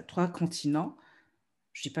Ok. trois continents.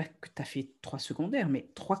 Je dis pas que tu as fait 3 secondaires, mais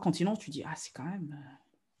 3 continents, tu dis, ah, c'est quand même...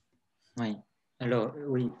 Oui. Alors,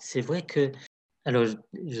 oui, c'est vrai que. Alors,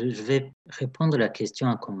 je vais répondre à la question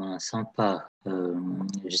en commençant par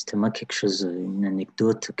justement quelque chose, une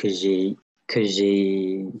anecdote que j'ai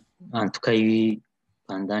en tout cas eu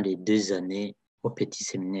pendant les 2 années au petit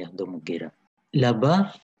séminaire de Mugera.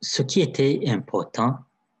 Là-bas, ce qui était important,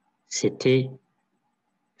 c'était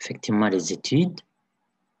effectivement les études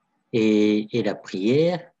et la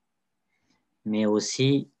prière, mais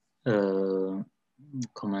aussi,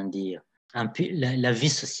 comment dire, un peu la vie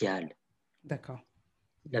sociale. D'accord.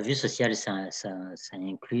 La vie sociale, ça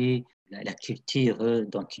inclut la culture.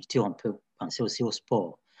 Dans culture, on peut penser aussi au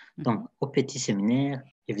sport. Mhm. Donc, au petit séminaire,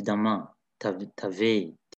 évidemment, tu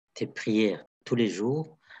avais tes prières tous les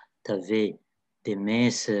jours, tu avais des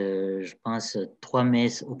messes, je pense, 3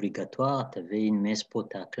 messes obligatoires, tu avais une messe pour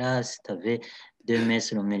ta classe, tu avais 2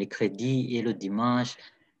 messes le mercredi et le dimanche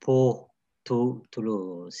pour tout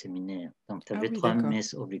le séminaire. Donc, tu Ah avais oui, trois d'accord.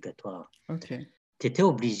 messes obligatoires. OK. Tu étais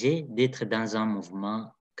obligé d'être dans un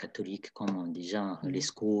mouvement catholique, comme on dit, genre les Mhm.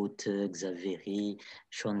 scouts, Xavieri,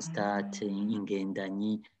 Schoenstatt, Ah,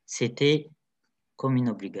 Ingendani. C'était comme une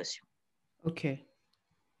obligation. OK.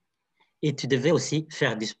 Et tu devais aussi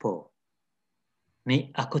faire du sport.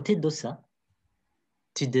 Mais à côté de ça,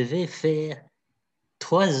 tu devais faire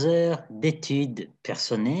 3 heures d'études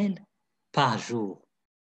personnelles par jour.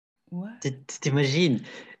 What? Tu t'imagines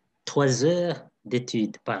 3 heures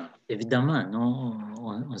d'études. Évidemment, non,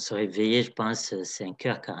 on se réveillait, je pense,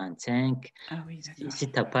 5h45. Ah oui, Si, d'accord.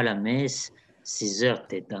 si tu n'as pas la messe, 6h,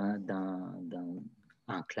 tu es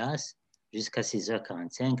en classe jusqu'à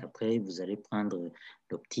 6h45. Après, vous allez prendre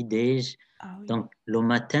le petit-déj. Ah oui. Donc, le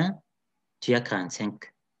matin, tu as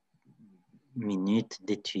 45 minutes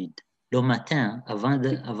d'études. Le matin, hein,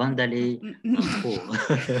 avant d'aller en cours.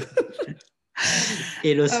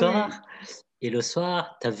 Et le Ah oui.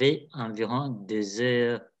 soir, tu avais environ 2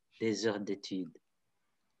 heures, des heures d'études.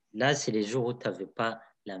 Là, c'est les jours où tu n'avais pas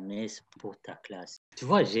la messe pour ta classe. Tu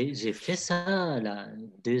vois, j'ai fait ça là,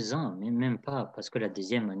 2 ans, mais même pas, parce que la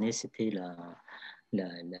deuxième année, c'était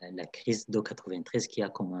la crise de 93 qui a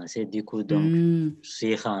commencé. Du coup, donc, Hmm. je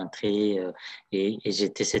suis rentré et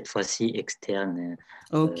j'étais cette fois-ci externe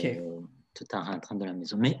Ok. euh, tout en rentrant dans la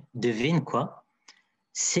maison. Mais devine quoi?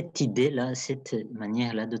 Cette idée-là, cette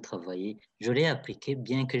manière-là de travailler, je l'ai appliquée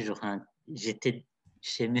bien que j'étais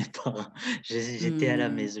chez mes parents, j'étais à la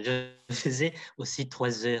Hmm. maison. Je faisais aussi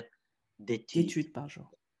 3 heures d'études D'études par jour.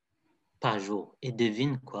 par jour. Et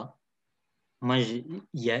devine quoi? Moi, il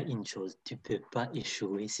y a une chose, tu peux pas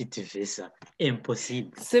échouer si tu fais ça.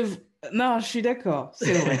 Impossible. C'est... Non, je suis d'accord.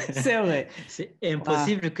 C'est vrai. C'est vrai. C'est Ah,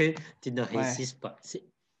 impossible que tu ne ouais. réussisses pas.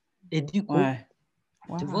 Et du coup, Ouais.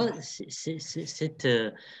 tu Waouh. vois,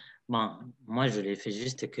 bon, moi, je l'ai fait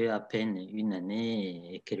juste que à peine une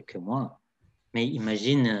année et quelques mois. Mais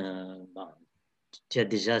imagine, bon, tu as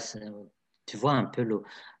déjà, tu vois un peu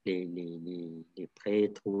les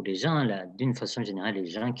prêtres ou les gens, là, d'une façon générale, les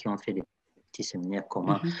gens qui ont fait des petits séminaires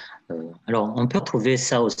communs. Mhm. Alors, on peut trouver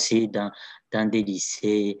ça aussi dans des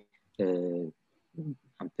lycées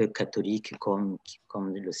un peu catholiques comme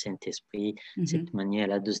le Saint-Esprit, cette Mhm.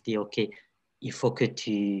 manière-là de se dire, OK, il faut que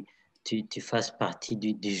tu fasses partie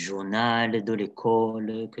du journal de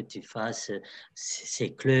l'école, que tu fasses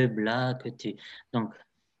ces clubs-là, que tu... Donc,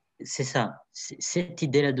 c'est ça, cette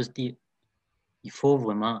idée-là de se dire, il faut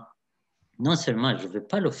vraiment, non seulement je ne veux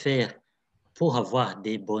pas le faire pour avoir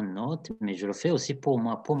des bonnes notes, mais je le fais aussi pour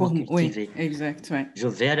moi, pour me Oui, cultiver. exact, ouais. Je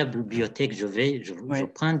vais à la bibliothèque, je Ouais.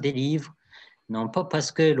 prends des livres, non pas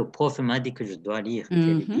parce que le prof m'a dit que je dois lire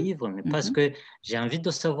tel Mhm. livre, mais parce Mhm. que j'ai envie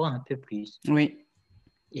de savoir un peu plus. Oui.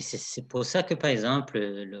 Et c'est pour ça que, par exemple,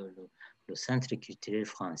 le Centre culturel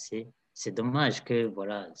français, c'est dommage que,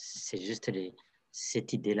 voilà, c'est juste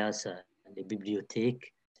cette idée-là, ça, les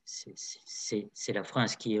bibliothèques, c'est la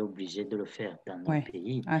France qui est obligée de le faire dans nos Ouais.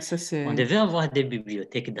 pays. Ah, ça, On c'est... devait avoir des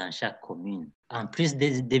bibliothèques dans chaque commune, en plus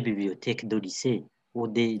des bibliothèques de lycée ou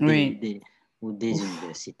Oui. ou des Ouf.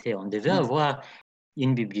 universités. On devait Ouais. avoir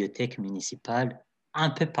une bibliothèque municipale un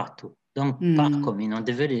peu partout. Donc, par Hmm. commune, on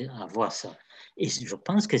devait avoir ça. Et je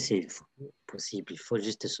pense que c'est possible. Il faut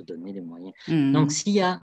juste se donner les moyens. Donc, Hmm. s'il y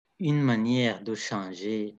a une manière de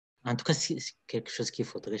changer, en tout cas, c'est quelque chose qu'il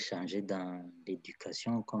faudrait changer dans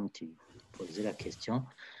l'éducation, comme tu posais la question,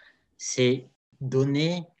 c'est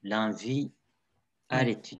donner l'envie à Ouais.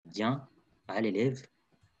 l'étudiant, à l'élève,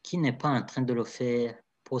 qui n'est pas en train de le faire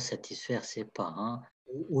pour satisfaire ses parents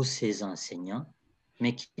ou ses enseignants,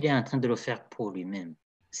 mais qui est en train de le faire pour lui-même.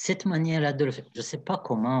 Cette manière-là de le faire, je ne sais pas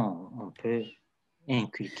comment on peut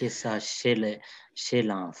inculquer ça chez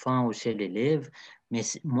l'enfant ou chez l'élève, mais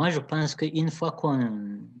moi, je pense qu'une fois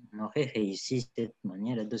qu'on aurait réussi cette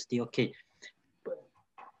manière-là de se dire, OK,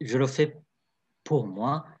 je le fais pour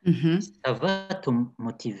moi, Mhm. ça va te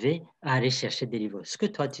motiver à aller chercher des livres. Ce que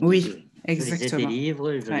toi, tu Oui, disais, je lisais des exactement.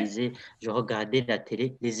 livres, Ouais. je regardais la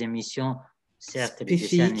télé, les émissions, certes, les dessins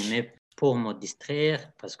Spécifique. animés pour me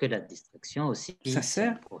distraire, parce que la distraction aussi, Ça c'est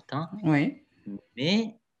sert. important, Oui.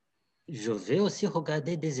 mais je vais aussi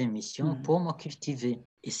regarder des émissions Hmm. pour me cultiver.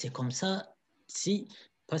 Et c'est comme ça,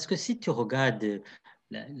 parce que si tu regardes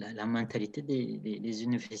la mentalité des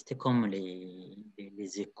universités comme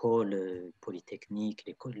les écoles polytechniques,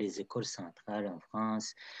 les écoles centrales en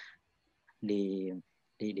France, les,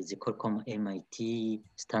 les écoles comme MIT,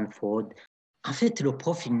 Stanford, en fait, le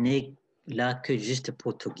prof, il n'est là que juste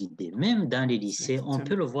pour te guider. Même dans les lycées, on peut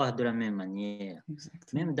Exactement. le voir de la même manière. Même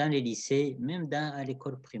Exactement. dans les lycées, même à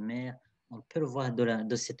l'école primaire, on peut le voir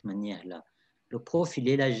de cette manière-là. Le prof, il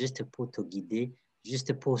est là juste pour te guider,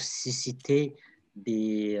 juste pour susciter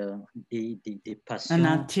des Un passions,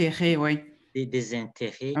 intérêt, oui. des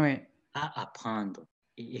intérêts Oui. à apprendre.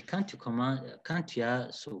 Et quand tu commences, quand tu as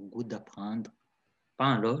ce goût d'apprendre,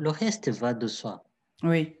 ben, le reste va de soi.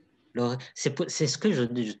 Oui. C'est ce que je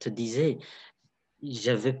te disais.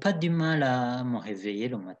 J'avais pas du mal à me réveiller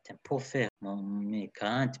le matin pour faire mes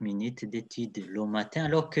 40 minutes d'études le matin,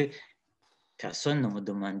 alors que personne ne me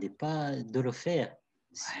demandait pas de le faire.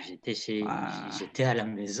 Ouais. J'étais Waouh. j'étais à la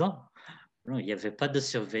maison. Non, il n'y avait pas de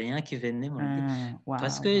surveillant qui venait me le dire.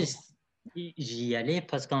 Parce Waouh. que j'y allais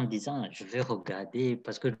parce qu'en me disant, je vais regarder,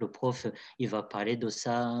 parce que le prof, il va parler de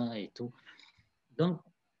ça et tout. Donc,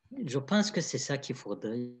 je pense que c'est ça qu'il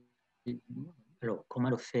faudrait. Alors, comment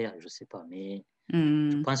le faire? Je ne sais pas, mais je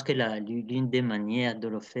Hmm, pense que l'une des manières de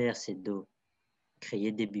le faire, c'est de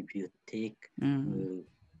créer des bibliothèques, hmm. euh,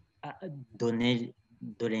 donner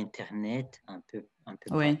de l'Internet un peu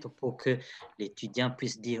Ouais, partout pour que l'étudiant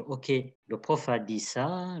puisse dire, OK, le prof a dit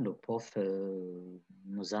ça, le prof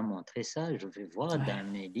nous a montré ça, je vais voir ouais. dans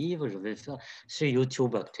mes livres, je vais faire... Sur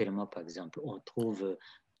YouTube actuellement, par exemple, on trouve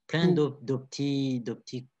plein Tout. de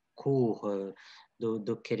petits cours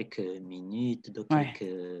de quelques minutes, de Ouais.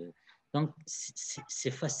 quelques... Donc,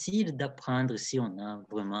 c'est facile d'apprendre si on a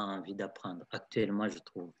vraiment envie d'apprendre. Actuellement, je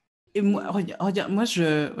trouve. Et moi, Et, regarde,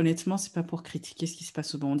 honnêtement, c'est pas pour critiquer ce qui se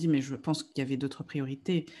passe au Burundi, mais je pense qu'il y avait d'autres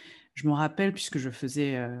priorités. Je me rappelle, puisque je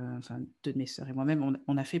faisais, enfin, deux de mes sœurs et moi-même,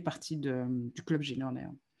 on a fait partie du club Général.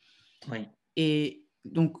 oui. Et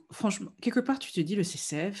donc, franchement, quelque part, tu te dis, le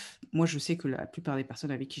CCF, moi, je sais que la plupart des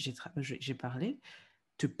personnes avec qui j'ai parlé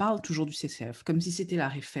te parlent toujours du CCF, comme si c'était la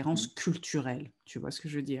référence Mm. culturelle, tu vois ce que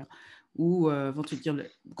je veux dire? Ou vont te dire,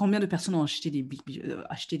 combien de personnes ont acheté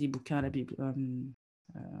acheté des bouquins à la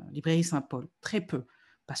librairie Saint-Paul? Très peu.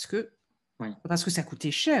 Parce que, Oui. parce que ça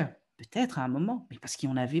coûtait cher, peut-être à un moment, mais parce qu'il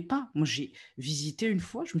n'y en avait pas. Moi, j'ai visité une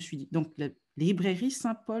fois, je me suis dit, donc la librairie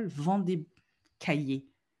Saint-Paul vend des cahiers,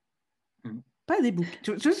 Mm. pas des bouquins.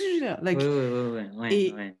 Tu vois ce que je veux dire? Oui, Like, oui, oui, oui, oui,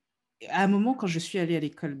 et oui. à un moment, quand je suis allée à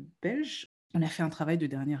l'école belge, on a fait un travail de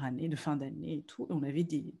dernière année, de fin d'année et tout, et on avait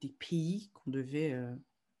des pays qu'on devait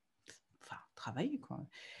enfin, travailler, quoi.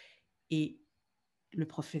 Et le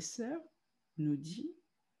professeur nous dit,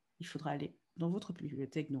 il faudra aller dans votre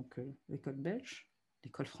bibliothèque, donc l'école belge,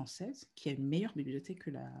 l'école française, qui a une meilleure bibliothèque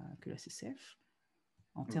que la CCF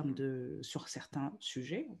en termes Mm. de sur certains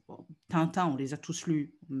sujets. Bon, Tintin, on les a tous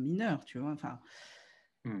lus mineurs, tu vois. Enfin,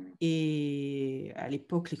 Mm. et à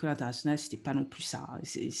l'époque, l'école internationale, c'était pas non plus ça.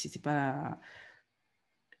 C'était pas.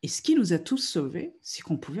 Et ce qui nous a tous sauvés, c'est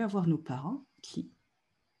qu'on pouvait avoir nos parents qui,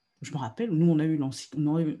 je me rappelle, nous on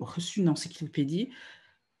a reçu une encyclopédie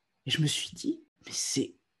et je me suis dit, mais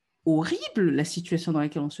c'est horrible la situation dans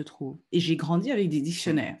laquelle on se trouve. Et j'ai grandi avec des Mm.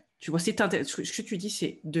 dictionnaires. Tu vois, ce que tu dis,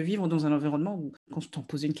 c'est de vivre dans un environnement où, quand on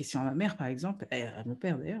posait une question à ma mère, par exemple, et à mon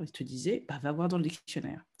père d'ailleurs, il te disait, bah, va voir dans le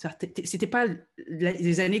dictionnaire. C'était pas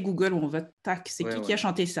les années Google où on va, tac, c'est Oui, qui oui. a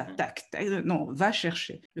chanté ça, Oui. tac, tac, non, va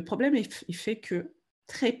chercher. Le problème, il fait que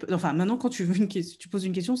très peu, enfin, maintenant, quand tu veux tu poses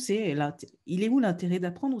une question, c'est, il est où l'intérêt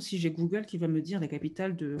d'apprendre aussi? J'ai Google qui va me dire la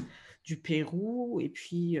capitale du Pérou, et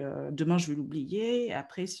puis demain je vais l'oublier.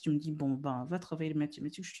 Après, si tu me dis, bon, ben, va travailler les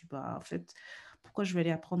mathématiques, je dis, bah, en fait, pourquoi je vais aller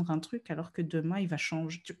apprendre un truc alors que demain il va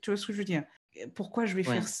changer? Tu vois ce que je veux dire? Pourquoi je vais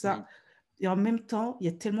Oui, faire oui. ça? Et en même temps, il y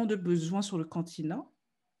a tellement de besoins sur le continent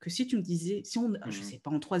que si tu me disais, si on, je Mm. sais pas,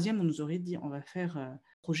 en troisième, on nous aurait dit, on va faire un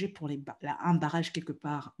projet pour un barrage quelque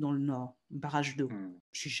part dans le nord, un barrage d'eau. Mm.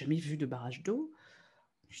 Je n'ai jamais vu de barrage d'eau.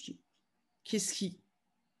 Je dis, qu'est-ce qui,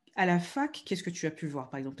 à la fac, qu'est-ce que tu as pu voir,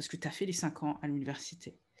 par exemple? Parce que tu as fait les 5 ans à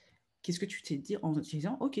l'université. Qu'est-ce que tu t'es dit en te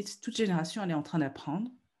disant, OK, toute génération, elle est en train d'apprendre.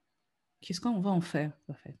 Qu'est-ce qu'on va en faire,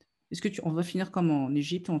 en fait? Est-ce que on va finir comme en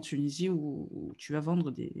Égypte ou en Tunisie où tu vas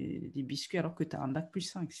vendre des biscuits alors que tu as un bac plus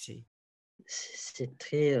 5? C'est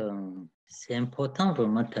très, c'est important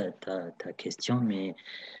vraiment ta question, mais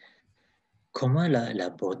comment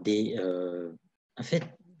l'aborder? En fait,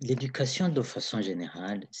 l'éducation de façon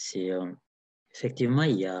générale, c'est effectivement,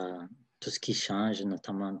 il y a tout ce qui change,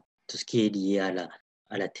 notamment tout ce qui est lié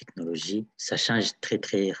à la technologie. Ça change très,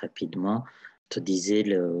 très rapidement. Je te disais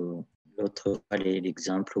l'autre fois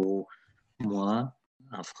l'exemple où moi,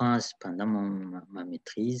 en France, pendant ma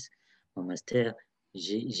maîtrise, mon master,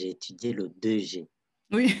 j'ai étudié le 2G,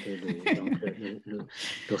 Oui, un peu donc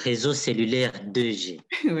le réseau cellulaire 2G.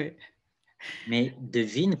 oui. Mais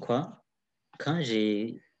devine quoi, quand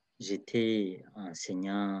j'étais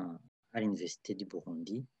enseignant à l'Université du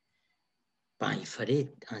Burundi, ben, il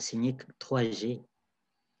fallait enseigner 3G.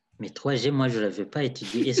 Mais 3G, moi, je ne l'avais pas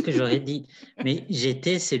étudié. Est-ce que j'aurais dit, mais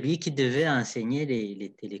j'étais celui qui devait enseigner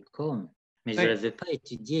les télécoms, mais je ne Oui, l'avais pas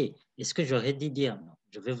étudié. Est-ce que j'aurais dit dire, non,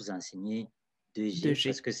 je vais vous enseigner 2G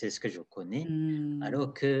parce 2G. que c'est ce que je connais, Hmm.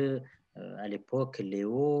 alors que à l'époque,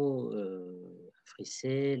 Léo,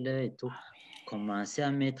 Fricel et tout Ah commençaient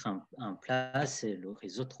à mettre en place le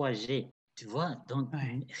réseau 3G. Tu vois, donc oui,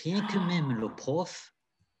 ouais. rien que même le prof,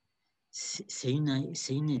 c'est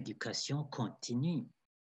une éducation continue.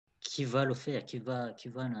 Qui va le faire, qui va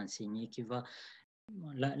l'enseigner, qui va...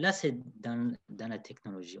 Là c'est dans la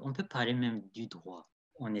technologie. On peut parler même du droit.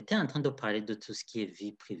 on était en train de parler de tout ce qui est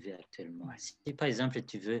vie privée actuellement. Ouais. Si par exemple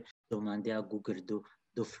tu veux demander à Google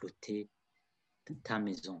de flotter ta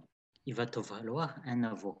maison, il va te falloir un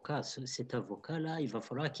avocat. Cet avocat-là, il va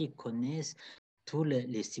falloir qu'il connaisse toutes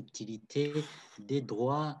les subtilités des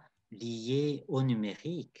droits liés au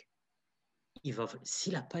numérique.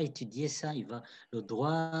 S'il n'a pas étudié ça, le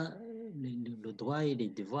droit et les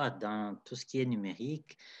devoirs dans tout ce qui est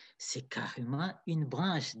numérique, c'est carrément une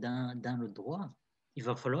branche dans le droit. Il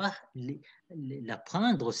va falloir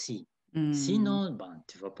l'apprendre aussi. Sinon,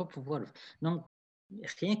 tu ne vas pas pouvoir. Donc,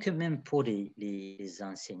 rien que même pour les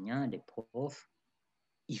enseignants, les profs,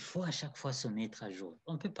 il faut à chaque fois se mettre à jour.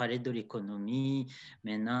 On peut parler de l'économie,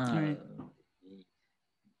 maintenant,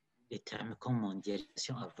 les termes comme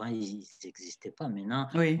mondialisation, avant, ils n'existaient pas. Maintenant,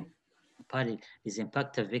 on parle des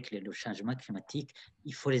impacts avec le changement climatique,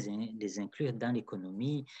 il faut les inclure dans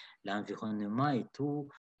l'économie, l'environnement et tout.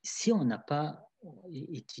 Si on n'a pas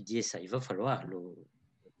étudié ça, il va falloir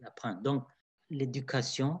l'apprendre. Donc,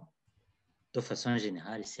 l'éducation, de façon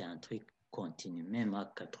générale, c'est un truc continu. Même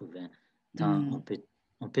à 80 ans,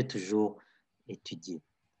 on peut toujours étudier.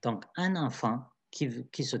 Donc, un enfant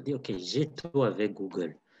qui se dit, OK, j'ai tout avec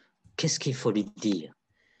Google, qu'est-ce qu'il faut lui dire?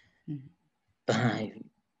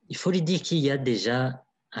 Il faut lui dire qu'il y a déjà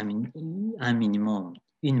un minimum,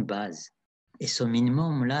 une base. Et ce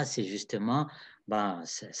minimum-là, c'est justement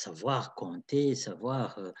savoir compter,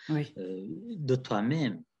 savoir de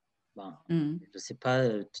toi-même. Je ne sais pas,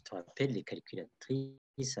 tu te rappelles, les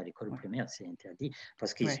calculatrices à l'école primaire, c'est interdit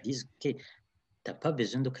parce qu'ils se disent que tu n'as pas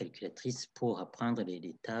besoin de calculatrice pour apprendre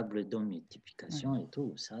les tables de multiplication et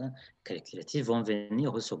tout. Ça, les calculatrices vont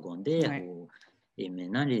venir au secondaire. Et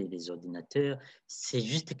maintenant, les ordinateurs, c'est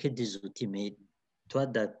juste que des outils. Mais toi,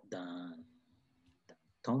 dans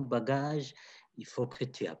ton bagage, il faut que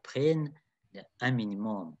tu apprennes un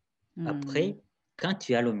minimum. Après, quand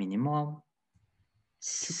tu as le minimum,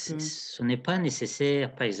 ce n'est pas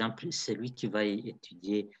nécessaire, par exemple, celui qui va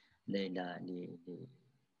étudier les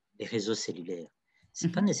réseaux cellulaires. Ce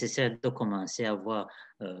n'est pas nécessaire de commencer à avoir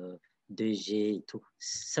 2G et tout.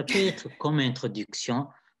 Ça peut être comme introduction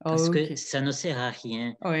parce que ça ne sert à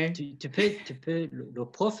rien. Le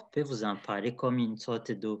prof peut vous en parler comme une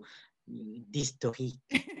sorte d'historique.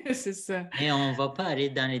 C'est ça. Mais on ne va pas aller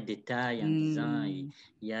dans les détails en disant il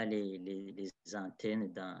y a les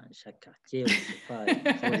antennes dans chaque quartier. Je sais pas,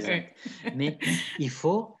 mais il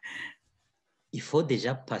faut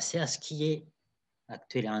déjà passer à ce qui est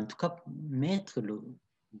actuel. En tout cas, mettre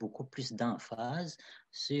beaucoup plus d'emphase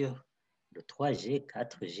sur le 3G,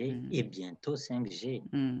 4G et bientôt 5G.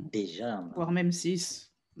 Déjà. Voire même 6.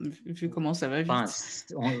 Vu comment ça va vite.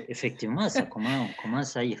 Effectivement, on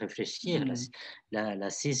commence à y réfléchir, la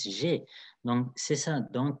 6G. Donc, c'est ça.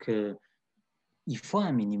 Donc, il faut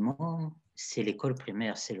un minimum, c'est l'école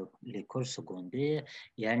primaire, c'est l'école secondaire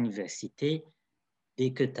et à l'université,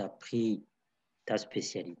 dès que tu as pris ta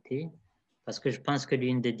spécialité, parce que je pense que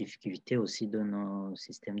l'une des difficultés aussi de nos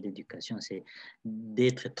systèmes d'éducation, c'est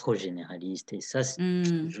d'être trop généraliste. Et ça,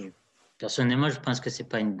 personnellement, je pense que ce n'est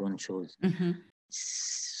pas une bonne chose.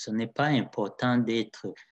 Ce n'est pas important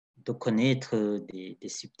de connaître des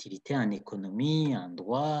subtilités en économie, en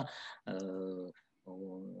droit,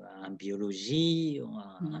 en biologie,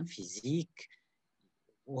 en physique.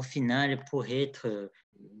 Au final, pour être,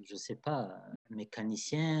 je ne sais pas,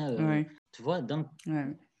 mécanicien, tu vois, donc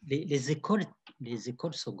les écoles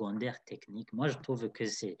secondaires techniques, moi, je trouve que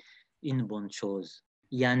c'est une bonne chose.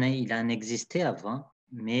 Il en existait avant,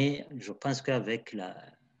 mais je pense qu'avec la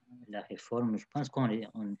réforme, je pense qu'on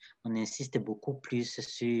insiste beaucoup plus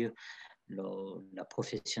sur la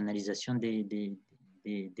professionnalisation des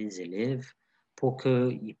élèves pour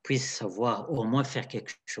qu'ils puissent savoir au moins faire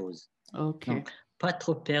quelque chose. Donc, pas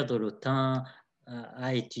trop perdre le temps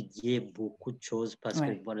à étudier beaucoup de choses parce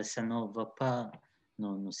que voilà, ça ne va pas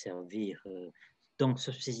nous servir. Donc,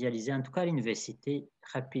 se spécialiser, en tout cas à l'université,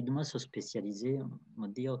 rapidement se spécialiser, on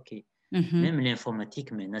dit OK. Même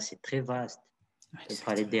l'informatique, maintenant, c'est très vaste. On peut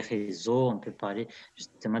parler des réseaux, on peut parler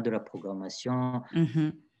justement de la programmation,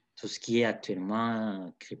 tout ce qui est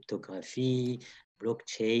actuellement cryptographie,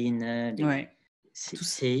 blockchain. Toutes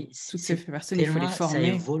ces personnes, il faut les former. Ça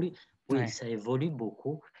évolue, ça évolue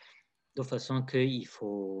beaucoup, de façon que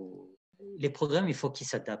les programmes, il faut qu'ils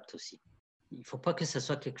s'adaptent aussi. Il ne faut pas que ce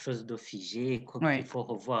soit quelque chose de figé, qu'il faut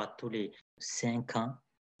revoir tous les 5 ans.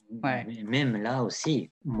 Même là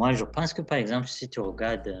aussi, moi, je pense que, par exemple, si tu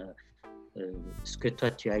regardes ce que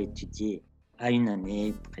toi, tu as étudié à une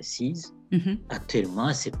année précise,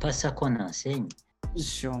 actuellement, ce n'est pas ça qu'on enseigne.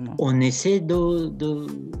 Sûrement. On essaie de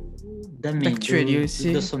se mettre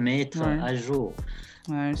D'actualiser aussi. À jour.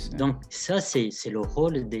 Ouais, Donc, ça, c'est le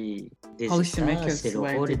rôle des États, c'est le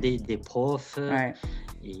rôle des profs.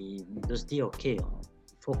 Et de se dire, OK, il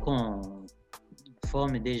faut qu'on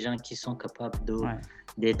forme des gens qui sont capables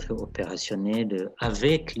d'être opérationnels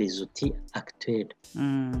avec les outils actuels.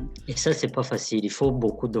 Et ça, c'est pas facile. Il faut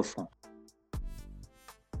beaucoup de fonds.